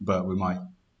construction, but we might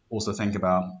also think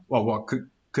about, well, what could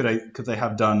they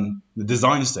have done the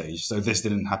design stage so this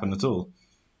didn't happen at all,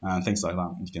 and things like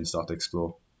that. You can start to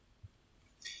explore.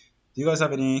 Do you guys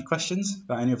have any questions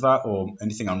about any of that or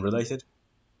anything unrelated?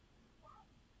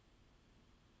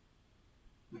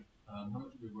 How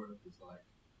much of your work is like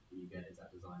you get is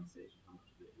at design stage, and how much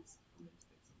of it is coming to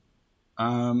fix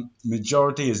something?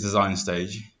 Majority is design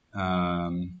stage. I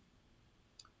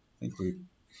think we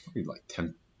probably like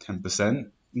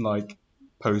 10% like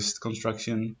post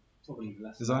construction Probably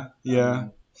less. design. Yeah.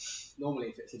 Normally,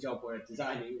 if it's a job where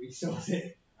designing, we sort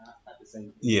it at the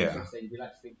same. Yeah. So we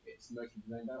like to think it's mostly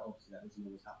designed out. Obviously, that doesn't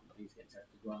always happen. Things get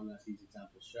tested wrong, as these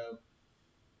examples show.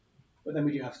 But then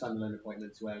we do have standalone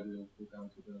appointments where we'll go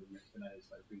into a building next to those,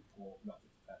 like report, not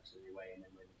just facts anyway, and then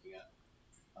we're looking at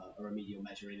a remedial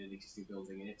measure in an existing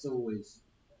building, and it's always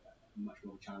much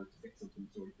more of a challenge to fix something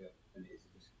that's already built than it is to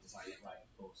just design it right, of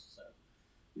course. So,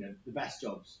 the best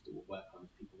jobs that we'll work on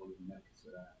if people won't even notice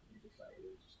we're there. Just like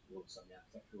just all of a sudden the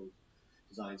architectural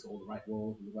designs all the right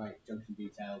walls and the right junction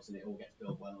details, and it all gets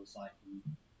built well on site, and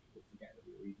people forget that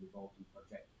we were even involved in the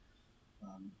project.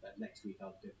 But next week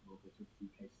we'll go through a few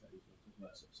case studies and talk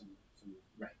about some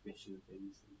recognition of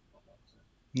things and whatnot. So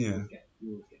Yeah.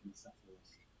 you always get missed off the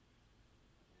list.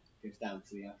 It goes down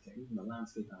to the architect, even the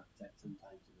landscape architect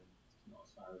sometimes, and then it's not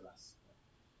as far as us.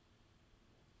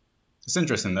 It's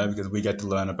interesting though, because we get to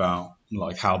learn about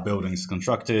like how buildings are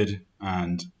constructed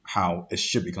and how it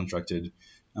should be constructed.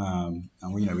 And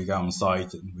we go on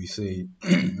site and we see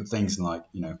things like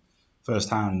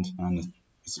firsthand, and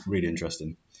it's really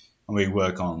interesting. And we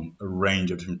work on a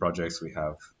range of different projects we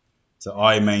have. So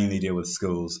I mainly deal with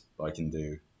schools, but I can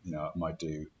do I might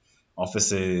do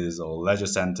offices or leisure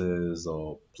centres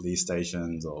or police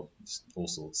stations or just all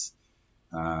sorts.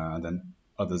 And then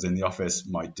others in the office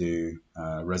might do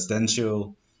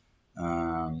residential,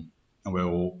 and we're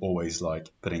always like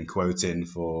putting quotes in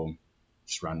for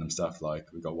just random stuff.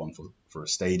 Like we got one for a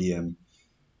stadium.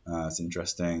 It's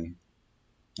interesting.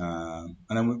 And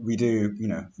then we do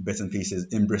bits and pieces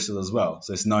in Bristol as well.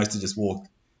 So it's nice to just walk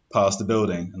past the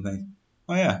building and think,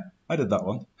 oh yeah, I did that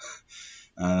one.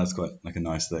 That's quite like a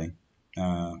nice thing.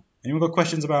 Anyone got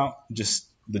questions about just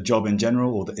the job in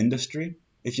general or the industry?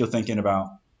 If you're thinking about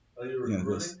Are you recruiting?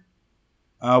 this,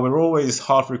 we're always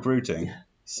half recruiting. Yeah.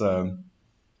 So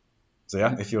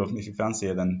yeah, if you fancy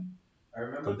it, then I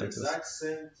remember the contact us. exact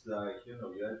sent you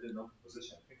had an open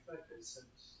position. I think like I sent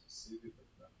CV, but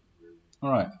nothing really. all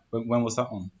right. When was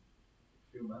that one?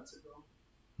 A few months ago.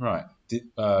 Right.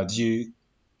 Did you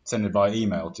send it by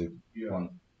email to Yeah.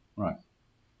 one? Right.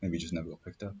 Maybe you just never got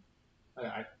picked up.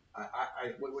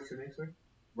 What's your name, sorry?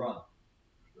 Ron.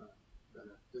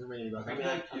 Doesn't ring any bells. I mean,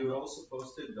 like you also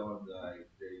posted on the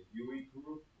UE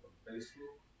group on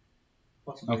Facebook.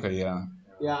 Possibly. Okay. Yeah.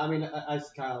 Yeah, I mean, as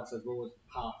Kyle says, we're always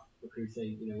half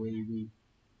recruiting.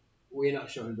 We're not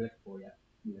sure who we're looking for yet.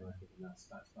 I think that's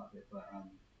part of it. But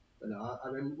no,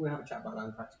 I mean, we'll have a chat about that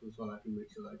in practical as well. I can make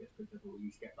sure that it gets picked up, and we'll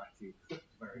usually get back to you at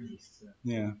the very least. So.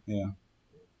 Yeah.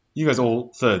 You guys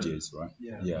all third years, right?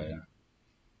 Yeah.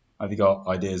 Have you got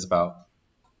ideas about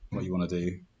what you want to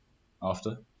do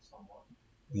after? Somewhat.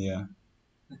 Yeah.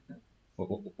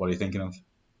 What are you thinking of?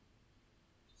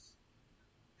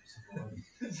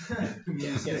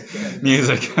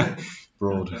 Music.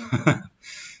 Broad.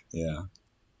 Yeah.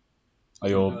 Are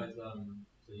you all? Guys,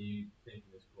 so you think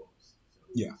this course? So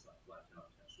Yeah. It's like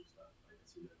architectural stuff. I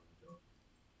guess you learn on the job.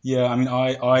 Yeah, I mean,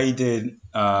 I did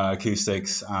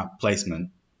acoustics at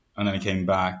placement, and then I came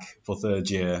back for third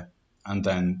year, and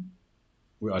then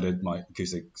I did my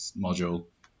acoustics module,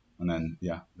 and then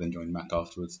joined Mac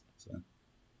afterwards. So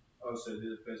Oh, so you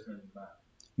did a placement in Mac.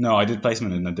 no, I did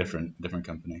placement in a different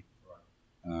company,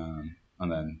 Right.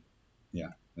 and then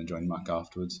joined Mac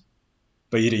afterwards.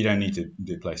 But you don't need to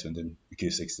do placement in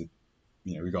acoustics.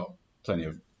 We got plenty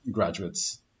of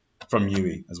graduates from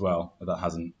UE as well that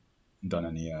hasn't done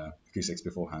any acoustics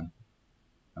beforehand.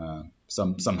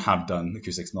 Some have done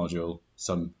acoustics module,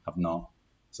 some have not.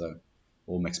 So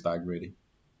all mixed bag really.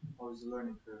 What was the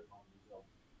learning curve on the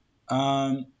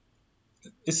job?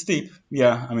 It's steep,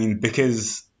 yeah. I mean,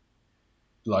 because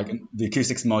like the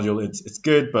acoustics module, it's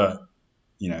good, but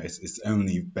it's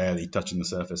only barely touching the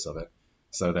surface of it.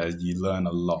 So that you learn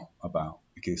a lot about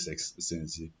acoustics as soon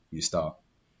as you start,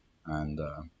 and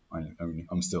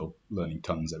I'm still learning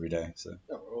tons every day. So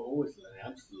No, we're always learning.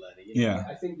 I'm still learning. Yeah.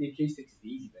 I think the acoustics is the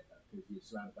easy bit, though, because you're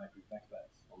surrounded by group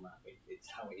experts on that.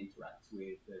 It's how it interacts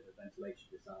with the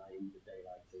ventilation design, the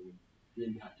daylighting,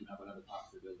 the impact you have on other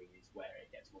parts of the building is where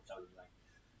it gets more challenging. Like,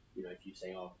 if you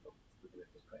say, oh, look, we're going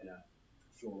to just put in a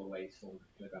floor that weighs 400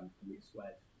 kilograms per meter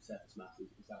squared surface mass, is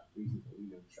that reasonable?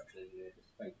 The structural engineer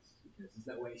just faints because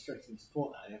there's no way to structurally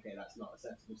support that. And, okay, that's not a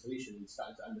sensible solution. And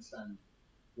starting to understand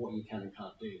what you can and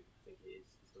can't do, I think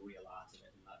is the real art of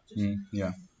it, and that just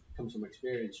comes from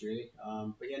experience, really.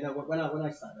 But yeah, no, when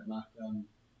I started at Mac,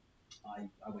 I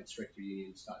went straight through uni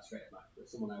and started straight at Mac.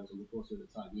 But someone I was on the course with at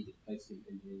the time, he did a placement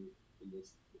in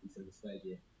this until his third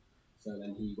year. So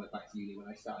then he went back to uni when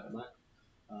I started at Mac.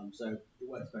 So it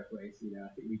works both ways. I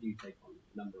think we do take on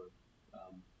a number of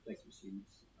placement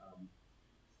students.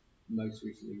 Most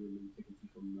recently, we've been taking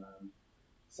people from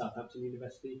Southampton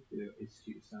University, the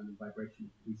Institute of Sound and Vibration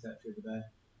Research over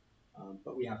there.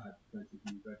 But we have had plenty of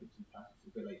new graduates in the past.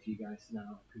 It's a bit late for you guys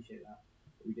now. I appreciate that.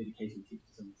 But we did occasionally teach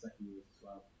to some of the second years as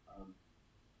well.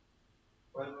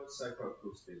 What about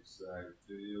psychoacoustics?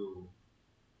 Do you,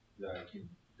 in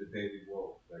the daily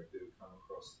work, do you come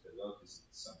across it a lot? Is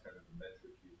it some kind of a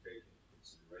metric you take into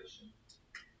consideration?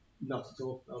 Not at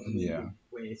all.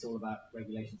 Where it's all about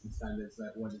regulations and standards.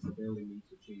 What does the building need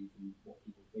to achieve, and what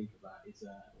people think of that is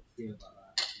or feel about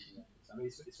that. I mean,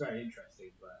 it's very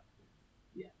interesting, but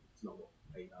yeah, it's not what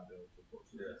pays our bills,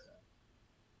 unfortunately. Yeah. So.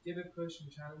 Do you ever push and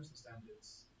challenge the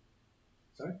standards?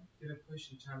 Sorry? Do you ever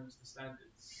push and challenge the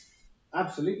standards?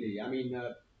 Absolutely. I mean,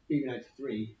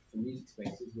 B93 for music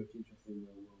spaces, which interestingly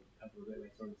we'll cover a bit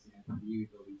later on to see how the new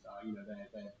buildings are.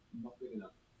 They're not good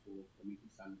enough for music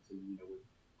standards, and we're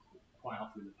quite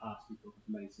often in the past we've talked about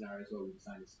many scenarios where we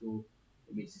design a school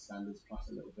that meets the standards plus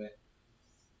a little bit,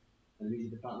 and the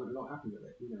music department are not happy with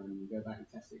it. And we go back and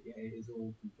test it. Yeah, it is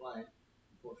all compliant,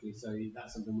 unfortunately. So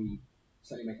that's something we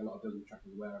certainly make a lot of building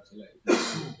contractors aware of. So look, if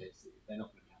you do this, they're not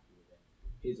going to be happy with it.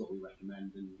 Here's what we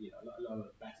recommend, and a lot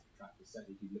of better contractors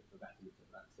certainly do look for betterment of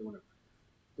that. They want to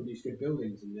produce good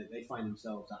buildings, and they find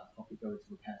themselves out of pocket going to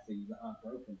repair things that aren't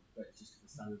broken, but it's just because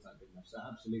the standards aren't good enough. So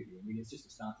absolutely, I mean, it's just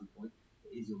a starting point.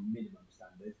 It is your minimum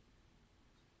standard.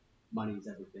 Money is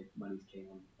everything. Money's king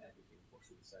on everything,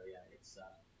 unfortunately. So yeah, it's a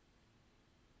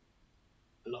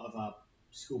lot of our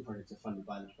school projects are funded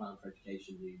by the Department for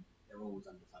Education, who they're always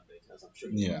underfunded, as I'm sure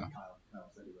you know. Kyle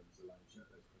certainly runs the lion's share of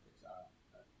those projects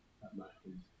at Mac,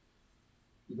 and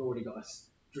you've already got a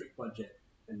strict budget,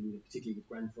 and particularly with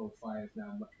Grenfell fires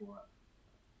now much more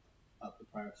up the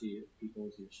priority of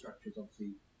people's structures.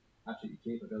 Obviously, absolutely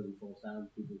key. If a building falls down,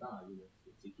 people die.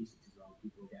 If the acoustics is wrong,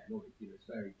 people will get annoyed. It's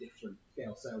very different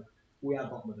scale. So we are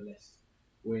bottom of the list.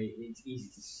 It's easy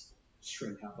to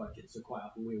shrink our budget. So quite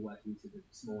often we're working to the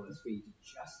smallest fee to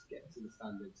just get to the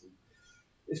standards, and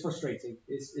it's frustrating.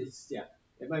 It's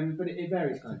but it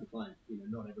varies client to client.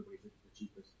 Not everybody's the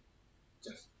cheapest.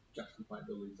 Just compliant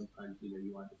building. Sometimes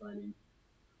you are designing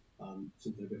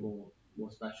something a bit more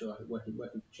special. I think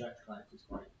working for church clients is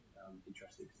quite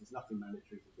interesting because there's nothing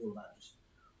mandatory. It's all about just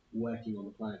working on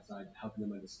the client side, helping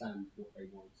them understand what they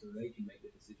want, so they can make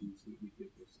the decisions with your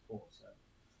support. So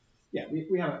yeah, we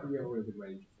have a real good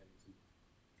range of things. And,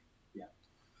 yeah,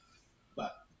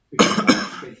 but with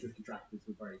contractors,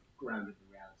 we're very grounded in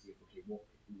reality of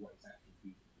what is actually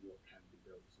feasible, what can be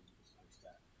built, as opposed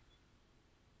to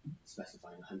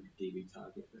specifying a 100 dB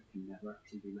target that can never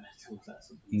actually be met, or that's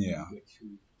something which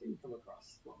we didn't come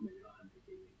across. Not maybe not 100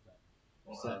 dB, but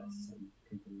sets and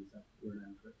companies that were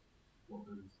renowned for it. What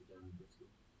buildings were done in Bristol?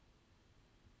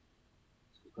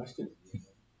 That's a good question.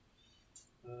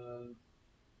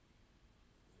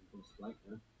 Like,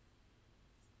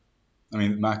 I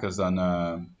mean, Mac has done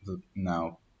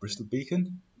now Bristol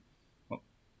Beacon. What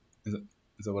is it?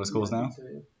 Is that what it's called now? So,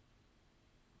 yeah.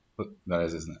 But that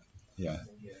is, isn't it? Yeah.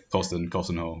 Colston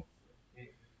Hall.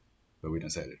 But we don't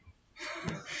say it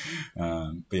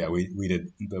anymore. But yeah, we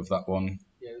did that one.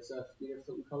 Yeah, there's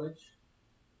Fulton College.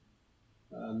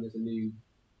 There's a new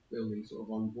building sort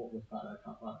of on what was part of that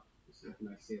car park. It's like a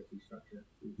nice CO2 structure.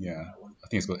 Yeah, I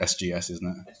think it's called SGS, isn't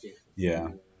it? SGS. Yeah.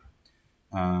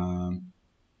 I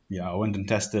went and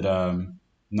tested,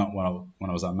 not when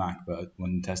I was at Mac, but I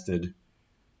went and tested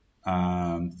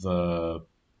the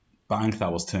bank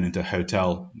that was turned into a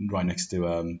hotel right next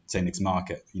to St. Nick's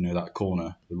Market. That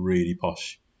corner, the really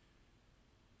posh,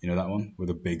 that one with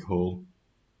a big hall.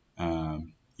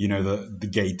 The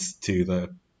gates to the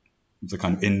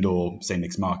kind of indoor St.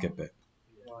 Nick's Market bit,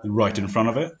 right in front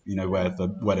of it, where the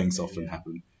weddings often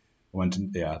happen. I went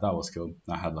and, that was cool.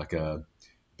 That had like a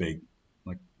big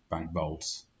bank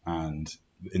vaults, and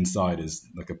inside is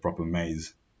like a proper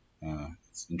maze.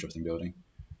 It's an interesting building.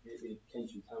 The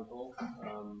Keynsham Town Hall,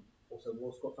 also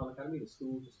Warscott Town Academy, the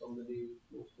school just on the new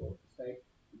Warscott estate.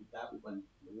 we did that. We went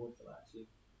in the water for that actually.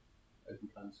 Open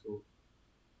plan school.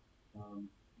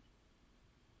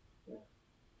 Yeah.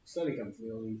 Slowly coming to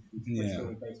me all these Yeah.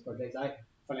 based projects.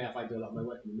 Funny enough, I do a lot of my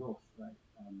work in the north, right?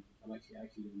 I'm actually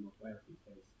live in North Wales these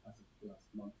days as of the last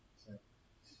month. So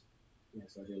yeah,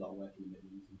 so I do a lot of work in the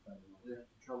Midlands and further north. Yeah,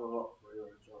 you travel a lot for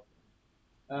your job.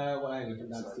 Well, I only come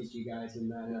down to teach you guys and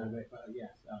but yeah,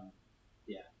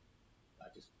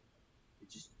 it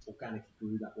just organically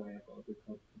grew that way. I've got a good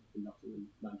contact in Nottingham,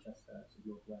 Manchester, so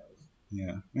North Wales.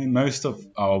 Yeah, I mean, most of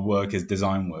our work is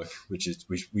design work, which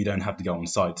we don't have to go on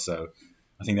site. So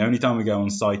I think the only time we go on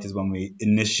site is when we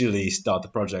initially start the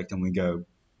project and we go,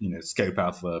 scope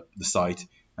out the site,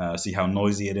 see how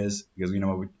noisy it is. Because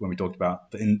when we talked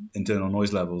about the internal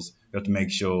noise levels, we have to make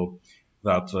sure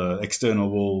that the external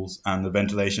walls and the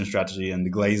ventilation strategy and the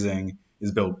glazing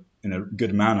is built in a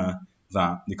good manner,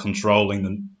 that you're controlling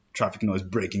the traffic noise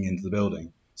breaking into the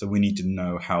building. So we need to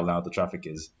know how loud the traffic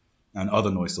is and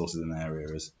other noise sources in the area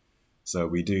is. So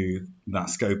we do that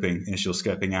initial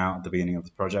scoping out at the beginning of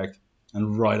the project,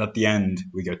 and right at the end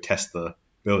we go test the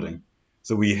building.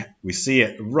 So we see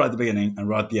it right at the beginning and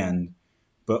right at the end,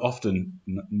 but often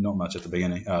not much at the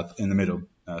beginning, in the middle.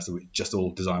 So we just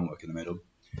all design work in the middle.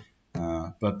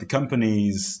 But the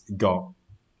company's got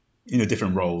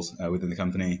different roles within the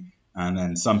company, and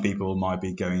then some people might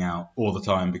be going out all the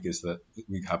time because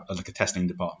we have like a testing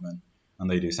department, and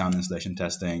they do sound insulation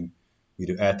testing. We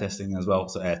do air testing as well,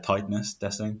 so air tightness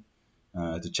testing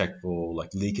to check for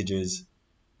like leakages.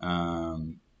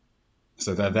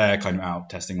 So they're kind of out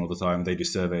testing all the time. They do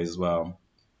surveys as well.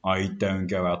 I don't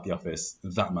go out the office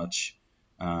that much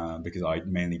because I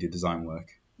mainly do design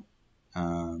work.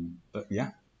 But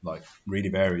yeah, like really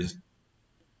varies.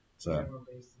 So Everyone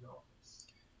based in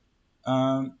the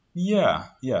office.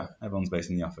 yeah, everyone's based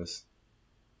in the office.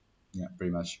 Yeah,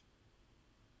 pretty much.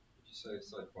 Would you say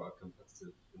it's like quite a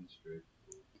competitive industry?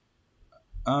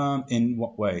 In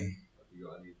what way? Have you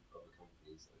got any other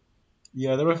companies?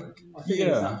 Yeah, there are. I think in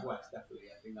the southwest, definitely.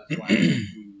 I think that's why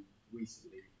we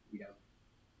recently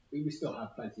we still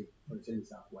have plenty of products in the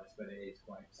southwest, but it is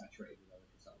quite saturated with other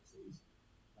consultancies.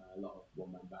 A lot of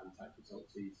one-man band type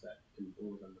consultancies that can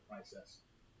always underprice us.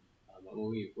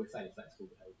 We're fairly flexible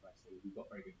with how we price things. We've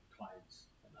got very good clients,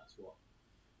 and that's what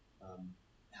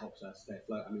helps us stay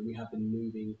afloat. I mean, we have been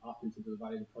moving up into the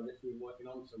value of the projects we've been working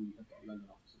on, so we have got a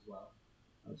London office as well.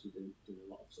 So we've been doing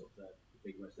a lot of sort of the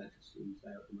big residential schemes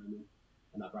there at the moment.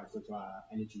 And that branches onto our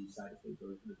energy side of things,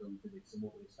 where we're going to build physics. And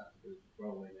what we start to do is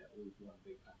roll in it all into one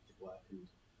big package of work,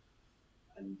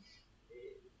 and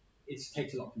it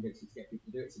takes a lot of convincing to get people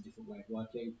to do it. It's a different way of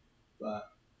working,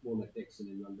 but Walnut Dixon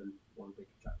in London, one of the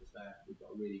big contractors there, we've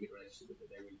got a really good relationship with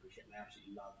it. They really appreciate it. They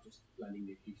absolutely love just blending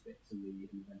the acoustics and the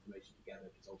ventilation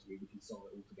together, because ultimately we can solve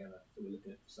it all together. So we're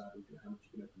looking at the facade, looking at how much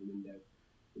you can open the window,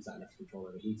 is that enough to control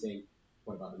overheating?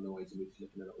 What about the noise? And we're just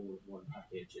looking at it all as one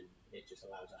package, and it just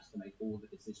allows us to make all the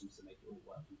decisions to make it all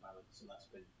work in balance. So that's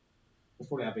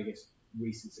probably our biggest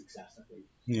recent success, I think.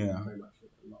 Yeah. Very much a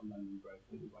lot of London growth. I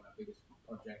think we won our biggest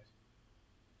project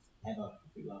ever, I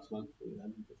think last month, with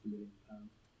 £150 million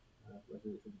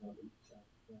residential development. So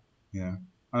Yeah.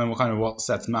 And then what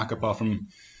sets Mac apart from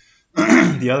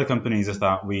the other companies is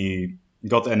that we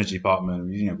got the energy department.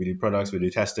 We do products, we do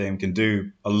testing, can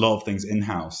do a lot of things in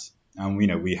house, and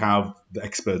we have the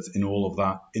experts in all of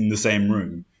that in the same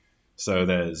room. So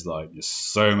there's like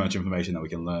just so much information that we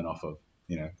can learn off of.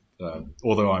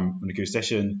 Although I'm an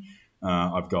acoustician,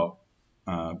 I've got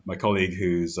my colleague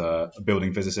who's a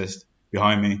building physicist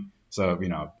behind me. So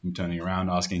I'm turning around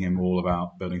asking him all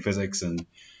about building physics, and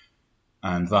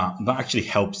that actually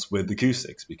helps with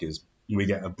acoustics, because we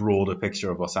get a broader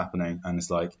picture of what's happening, and it's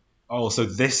like, oh, so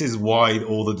this is why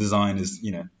all the design is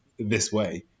this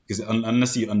way, because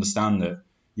unless you understand it,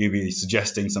 you'll be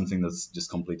suggesting something that's just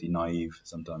completely naive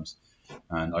sometimes.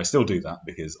 And I still do that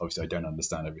because obviously I don't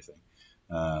understand everything,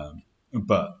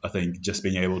 but I think just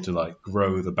being able to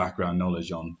grow the background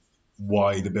knowledge on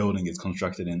why the building is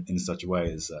constructed in such a way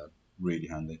is really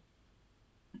handy.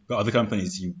 But other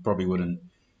companies, you probably wouldn't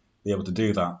be able to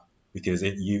do that, because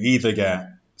you either get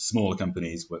smaller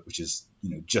companies, which is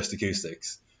just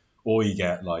acoustics, or you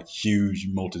get huge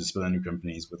multidisciplinary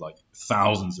companies with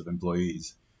thousands of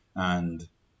employees. And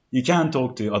you can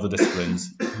talk to other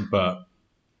disciplines, but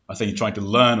I think trying to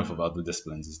learn off of other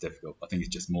disciplines is difficult. I think it's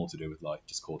just more to do with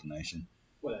just coordination.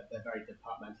 well, they're very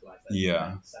departmentalised.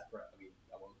 Yeah. Separate. I mean,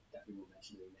 definitely won't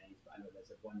mention any names, but I know there's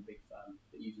one big firm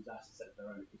that uses us instead of their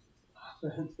own acoustics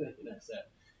department. So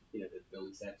the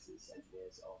building services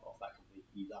engineers of that company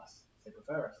use us. They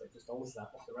prefer us. They've just told us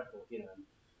that off the record,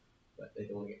 but they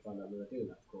don't want to get found out when they're doing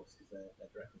that, of course, because their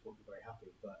directors won't be very happy.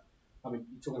 But I mean,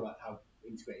 you're talking about how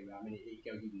integrated we are. I mean, it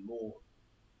goes even more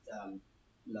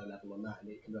low level on that, and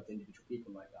it comes up to individual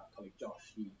people like our colleague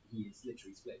Josh. He is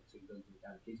literally split between buildings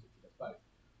and acoustics. He does both.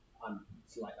 I'm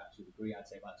like that to a degree. I'd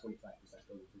say about 25%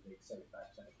 building physics,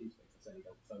 75% acoustics. I certainly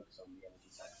don't focus on the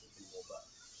energy sectors anymore, but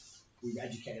we've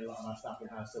educated a lot of our staff in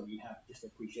house, so we have just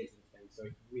appreciation of things. So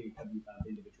it really comes down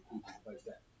to individual people as opposed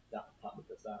to that department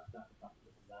does that department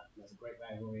does that. And there's a great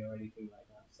rivalry or anything like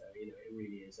that. So it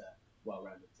really is a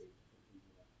well-rounded team.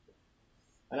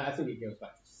 And I think it goes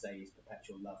back to say his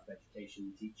perpetual love of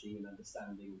education, teaching, and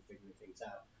understanding, and figuring things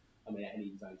out. I mean, any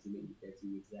design team that you go to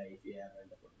today, if you ever end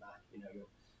up with Mac,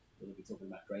 you'll be talking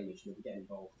about drainage, and you'll be getting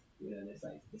involved. And it's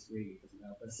like this really doesn't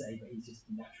help us say, but he's just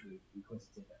naturally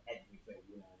inquisitive at everything,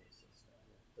 and it's just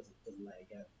doesn't let it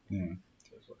go. Yeah.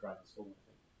 That's what drives us forward, I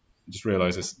think. I just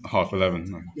realised it's 11:30.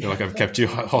 I feel like I've kept you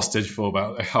hostage for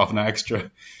about half an hour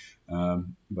extra.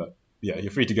 But yeah,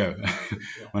 you're free to go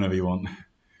whenever you want.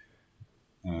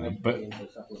 But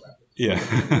yeah.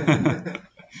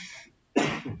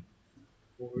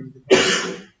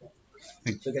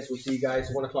 So I guess we'll see you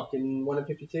guys 1 o'clock in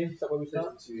 1:52. Is that when we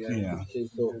start? Yeah. 52,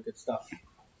 cool, good stuff.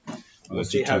 We'll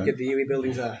see how good the UE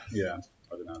buildings are. Yeah.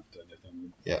 I don't know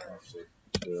anything. Yeah.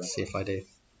 See if I do.